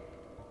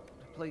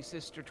play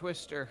Sister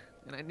Twister,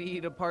 and I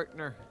need a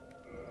partner.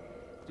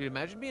 Dude,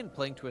 imagine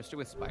playing Twister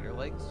with spider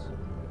legs.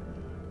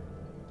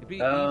 It'd be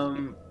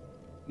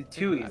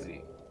too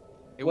easy.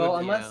 It Well,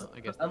 would, unless yeah, I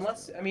guess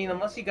that's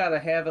unless you gotta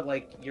have it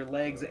like your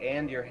legs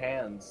and your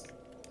hands,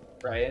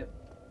 right?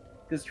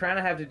 Because trying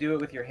to have to do it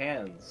with your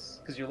hands,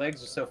 because your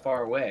legs are so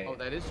far away. Oh,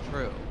 that is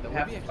true. You That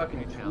have would be to actually fucking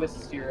a challenge.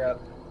 twist your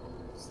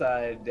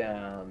upside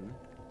down.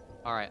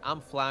 All right, I'm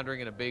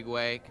floundering in a big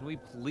way. Can we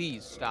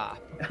please stop?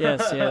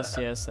 Yes,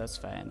 that's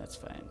fine. That's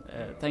fine.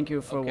 Thank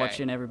you for Okay.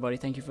 watching, everybody.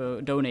 Thank you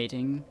for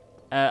donating.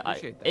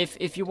 Appreciate that.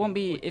 If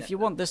you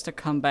want this to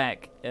come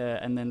back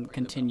and then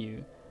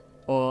continue,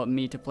 or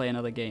me to play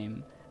another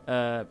game,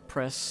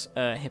 press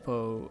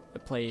Hippo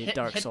play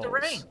Dark Souls.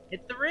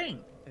 Hit the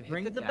ring. And hit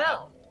Ring the the dab.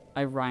 bell.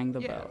 I rang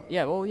the Yeah. bell.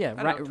 Yeah, well, yeah.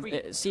 I don't know,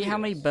 tweet- See tweet how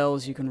many us.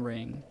 bells you can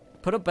ring.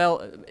 Put a bell.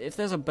 If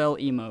there's a bell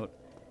emote,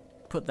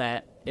 put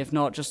that. If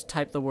not, just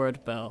type the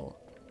word bell.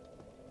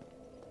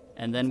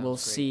 And then we'll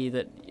Sounds great. see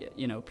that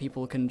you know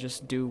people can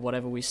just do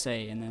whatever we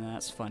say, and then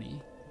that's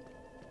funny.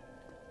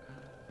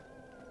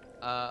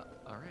 All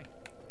right.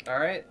 All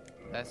right.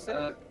 That's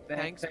it.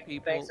 Thanks,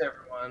 people. Thanks,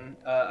 everyone.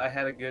 I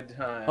had a good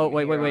time. Oh,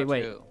 wait.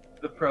 Too.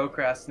 The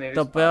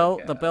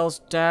Procrastinators. The bell's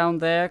down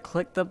there.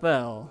 Click the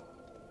bell.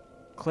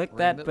 Click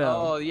that Ring the-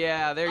 bell. Oh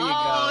yeah, there you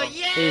Oh go.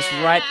 yeah! It's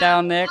right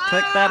down there.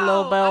 Click that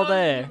little bell I'm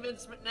there.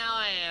 convinced, but now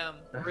I am.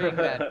 Ring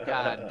that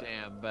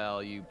goddamn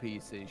bell, you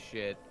piece of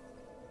shit.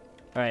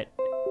 All right.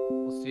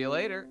 We'll see you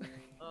later.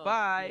 Oh,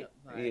 Bye.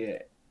 yeah, bye. Yeah.